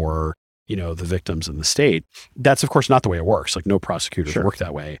as for, the victims in the state. That's of course not the way it works. Like no prosecutors work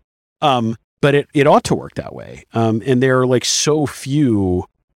that way. But it ought to work that way. And there are like so few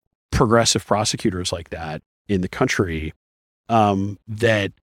progressive prosecutors like that in the country,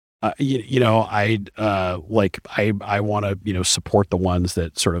 that, I want to, support the ones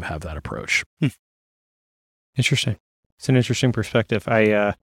that sort of have that approach. Interesting. It's an interesting perspective.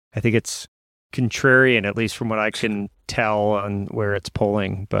 I think it's contrarian, at least from what I can tell on where it's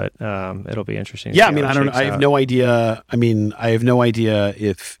polling, but it'll be interesting. Yeah, I mean, I don't know. I have no idea. I mean, I have no idea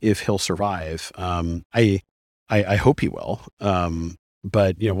if he'll survive. I hope he will.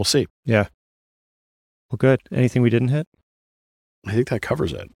 But we'll see. Yeah. Well, good. Anything we didn't hit? I think that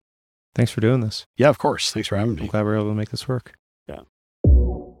covers it. Thanks for doing this. Yeah, of course. Thanks for having me. I'm glad we're able to make this work. Yeah.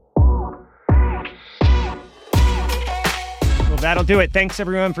 Well, that'll do it. Thanks,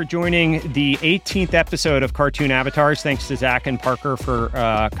 everyone, for joining the 18th episode of Cartoon Avatars. Thanks to Zach and Parker for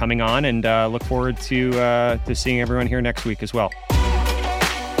coming on, and look forward to seeing everyone here next week as well.